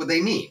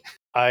they mean?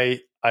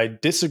 I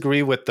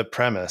disagree with the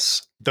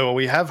premise, though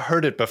we have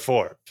heard it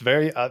before.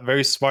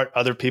 Very smart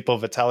other people.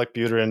 Vitalik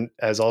Buterin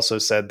has also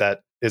said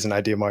that is an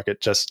Idea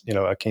Market just a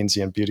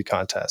Keynesian beauty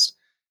contest.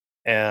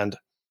 And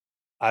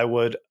I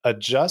would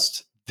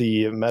adjust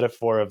the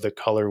metaphor of the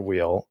color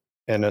wheel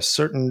in a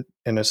certain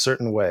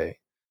way,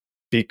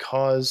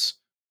 because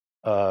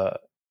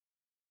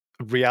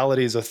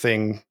reality is a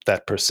thing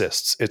that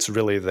persists. It's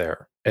really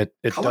there. It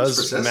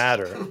does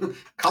matter.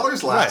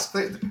 Colors last.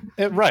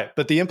 Right.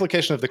 But the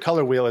implication of the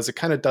color wheel is it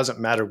kind of doesn't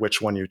matter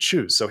which one you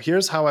choose. So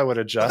here's how I would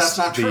adjust. But that's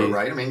not true,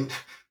 right? I mean,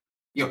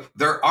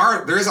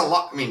 there is a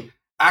lot. I mean,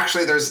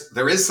 actually,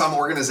 there is some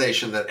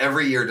organization that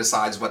every year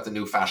decides what the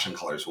new fashion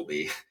colors will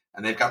be.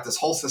 And they've got this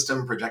whole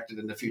system projected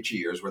into future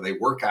years where they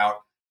work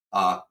out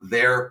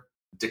their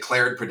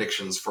declared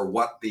predictions for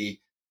what the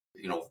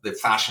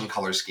fashion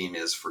color scheme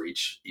is for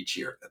each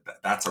year.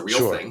 That's a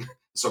real thing.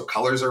 So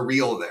colors are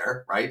real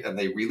there, right? And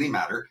they really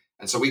matter.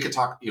 And so we could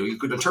talk, you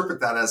could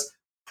interpret that as,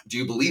 do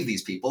you believe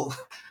these people?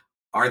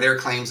 Are their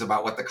claims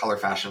about what the color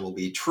fashion will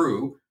be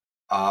true?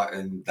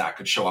 And that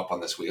could show up on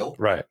this wheel.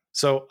 Right.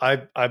 So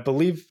I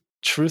believe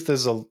truth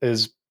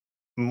is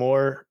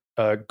more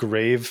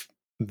grave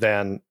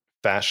than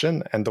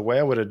fashion. And the way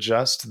I would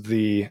adjust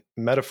the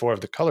metaphor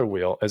of the color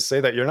wheel is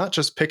say that you're not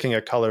just picking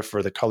a color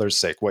for the color's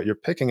sake. What you're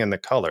picking in the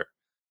color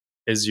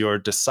is you're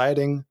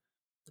deciding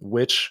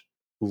which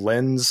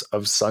lens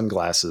of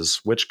sunglasses,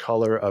 which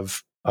color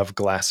of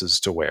glasses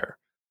to wear.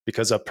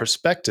 Because a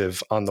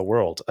perspective on the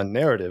world, a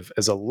narrative,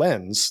 is a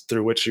lens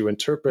through which you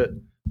interpret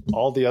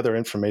all the other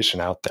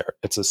information out there.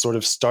 It's a sort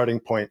of starting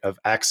point of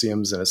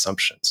axioms and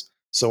assumptions.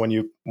 So when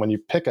you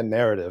pick a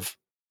narrative,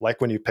 like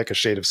when you pick a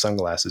shade of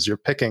sunglasses, you're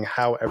picking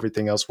how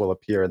everything else will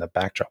appear in the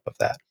backdrop of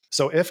that.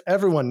 So if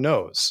everyone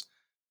knows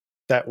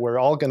that we're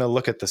all going to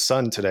look at the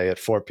sun today at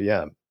 4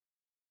 p.m.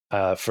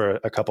 For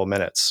a couple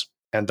minutes,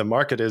 and the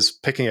market is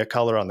picking a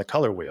color on the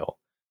color wheel,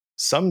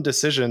 some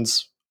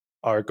decisions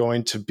are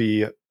going to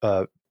be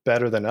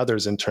better than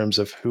others in terms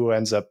of who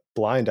ends up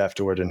blind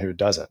afterward and who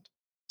doesn't.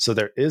 So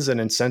there is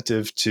an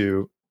incentive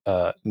to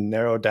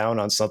narrow down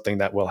on something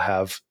that will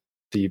have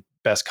the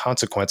best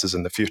consequences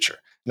in the future.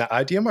 Now,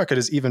 Idea Market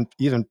is even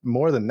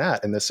more than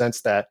that, in the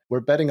sense that we're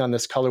betting on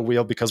this color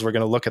wheel because we're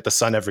going to look at the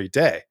sun every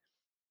day.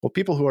 Well,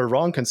 people who are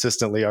wrong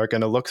consistently are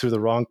going to look through the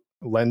wrong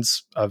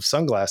lens of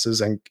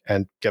sunglasses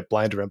and get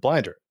blinder and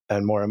blinder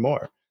and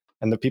more.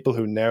 And the people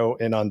who narrow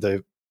in on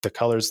the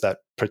colors that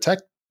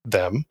protect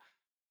them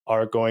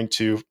are going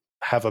to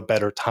have a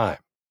better time.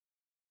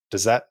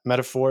 Does that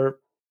metaphor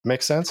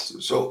make sense?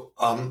 So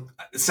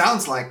it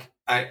sounds like,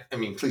 I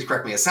mean, please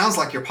correct me. It sounds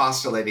like you're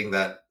postulating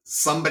that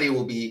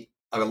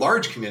a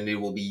large community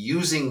will be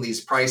using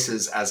these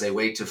prices as a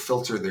way to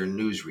filter their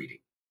news reading.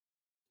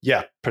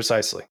 Yeah,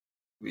 precisely.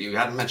 You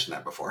hadn't mentioned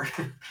that before.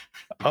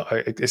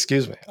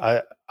 Excuse me.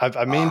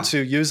 I mean to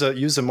use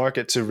a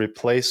market to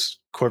replace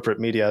corporate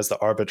media as the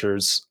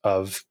arbiters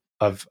of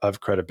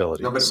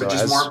credibility. No, but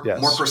just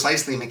more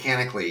precisely,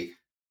 mechanically,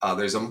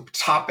 there's a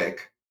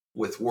topic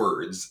with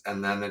words,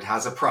 and then it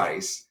has a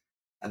price,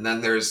 and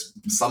then there's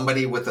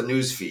somebody with a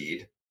news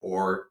feed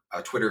or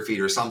a Twitter feed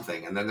or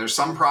something, and then there's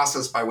some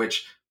process by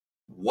which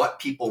what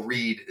people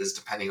read is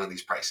depending on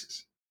these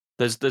prices.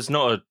 There's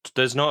not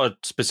a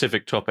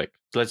specific topic.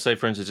 Let's say,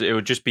 for instance, it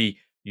would just be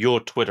your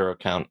Twitter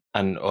account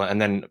and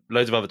then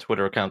loads of other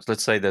Twitter accounts.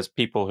 Let's say there's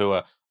people who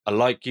are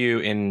like you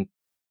in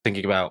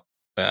thinking about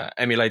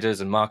emulators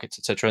and markets,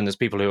 etc., and there's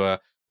people who are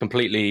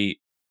completely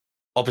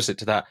opposite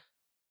to that.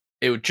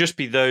 It would just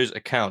be those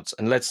accounts,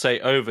 and let's say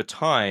over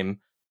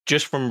time,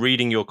 just from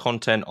reading your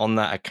content on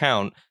that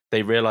account,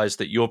 they realize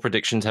that your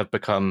predictions have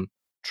become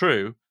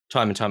true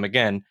time and time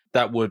again.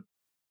 That would,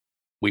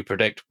 we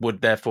predict,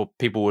 would therefore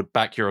people would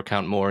back your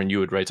account more and you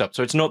would rate up.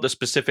 So it's not the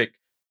specific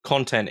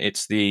content,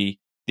 it's the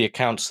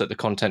accounts that the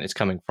content is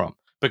coming from.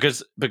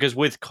 Because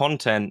with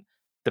content,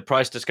 the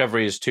price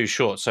discovery is too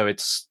short. So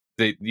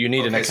you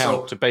need an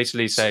account to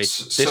basically say,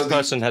 this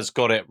person has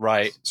got it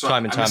right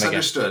time and time again.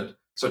 Misunderstood.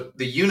 So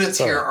the units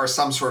here are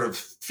some sort of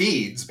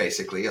feeds,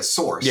 basically, a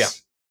source. Yeah.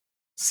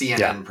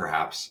 CNN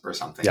perhaps, or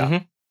something. Yeah.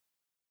 Mm-hmm.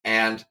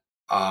 And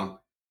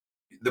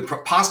the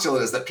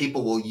postulate is that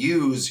people will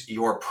use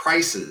your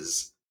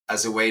prices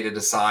as a way to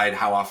decide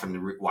how often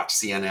to watch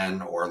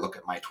CNN or look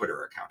at my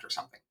Twitter account or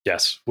something.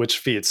 Yes, which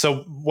feed. So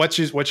what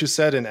you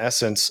said in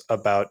essence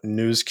about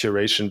news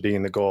curation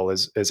being the goal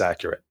is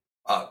accurate.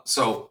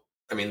 So,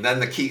 I mean, then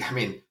the key,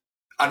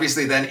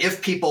 obviously then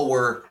if people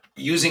were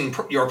using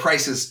your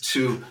prices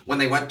to, when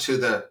they went to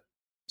the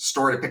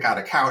store to pick out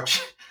a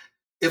couch,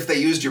 if they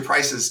used your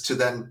prices to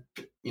then,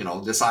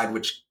 decide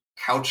which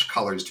couch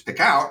colors to pick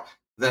out,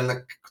 then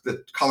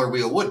the color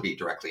wheel would be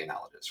directly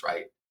analogous,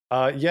 right?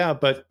 Yeah,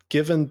 but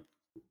given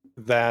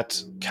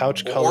that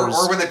couch colors,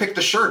 or when they picked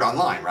a shirt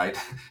online, right?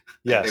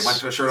 Yes, they went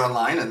to a shirt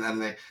online, and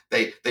then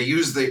they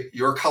used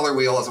your color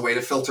wheel as a way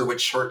to filter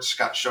which shirts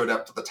showed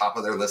up to the top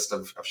of their list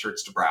of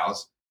shirts to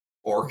browse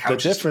or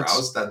couches to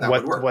browse. That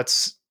would work.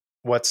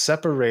 What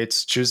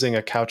separates choosing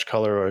a couch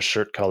color or a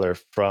shirt color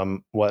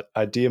from what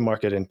Idea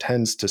Market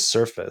intends to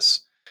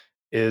surface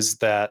is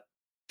that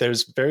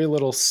there's very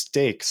little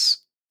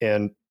stakes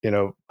in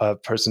a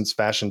person's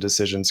fashion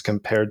decisions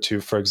compared to,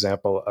 for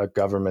example, a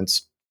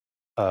government's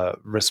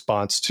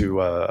response to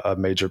a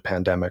major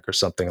pandemic or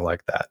something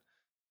like that.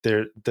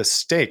 The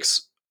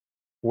stakes,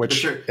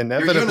 which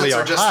inevitably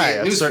are high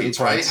at certain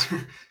points.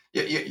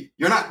 Right?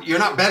 You're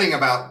not betting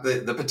about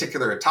the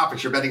particular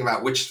topics. You're betting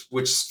about which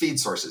feed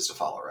sources to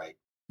follow, right?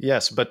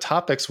 Yes, but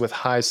topics with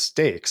high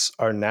stakes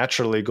are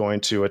naturally going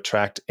to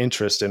attract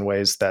interest in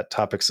ways that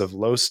topics of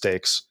low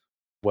stakes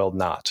will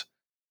not.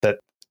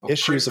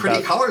 Issues pretty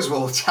about colors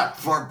will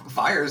attract more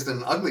buyers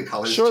than ugly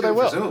colors. Sure, too, they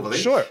will. Presumably.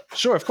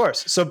 Sure, of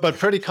course. So, but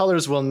pretty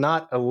colors will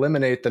not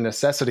eliminate the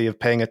necessity of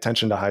paying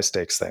attention to high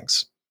stakes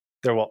things.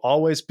 there will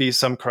always be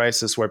some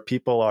crisis where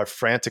people are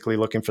frantically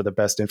looking for the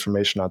best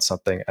information on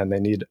something, and they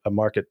need a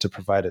market to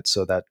provide it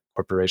so that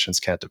corporations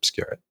can't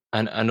obscure it.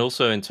 And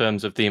also in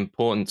terms of the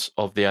importance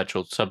of the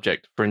actual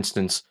subject, for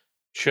instance,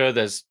 sure,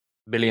 there's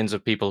billions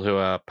of people who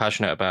are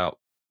passionate about,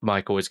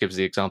 Mike always gives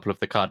the example of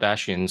the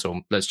Kardashians,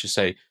 or let's just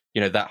say,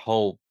 that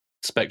whole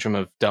spectrum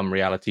of dumb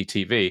reality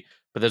TV.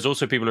 But there's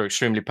also people who are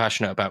extremely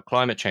passionate about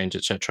climate change,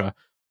 etc.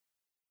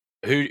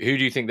 Who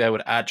do you think they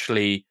would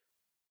actually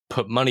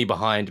put money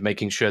behind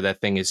making sure their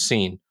thing is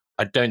seen?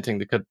 I don't think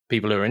the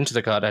people who are into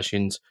the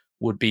Kardashians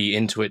would be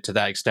into it to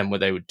that extent where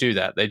they would do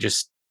that.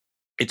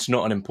 It's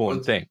not an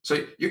important thing.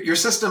 So your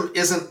system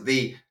isn't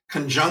the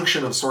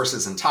conjunction of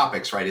sources and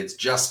topics, right? It's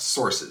just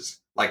sources.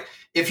 Like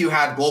if you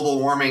had global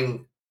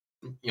warming,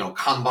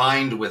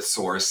 combined with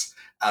source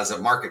as a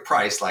market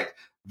price, like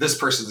this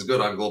person's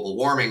good on global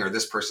warming or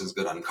this person's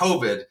good on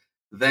COVID,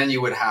 then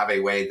you would have a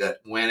way that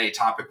when a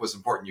topic was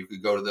important, you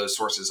could go to those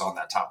sources on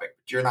that topic.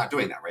 But you're not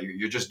doing that, right?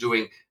 You're just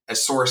doing a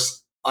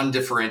source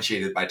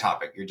undifferentiated by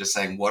topic. You're just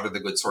saying, what are the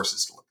good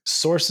sources to look at?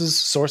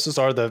 Sources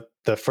are the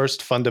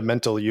first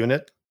fundamental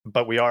unit,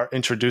 but we are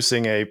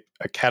introducing a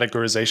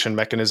categorization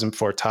mechanism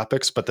for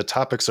topics, but the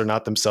topics are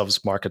not themselves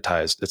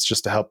marketized. It's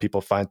just to help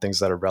people find things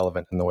that are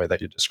relevant in the way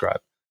that you describe.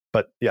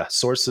 But yeah,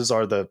 sources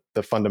are the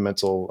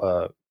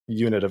fundamental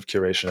unit of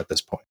curation at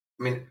this point.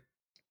 I mean,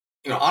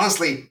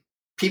 honestly,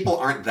 people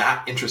aren't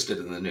that interested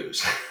in the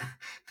news.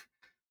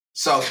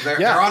 So they're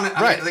on,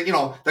 right.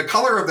 The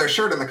color of their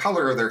shirt and the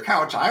color of their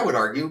couch, I would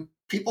argue,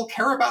 people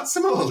care about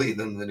similarly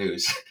than the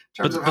news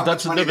in terms of how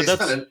much money they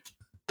spend.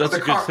 That's a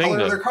good thing,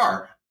 though. Their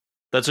car.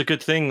 That's a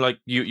good thing. Like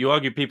you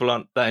argue people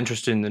aren't that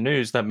interested in the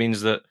news. That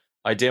means that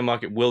Idea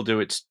Market will do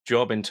its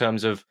job in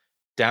terms of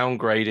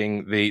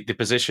downgrading the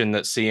position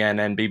that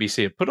CNN,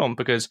 BBC have put on,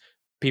 because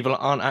people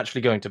aren't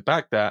actually going to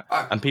back that,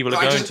 and people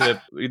are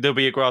there'll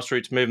be a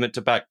grassroots movement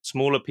to back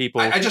smaller people.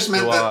 I just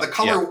meant that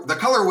the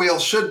color wheel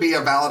should be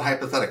a valid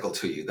hypothetical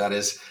to you. That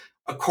is,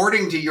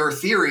 according to your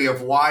theory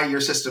of why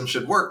your system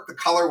should work, the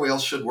color wheel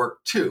should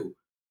work too.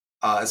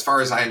 As far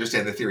as I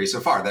understand the theory so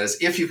far, that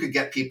is, if you could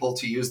get people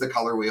to use the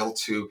color wheel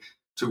to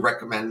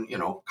recommend,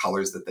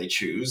 colors that they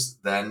choose,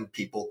 then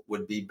people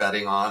would be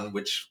betting on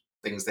which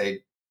things they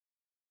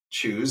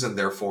choose, and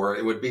therefore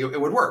it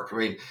would work. I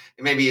mean,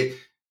 maybe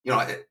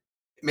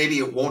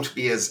it won't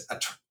be as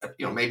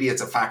maybe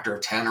it's a factor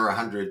of 10 or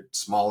 100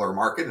 smaller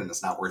market, and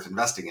it's not worth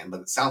investing in.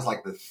 But it sounds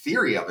like the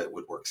theory of it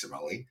would work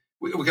similarly.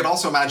 We could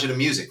also imagine a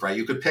music, right?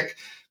 You could pick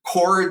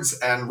chords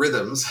and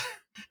rhythms.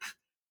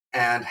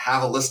 And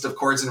have a list of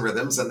chords and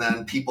rhythms, and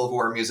then people who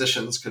are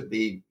musicians could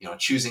be,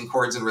 choosing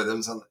chords and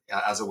rhythms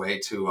as a way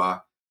to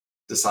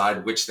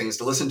decide which things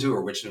to listen to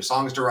or which new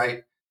songs to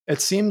write.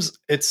 It seems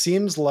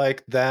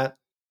like that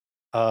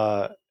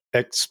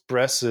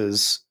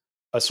expresses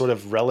a sort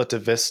of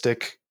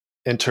relativistic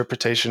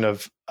interpretation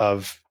of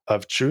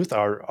truth.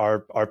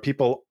 Are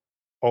people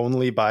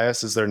only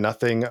biased? Is there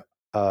nothing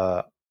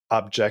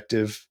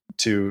objective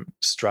to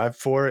strive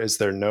for? Is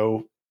there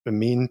no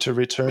mean to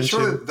return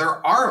to?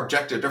 There are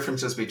objective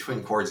differences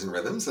between chords and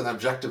rhythms, and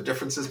objective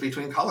differences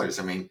between colors.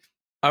 I mean,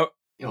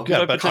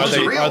 but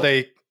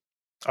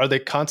are they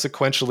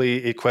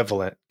consequentially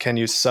equivalent? Can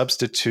you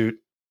substitute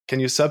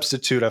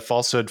a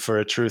falsehood for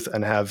a truth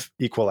and have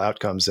equal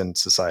outcomes in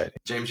society?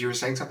 James, you were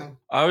saying something?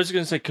 I was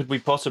going to say, could we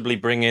possibly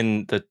bring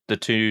in the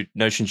two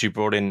notions you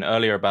brought in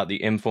earlier about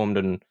the informed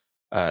and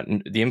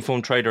the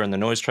informed trader and the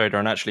noise trader,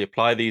 and actually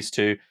apply these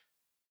to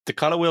the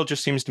color wheel?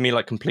 Just seems to me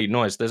like complete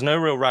noise. There's no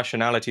real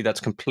rationality. That's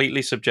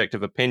completely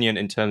subjective opinion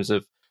in terms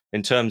of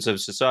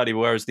society,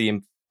 whereas the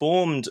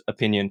informed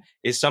opinion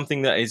is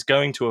something that is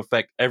going to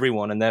affect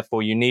everyone, and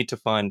therefore you need to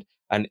find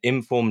an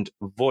informed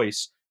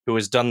voice who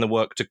has done the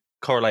work to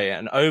correlate it.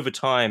 And over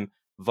time,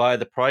 via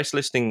the price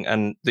listing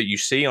and that you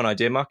see on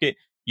Idea Market,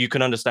 you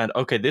can understand,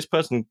 okay, this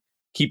person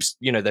keeps,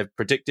 they've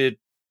predicted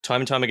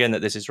time and time again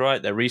that this is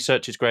right. Their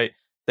research is great.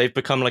 They've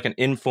become like an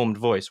informed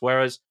voice.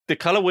 Whereas the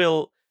color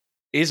wheel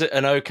is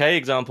an okay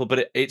example,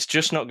 but it's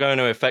just not going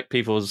to affect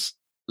people's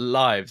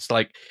lives.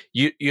 Like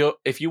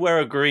if you wear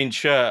a green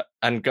shirt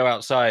and go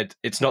outside,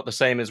 it's not the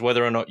same as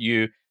whether or not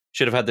you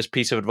should have had this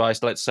piece of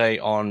advice, let's say,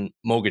 on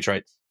mortgage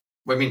rates.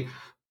 I mean,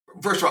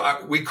 first of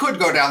all, we could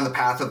go down the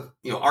path of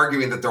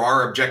arguing that there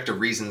are objective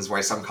reasons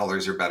why some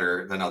colors are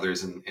better than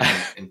others in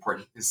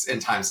important in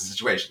times and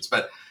situations.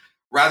 But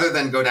rather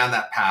than go down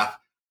that path,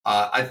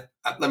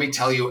 let me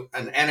tell you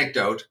an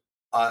anecdote,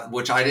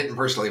 which I didn't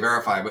personally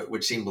verify, but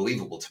which seemed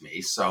believable to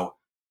me. So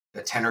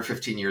 10 or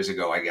 15 years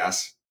ago, I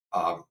guess,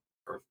 or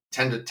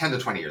 10 to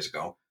 20 years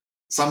ago,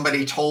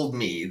 somebody told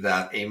me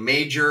that a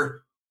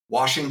major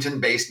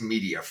Washington-based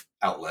media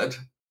outlet,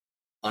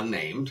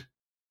 unnamed,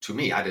 to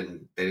me,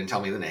 they didn't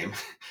tell me the name,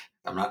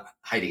 I'm not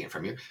hiding it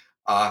from you,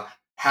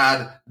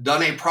 had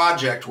done a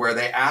project where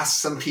they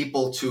asked some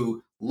people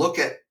to look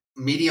at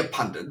media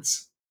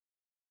pundits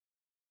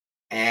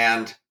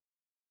and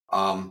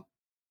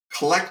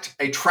collect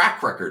a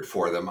track record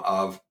for them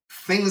of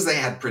things they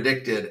had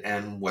predicted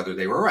and whether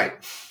they were right.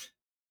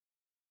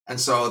 And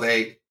so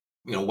they,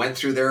 went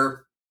through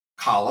their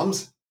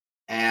columns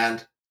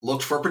and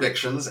looked for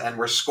predictions and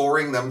were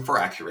scoring them for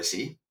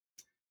accuracy.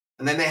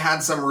 And then they had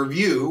some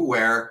review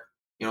where,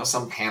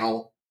 some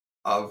panel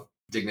of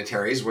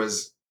dignitaries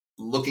was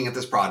looking at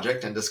this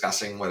project and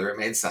discussing whether it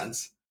made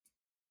sense.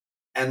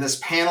 And this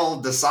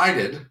panel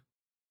decided,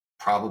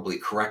 probably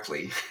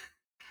correctly,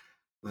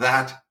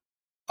 that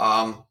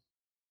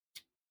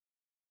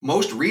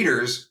most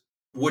readers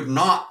would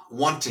not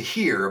want to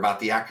hear about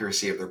the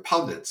accuracy of their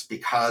pundits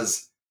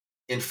because,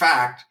 in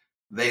fact,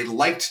 they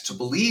liked to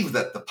believe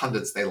that the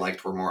pundits they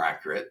liked were more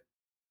accurate,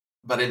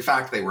 but in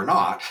fact they were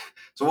not.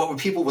 So what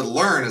people would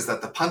learn is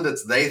that the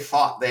pundits they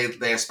thought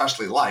they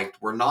especially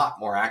liked were not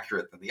more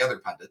accurate than the other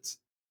pundits.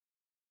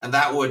 And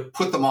that would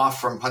put them off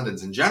from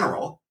pundits in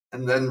general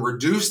and then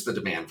reduce the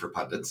demand for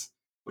pundits,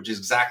 which is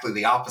exactly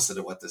the opposite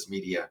of what this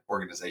media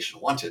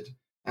organization wanted.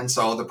 And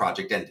so the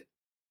project ended.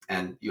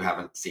 And you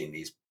haven't seen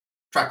these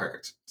track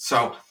records.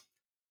 So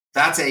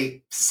that's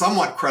a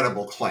somewhat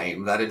credible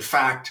claim that, in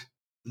fact,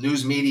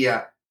 news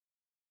media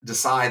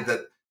decide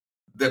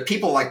that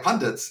people like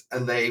pundits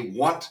and they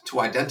want to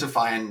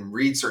identify and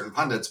read certain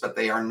pundits, but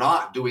they are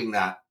not doing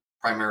that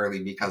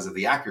primarily because of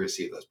the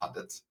accuracy of those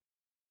pundits.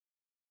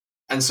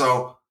 And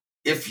so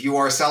if you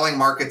are selling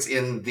markets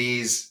in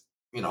these,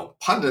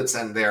 pundits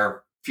and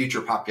their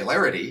future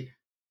popularity,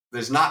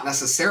 there's not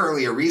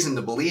necessarily a reason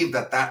to believe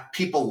that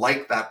people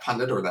like that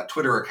pundit or that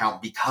Twitter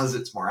account because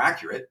it's more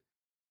accurate.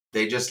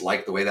 They just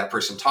like the way that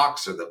person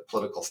talks or the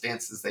political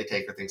stances they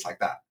take or things like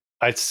that.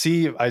 I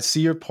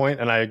see your point,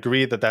 and I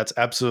agree that that's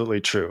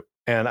absolutely true.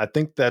 And I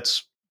think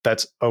that's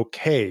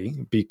okay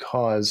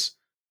because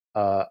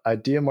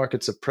Idea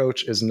Market's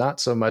approach is not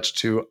so much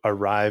to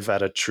arrive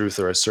at a truth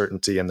or a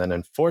certainty and then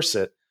enforce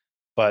it,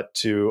 but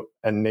to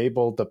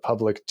enable the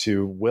public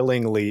to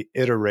willingly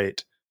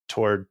iterate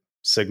toward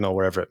signal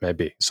wherever it may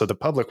be. So the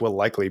public will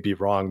likely be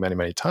wrong many,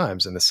 many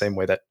times in the same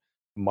way that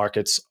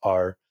markets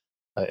are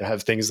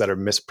have things that are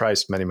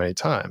mispriced many, many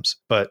times.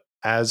 But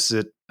as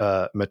it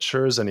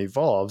matures and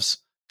evolves,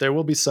 there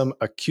will be some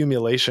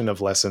accumulation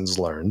of lessons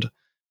learned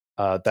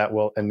that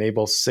will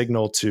enable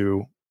signal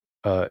to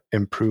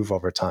improve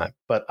over time.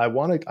 But I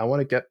want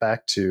to get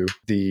back to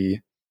the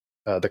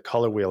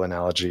color wheel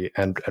analogy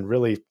and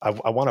really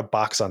I want to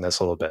box on this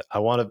a little bit. I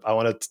want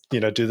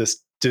to do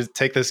this. To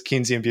take this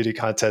Keynesian beauty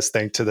contest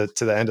thing to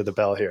the end of the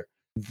bell here.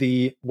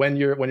 When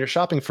you're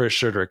shopping for a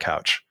shirt or a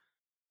couch,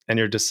 and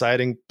you're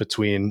deciding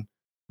between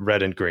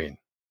red and green,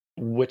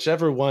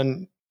 whichever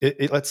one.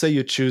 Let's say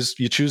you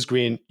choose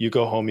green. You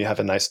go home, you have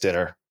a nice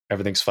dinner,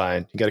 everything's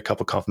fine. You get a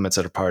couple compliments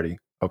at a party.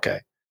 Okay,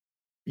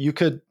 you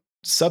could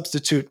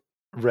substitute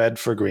red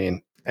for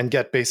green and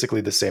get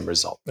basically the same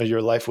result.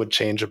 Your life would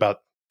change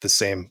about the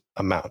same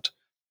amount.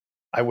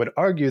 I would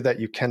argue that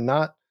you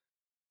cannot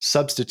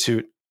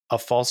substitute a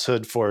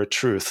falsehood for a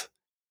truth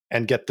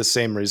and get the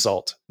same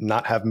result,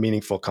 not have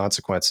meaningful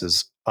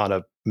consequences on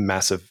a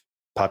massive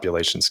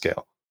population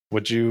scale.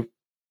 Would you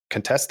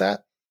contest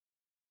that?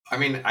 I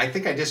mean, I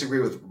think I disagree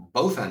with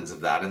both ends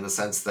of that in the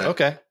sense that,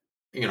 okay,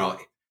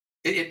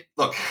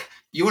 look,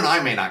 you and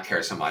I may not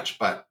care so much,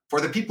 but for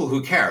the people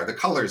who care, the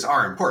colors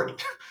are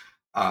important.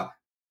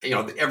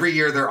 Every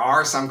year there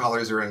are some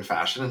colors that are in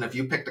fashion. And if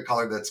you picked a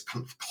color that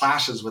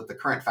clashes with the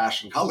current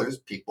fashion colors,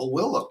 people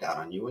will look down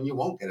on you and you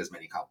won't get as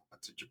many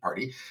compliments at your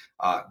party.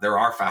 There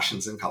are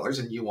fashions and colors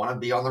and you want to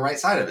be on the right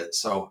side of it.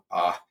 So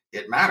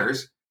it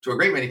matters to a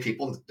great many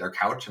people, their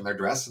couch and their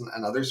dress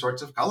and other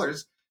sorts of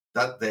colors,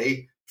 that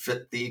they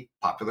fit the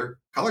popular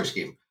color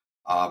scheme.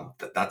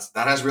 That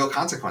has real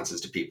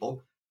consequences to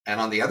people. And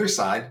on the other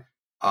side,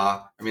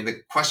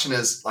 the question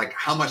is, like,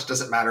 how much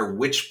does it matter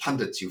which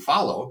pundits you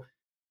follow?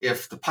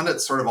 If the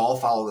pundits sort of all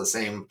follow the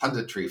same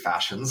punditry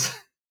fashions,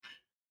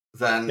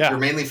 then you're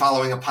mainly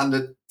following a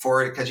pundit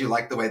for it because you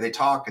like the way they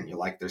talk and you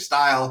like their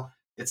style.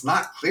 It's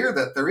not clear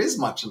that there is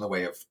much in the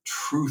way of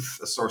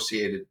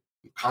truth-associated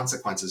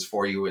consequences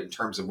for you in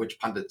terms of which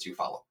pundits you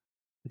follow.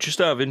 Just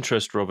out of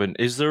interest, Robin,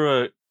 is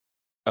there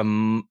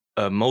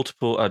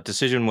a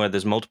decision where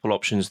there's multiple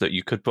options that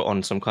you could put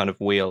on some kind of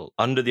wheel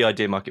under the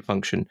idea market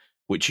function,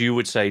 which you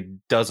would say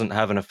doesn't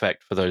have an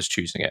effect for those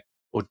choosing it?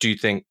 Or do you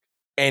think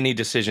any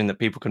decision that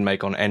people can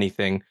make on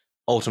anything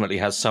ultimately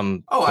has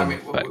some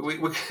effect?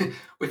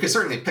 We could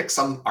certainly pick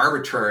some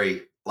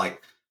arbitrary,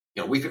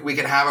 we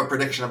could have a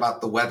prediction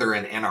about the weather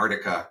in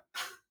Antarctica.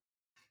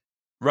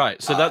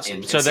 Right. So that's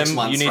in so 6 then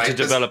months, you need right? to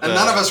develop. And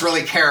none of us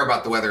really care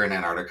about the weather in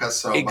Antarctica.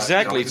 So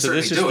exactly. So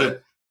this is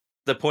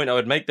the point I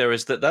would make there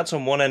is that that's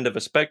on one end of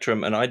a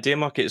spectrum, and idea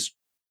market is,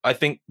 I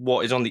think,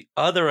 what is on the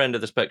other end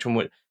of the spectrum,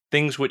 with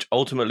things which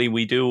ultimately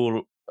we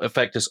do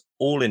affect us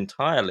all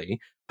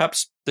entirely.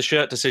 Perhaps the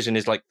shirt decision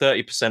is like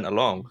 30%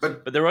 along,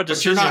 but there are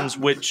decisions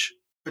which.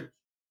 But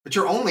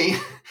you're only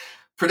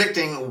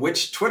predicting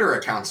which Twitter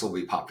accounts will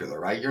be popular,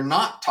 right? You're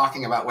not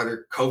talking about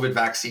whether COVID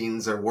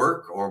vaccines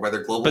work or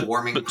whether global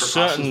warming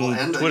precautions will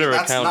end.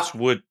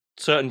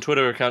 Certain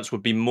Twitter accounts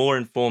would be more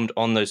informed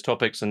on those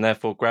topics and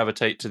therefore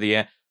gravitate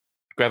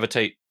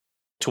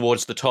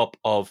towards the top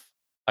of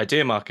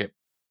idea market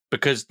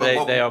because they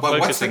are focusing on.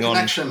 What's the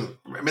connection?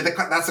 I mean,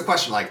 that's the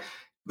question. Like,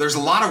 there's a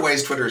lot of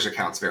ways Twitter's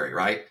accounts vary,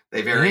 right?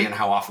 They vary in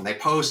how often they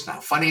post, and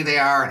how funny they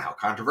are, and how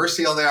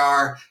controversial they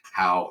are,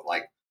 how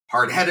like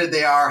hard-headed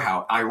they are,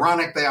 how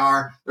ironic they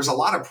are. There's a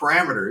lot of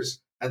parameters.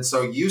 And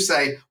so you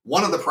say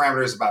one of the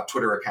parameters about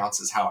Twitter accounts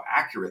is how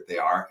accurate they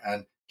are.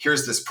 And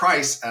here's this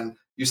price. And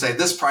you say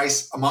this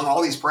price among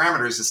all these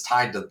parameters is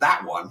tied to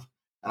that one.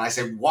 And I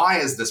say, why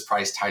is this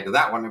price tied to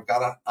that one? I've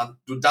got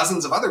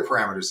dozens of other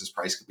parameters this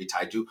price could be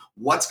tied to.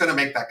 What's going to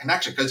make that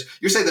connection? Because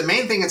you say the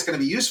main thing it's going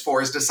to be used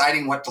for is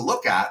deciding what to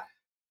look at.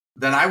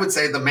 Then I would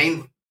say the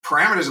main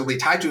parameters it'll be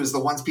tied to is the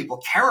ones people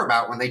care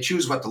about when they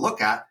choose what to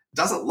look at.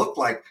 Doesn't look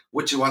like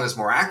which one is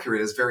more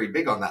accurate is very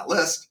big on that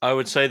list. I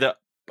would say that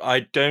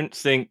I don't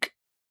think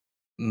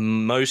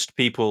most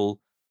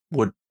people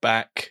would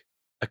back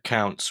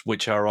accounts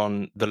which are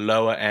on the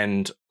lower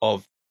end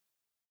of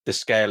the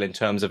scale in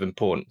terms of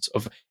importance.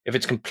 If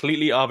it's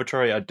completely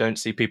arbitrary, I don't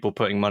see people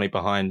putting money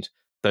behind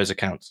those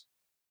accounts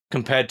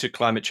compared to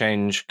climate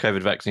change,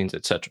 COVID vaccines,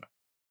 etc.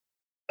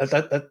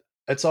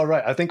 That's all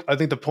right. I think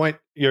the point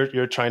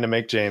you're trying to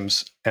make,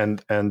 James,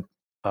 and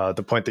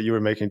the point that you were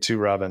making too,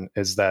 Robin,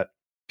 is that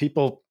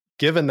people,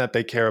 given that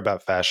they care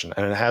about fashion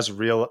and it has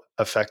real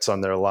effects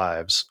on their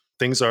lives,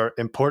 things are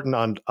important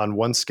on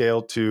one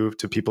scale to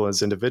people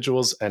as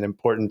individuals, and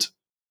important.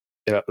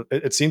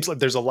 It seems like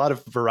there's a lot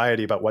of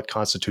variety about what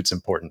constitutes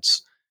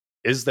importance.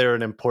 Is there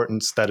an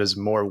importance that is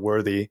more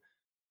worthy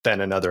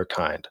than another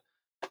kind?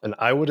 And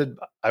I would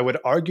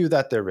argue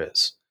that there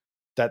is.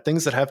 That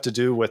things that have to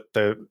do with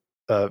the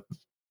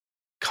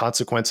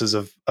consequences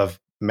of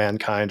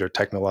mankind or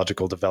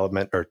technological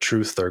development or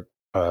truth or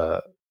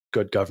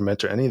good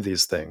government or any of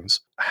these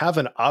things have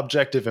an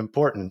objective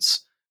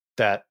importance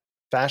that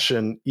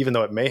fashion, even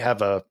though it may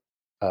have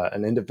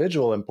an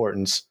individual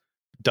importance,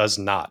 does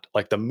not.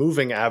 Like the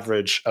moving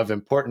average of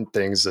important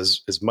things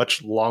is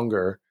much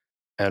longer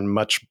and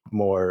much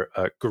more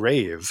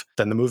grave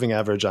than the moving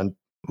average on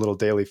little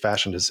daily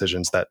fashion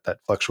decisions that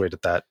fluctuate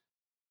at that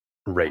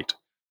rate.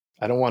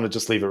 I don't want to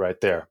just leave it right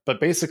there,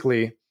 but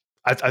basically,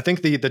 I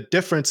think the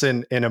difference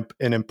in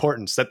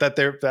importance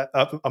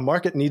that a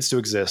market needs to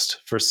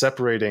exist for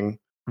separating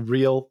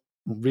real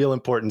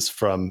importance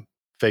from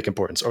fake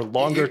importance, or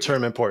longer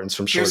term importance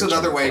from shorter term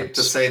importance. Here's another way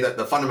to say that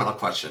the fundamental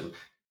question: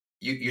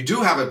 you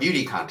do have a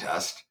beauty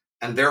contest,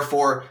 and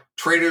therefore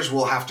traders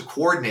will have to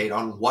coordinate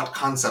on what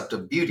concept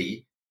of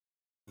beauty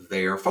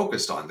they are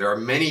focused on. There are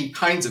many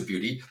kinds of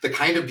beauty. The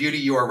kind of beauty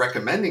you are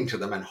recommending to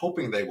them and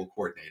hoping they will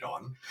coordinate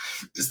on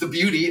is the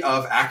beauty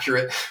of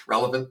accurate,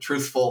 relevant,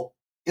 truthful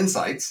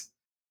insights.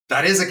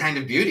 That is a kind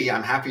of beauty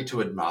I'm happy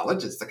to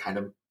acknowledge. It's the kind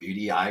of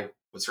beauty I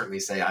would certainly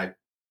say I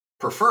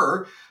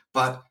prefer.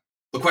 But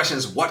the question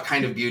is, what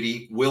kind of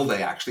beauty will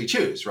they actually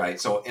choose, right?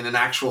 So in an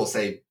actual,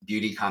 say,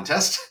 beauty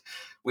contest,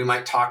 we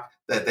might talk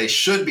that they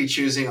should be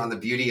choosing on the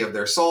beauty of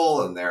their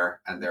soul and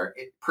their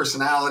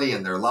personality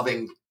and their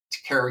loving,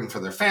 caring for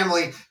their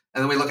family. And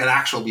then we look at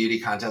actual beauty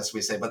contests.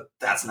 We say, but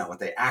that's not what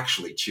they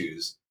actually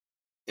choose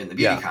in the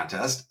beauty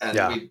contest.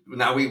 And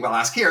we will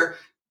ask here,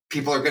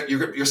 people are good.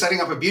 You're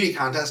setting up a beauty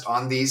contest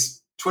on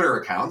these Twitter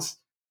accounts.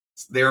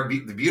 They're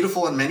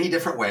beautiful in many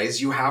different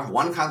ways. You have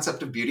one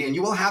concept of beauty, and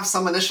you will have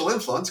some initial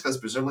influence because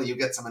presumably you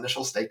get some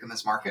initial stake in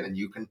this market and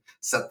you can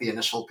set the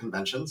initial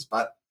conventions.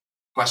 But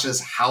the question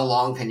is, how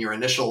long can your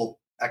initial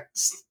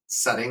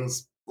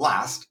settings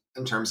last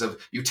in terms of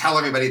you tell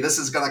everybody this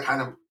is going to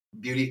kind of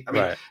beauty? I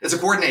mean, It's a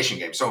coordination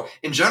game. So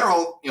in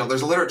general,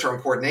 there's a literature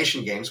on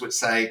coordination games which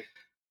say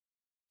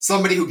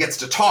somebody who gets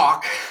to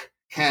talk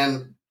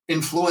can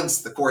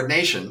influence the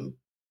coordination,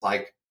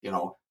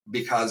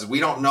 because we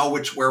don't know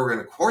where we're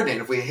going to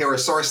coordinate. If we hear a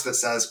source that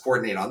says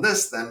coordinate on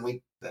this, then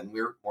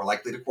we're more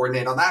likely to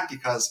coordinate on that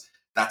because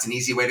that's an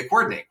easy way to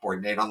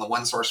coordinate on the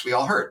one source we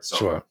all heard.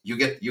 So you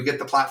get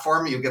the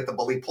platform, you get the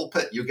bully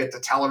pulpit, you get to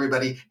tell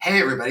everybody,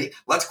 hey, everybody,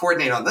 let's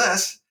coordinate on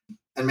this.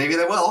 And maybe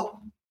they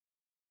will,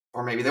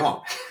 or maybe they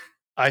won't.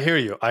 I hear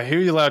you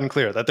loud and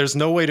clear that there's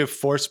no way to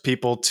force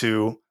people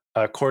to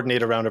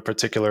coordinate around a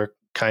particular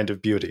kind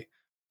of beauty.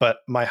 But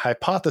my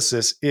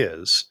hypothesis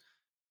is,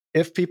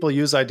 if people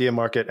use Idea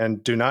Market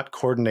and do not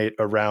coordinate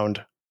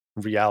around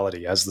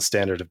reality as the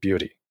standard of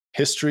beauty,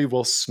 history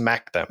will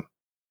smack them,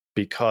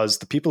 because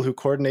the people who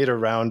coordinate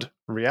around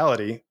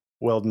reality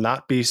will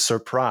not be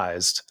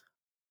surprised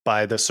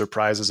by the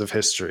surprises of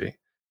history.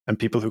 And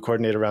people who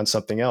coordinate around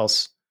something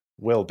else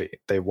will be.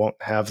 They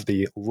won't have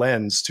the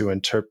lens to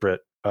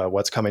interpret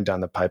what's coming down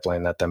the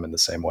pipeline at them in the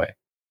same way.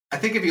 I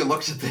think if you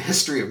looked at the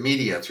history of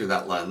media through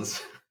that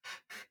lens,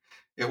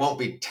 it won't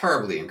be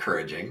terribly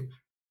encouraging.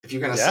 If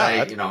you're going to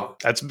say,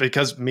 that's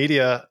because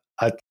media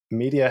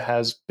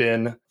has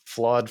been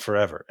flawed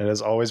forever. It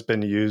has always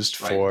been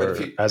used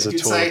as a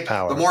tool of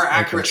power. The more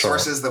accurate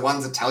sources, the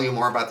ones that tell you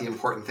more about the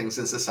important things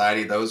in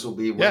society, those will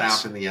be won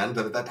out in the end.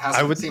 That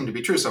hasn't seemed to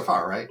be true so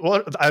far, right?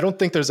 Well, I don't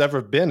think there's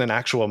ever been an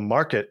actual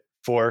market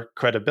for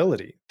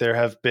credibility. There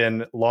have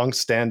been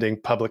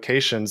long-standing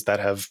publications that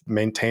have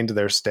maintained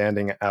their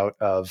standing out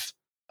of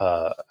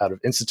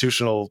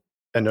institutional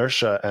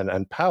inertia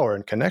and power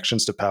and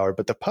connections to power,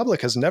 but the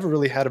public has never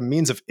really had a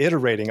means of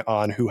iterating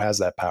on who has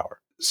that power.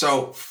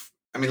 So,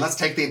 I mean, let's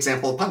take the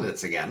example of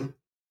pundits again.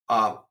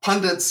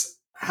 Pundits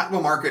have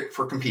a market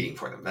for competing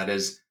for them. That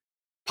is,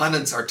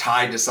 pundits are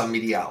tied to some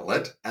media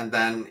outlet, and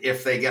then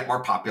if they get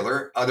more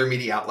popular, other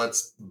media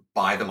outlets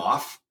buy them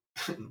off,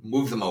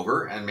 move them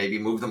over, and maybe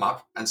move them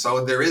up. And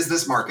so there is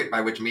this market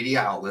by which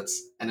media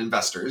outlets and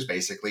investors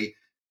basically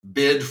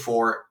bid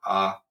for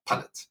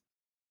pundits.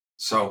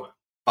 So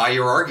by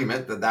your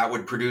argument that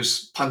would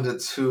produce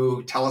pundits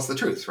who tell us the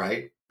truth,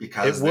 right?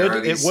 Because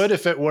it would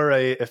if it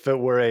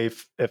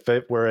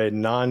were a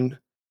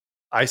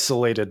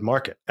non-isolated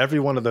market. Every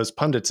one of those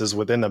pundits is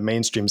within a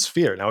mainstream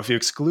sphere. Now,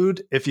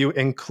 if you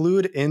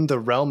include in the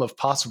realm of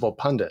possible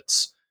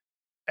pundits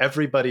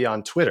everybody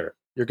on Twitter,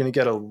 you're going to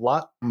get a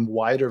lot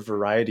wider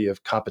variety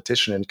of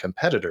competition and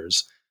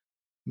competitors,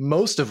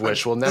 most of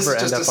which will never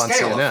end up on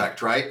CNN.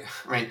 Effect, right?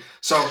 I mean,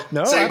 so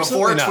say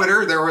before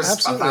Twitter, there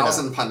was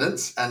 1,000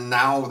 pundits, and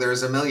now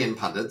there's 1 million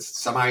pundits.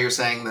 Somehow you're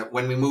saying that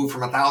when we move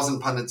from 1,000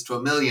 pundits to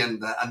 1 million,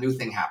 that a new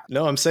thing happened.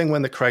 No, I'm saying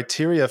when the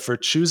criteria for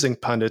choosing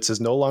pundits is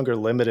no longer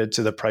limited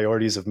to the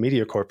priorities of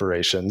media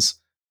corporations,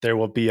 there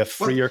will be a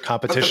freer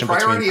competition between pundits. But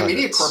the priority of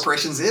media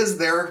corporations is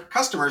their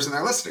customers and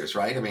their listeners,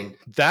 right? I mean,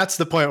 that's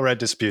the point where I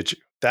dispute you.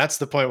 That's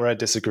the point where I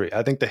disagree.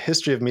 I think the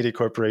history of media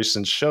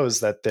corporations shows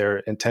that their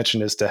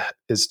intention is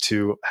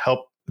to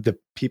help the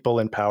people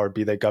in power,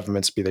 be they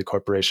governments, be they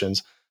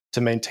corporations, to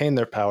maintain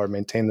their power,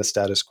 maintain the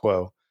status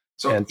quo.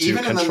 So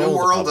even in the new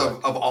world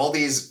of all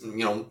these,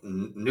 new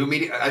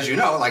media, as you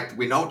know, like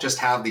we don't just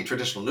have the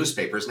traditional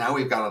newspapers. Now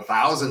we've got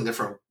 1,000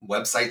 different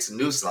websites and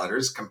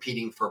newsletters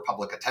competing for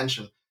public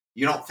attention.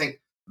 You don't think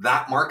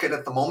that market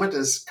at the moment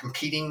is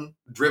competing,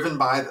 driven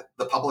by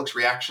the public's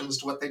reactions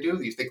to what they do?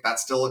 Do you think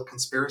that's still a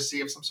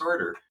conspiracy of some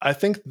sort? Or I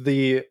think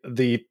the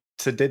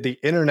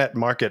internet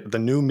market, the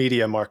new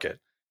media market,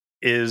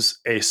 is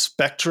a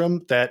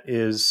spectrum that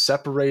is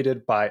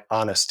separated by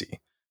honesty.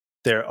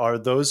 There are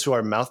those who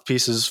are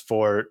mouthpieces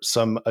for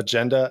some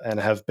agenda and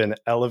have been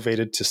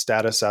elevated to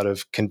status out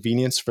of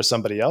convenience for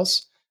somebody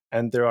else.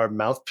 And there are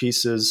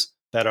mouthpieces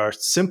that are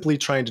simply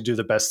trying to do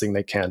the best thing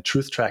they can,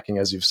 truth tracking,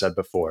 as you've said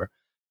before.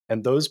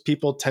 And those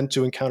people tend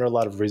to encounter a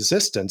lot of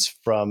resistance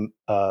from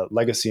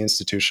legacy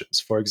institutions.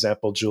 For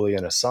example,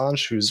 Julian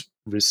Assange, who's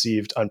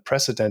received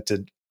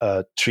unprecedented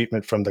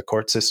treatment from the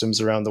court systems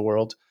around the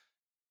world.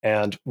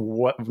 And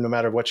no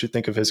matter what you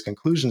think of his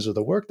conclusions or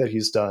the work that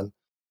he's done,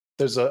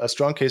 there's a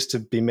strong case to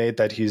be made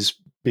that he's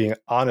being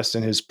honest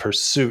in his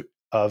pursuit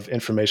of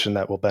information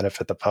that will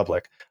benefit the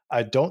public.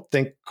 I don't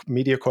think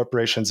media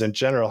corporations in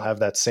general have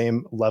that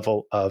same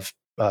level of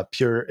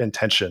pure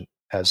intention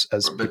as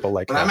people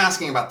like that. But I'm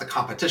asking about the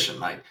competition,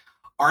 Mike.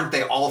 Aren't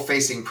they all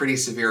facing pretty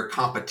severe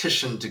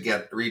competition to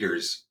get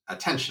readers'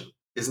 attention?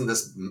 Isn't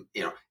this,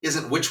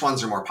 isn't which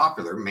ones are more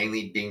popular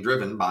mainly being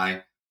driven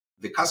by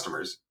the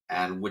customers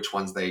and which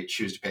ones they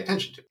choose to pay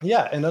attention to?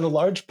 Yeah, and in a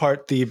large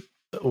part,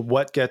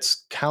 what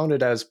gets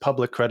counted as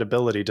public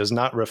credibility does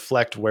not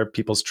reflect where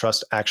people's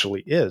trust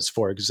actually is.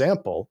 For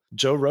example,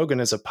 Joe Rogan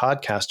is a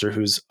podcaster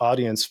whose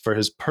audience for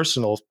his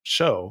personal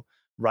show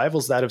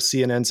rivals that of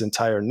CNN's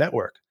entire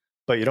network.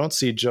 But you don't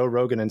see Joe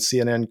Rogan and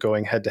CNN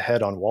going head to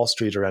head on Wall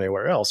Street or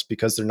anywhere else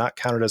because they're not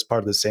counted as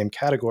part of the same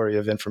category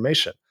of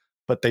information.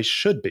 But they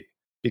should be,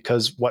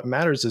 because what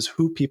matters is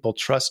who people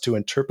trust to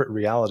interpret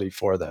reality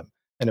for them.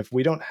 And if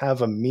we don't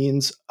have a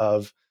means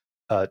of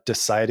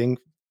deciding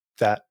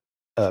that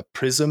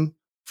prism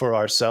for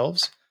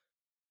ourselves,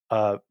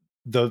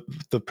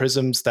 the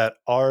prisms that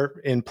are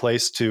in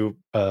place to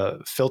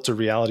filter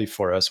reality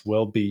for us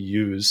will be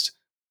used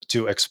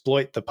to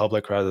exploit the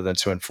public rather than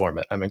to inform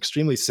it. I'm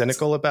extremely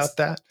cynical about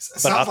that,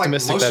 but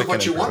optimistic like most that of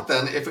what you want.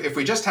 Then, if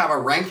we just have a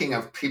ranking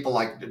of people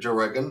like Joe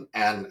Rogan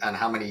and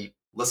how many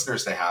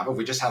listeners they have, if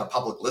we just had a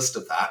public list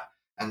of that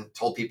and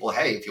told people,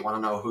 hey, if you want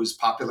to know who's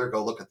popular,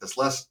 go look at this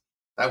list,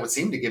 that would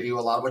seem to give you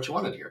a lot of what you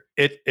wanted here.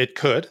 It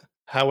could.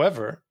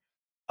 However,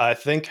 I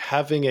think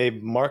having a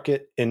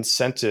market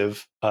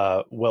incentive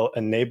will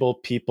enable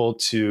people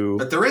to.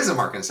 But there is a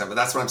market incentive.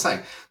 That's what I'm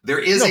saying. There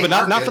is but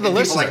not for the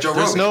listener. Like Joe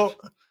Rogan.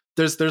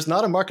 There's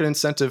not a market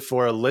incentive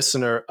for a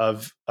listener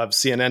of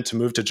CNN to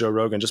move to Joe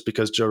Rogan just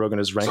because Joe Rogan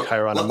is ranked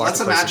higher on a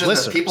marketplace. Let's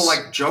imagine that people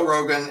like Joe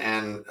Rogan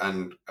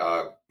and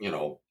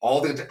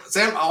all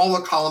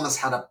the columnists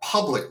had a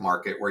public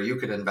market where you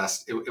could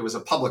invest. It was a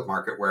public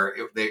market where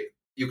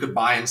you could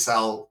buy and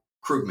sell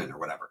Krugman or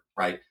whatever,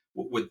 right?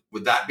 Would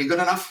that be good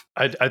enough?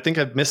 I think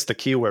I've missed the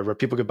keyword where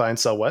people could buy and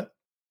sell what?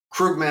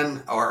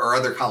 Krugman or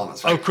other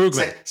columnists. Right? Oh,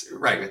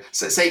 Krugman.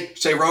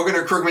 Say Rogan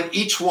or Krugman,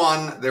 each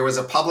one, there was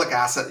a public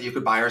asset that you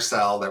could buy or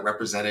sell that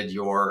represented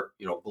your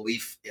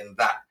belief in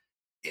that,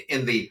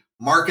 in the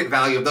market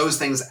value of those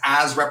things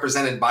as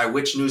represented by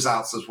which news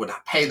outlets would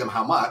pay them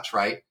how much,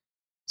 right?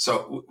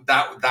 So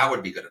that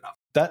would be good enough.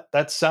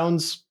 That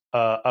sounds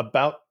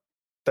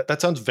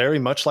that sounds very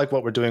much like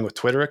what we're doing with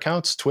Twitter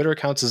accounts. Twitter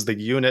accounts is the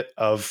unit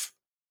of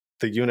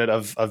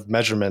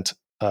measurement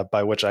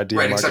by which idea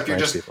right, market except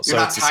you're people. You're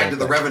not tied to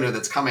the revenue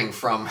that's coming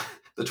from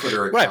the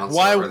Twitter Right. accounts.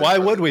 Why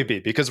would we be?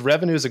 Because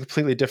revenue is a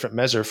completely different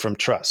measure from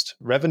trust.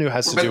 Revenue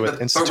has to do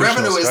with institutional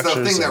revenue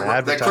structures is the thing that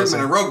advertising.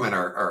 Krugman and Rogman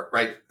are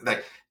right.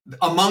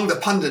 Among the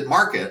pundit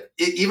market,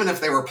 even if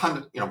they were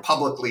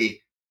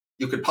publicly,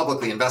 you could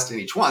publicly invest in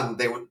each one.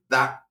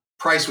 That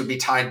price would be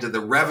tied to the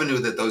revenue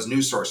that those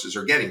news sources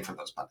are getting from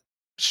those pundits.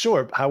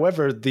 Sure.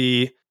 However,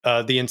 the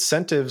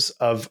incentives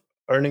of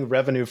earning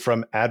revenue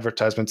from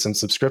advertisements and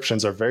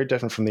subscriptions are very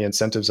different from the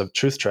incentives of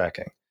truth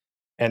tracking.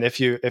 And if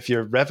you're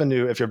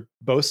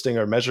boasting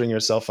or measuring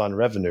yourself on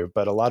revenue,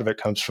 but a lot of it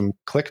comes from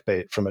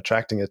clickbait, from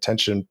attracting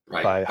attention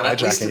by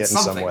hijacking it in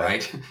some way.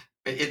 Right?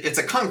 It's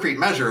a concrete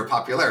measure of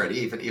popularity,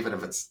 even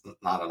if it's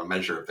not on a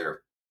measure of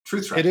their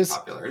truth tracking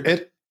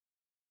popularity.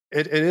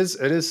 It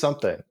is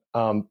something.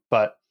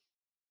 But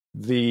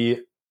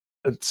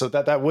so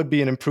that would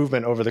be an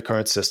improvement over the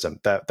current system,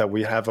 that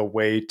we have a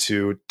way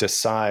to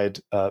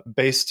decide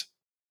based.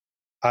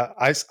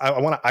 I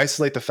want to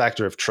isolate the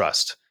factor of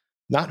trust,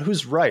 not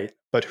who's right,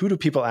 but who do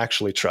people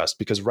actually trust?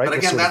 Because right. But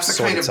again, that's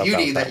the kind of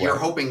beauty that you're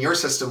hoping your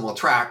system will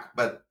track.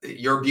 But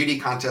your beauty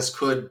contest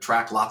could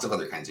track lots of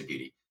other kinds of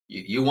beauty.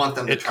 You want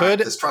them to track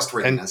this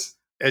trustworthiness.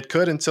 It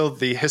could, until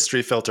the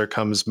history filter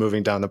comes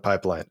moving down the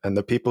pipeline, and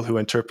the people who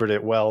interpret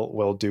it well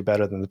will do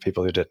better than the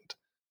people who didn't.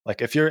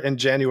 Like if you're in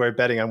January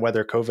betting on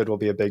whether COVID will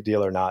be a big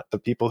deal or not, the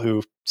people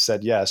who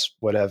said yes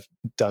would have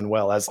done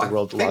well as the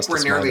world lost its mind.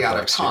 I think we're nearly out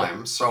of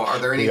time. So are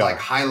there any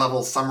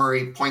high-level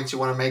summary points you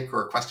want to make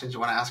or questions you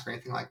want to ask or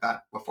anything like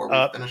that before we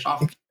finish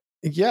off?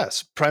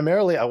 Yes.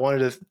 Primarily, I wanted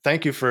to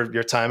thank you for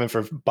your time and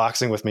for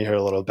boxing with me here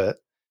a little bit.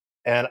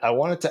 And I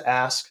wanted to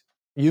ask,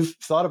 you've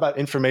thought about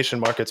information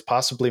markets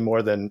possibly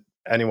more than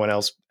anyone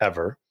else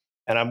ever.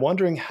 And I'm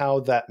wondering how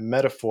that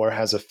metaphor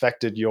has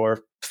affected your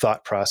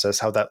thought process,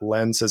 how that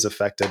lens has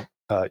affected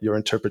your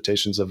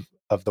interpretations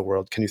of the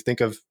world. Can you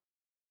think of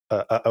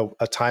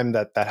a time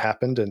that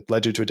happened and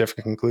led you to a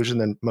different conclusion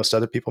than most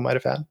other people might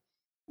have had?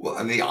 Well,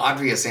 and the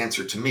obvious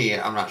answer to me,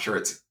 I'm not sure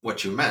it's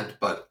what you meant,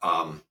 but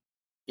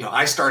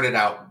I started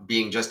out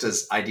being just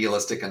as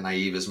idealistic and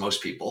naive as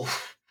most people.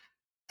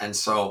 And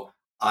so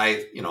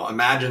I,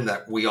 imagine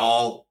that we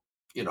all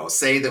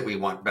say that we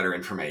want better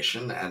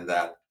information, and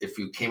that if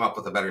you came up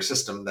with a better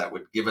system that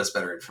would give us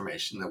better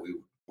information, that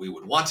we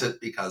would want it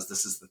because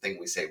this is the thing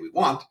we say we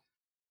want.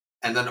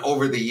 And then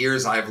over the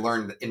years, I've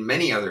learned in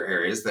many other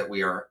areas that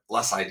we are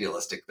less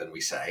idealistic than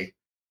we say,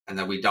 and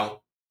that we don't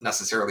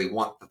necessarily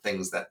want the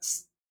things that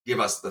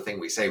give us the thing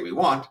we say we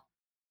want.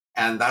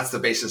 And that's the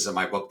basis of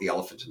my book, The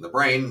Elephant in the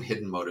Brain,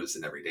 Hidden Motives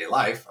in Everyday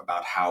Life,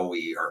 about how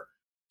we are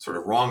sort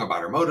of wrong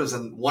about our motives.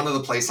 And one of the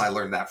places I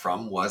learned that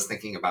from was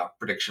thinking about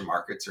prediction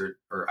markets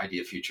or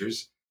idea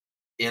futures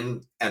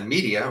and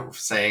media,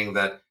 saying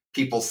that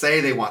people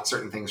say they want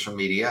certain things from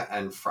media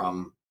and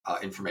from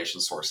information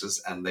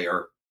sources, and they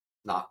are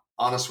not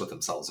honest with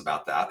themselves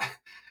about that.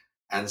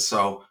 And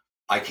so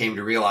I came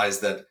to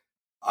realize that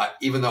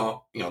even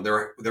though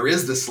there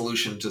is the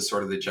solution to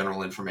sort of the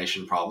general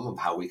information problem of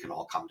how we can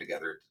all come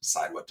together to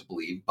decide what to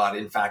believe, but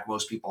in fact,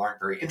 most people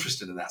aren't very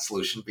interested in that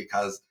solution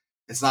because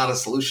it's not a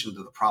solution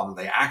to the problem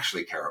they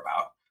actually care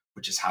about,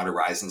 which is how to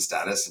rise in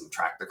status and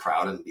track the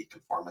crowd and be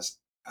conformist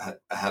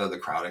ahead of the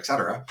crowd, et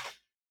cetera.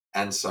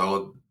 And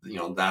so,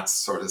 that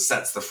sort of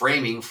sets the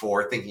framing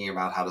for thinking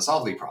about how to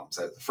solve these problems.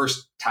 The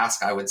first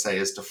task I would say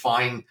is to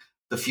find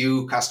the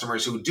few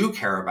customers who do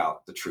care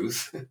about the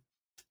truth,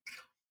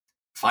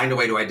 find a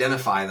way to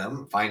identify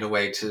them, find a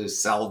way to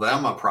sell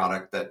them a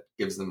product that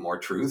gives them more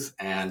truth,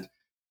 and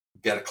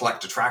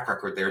collect a track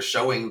record there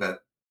showing that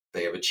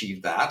they have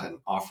achieved that, and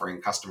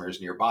offering customers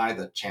nearby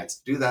the chance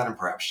to do that, and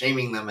perhaps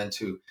shaming them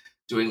into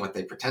doing what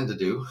they pretend to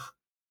do.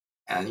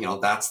 And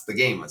that's the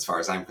game, as far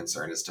as I'm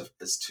concerned, is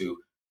to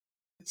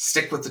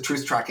stick with the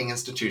truth tracking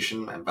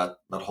institution,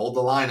 but hold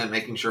the line and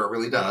making sure it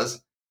really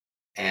does,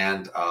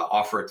 and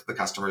offer it to the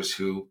customers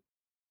who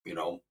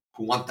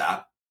want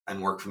that,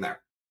 and work from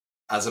there,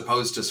 as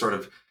opposed to sort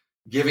of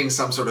giving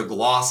some sort of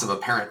gloss of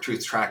apparent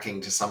truth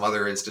tracking to some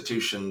other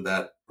institution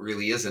that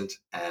really isn't,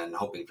 and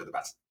hoping for the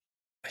best.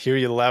 I hear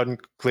you loud and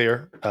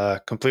clear.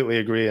 Completely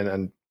agree,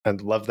 and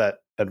love that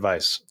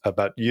advice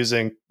about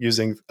using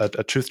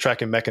a truth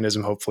tracking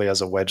mechanism, hopefully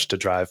as a wedge to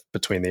drive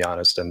between the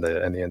honest and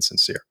the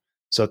insincere.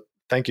 So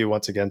thank you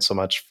once again so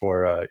much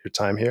for your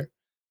time here.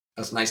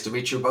 It's nice to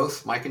meet you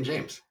both, Mike and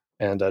James.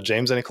 And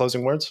James, any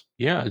closing words?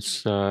 Yeah,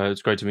 it's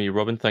great to meet you,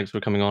 Robin. Thanks for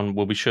coming on.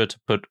 We'll be sure to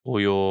put all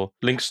your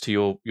links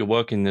to your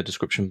work in the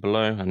description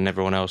below, and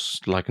everyone else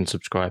like and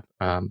subscribe.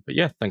 But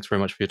yeah, thanks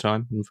very much for your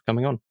time and for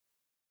coming on.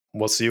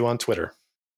 We'll see you on Twitter.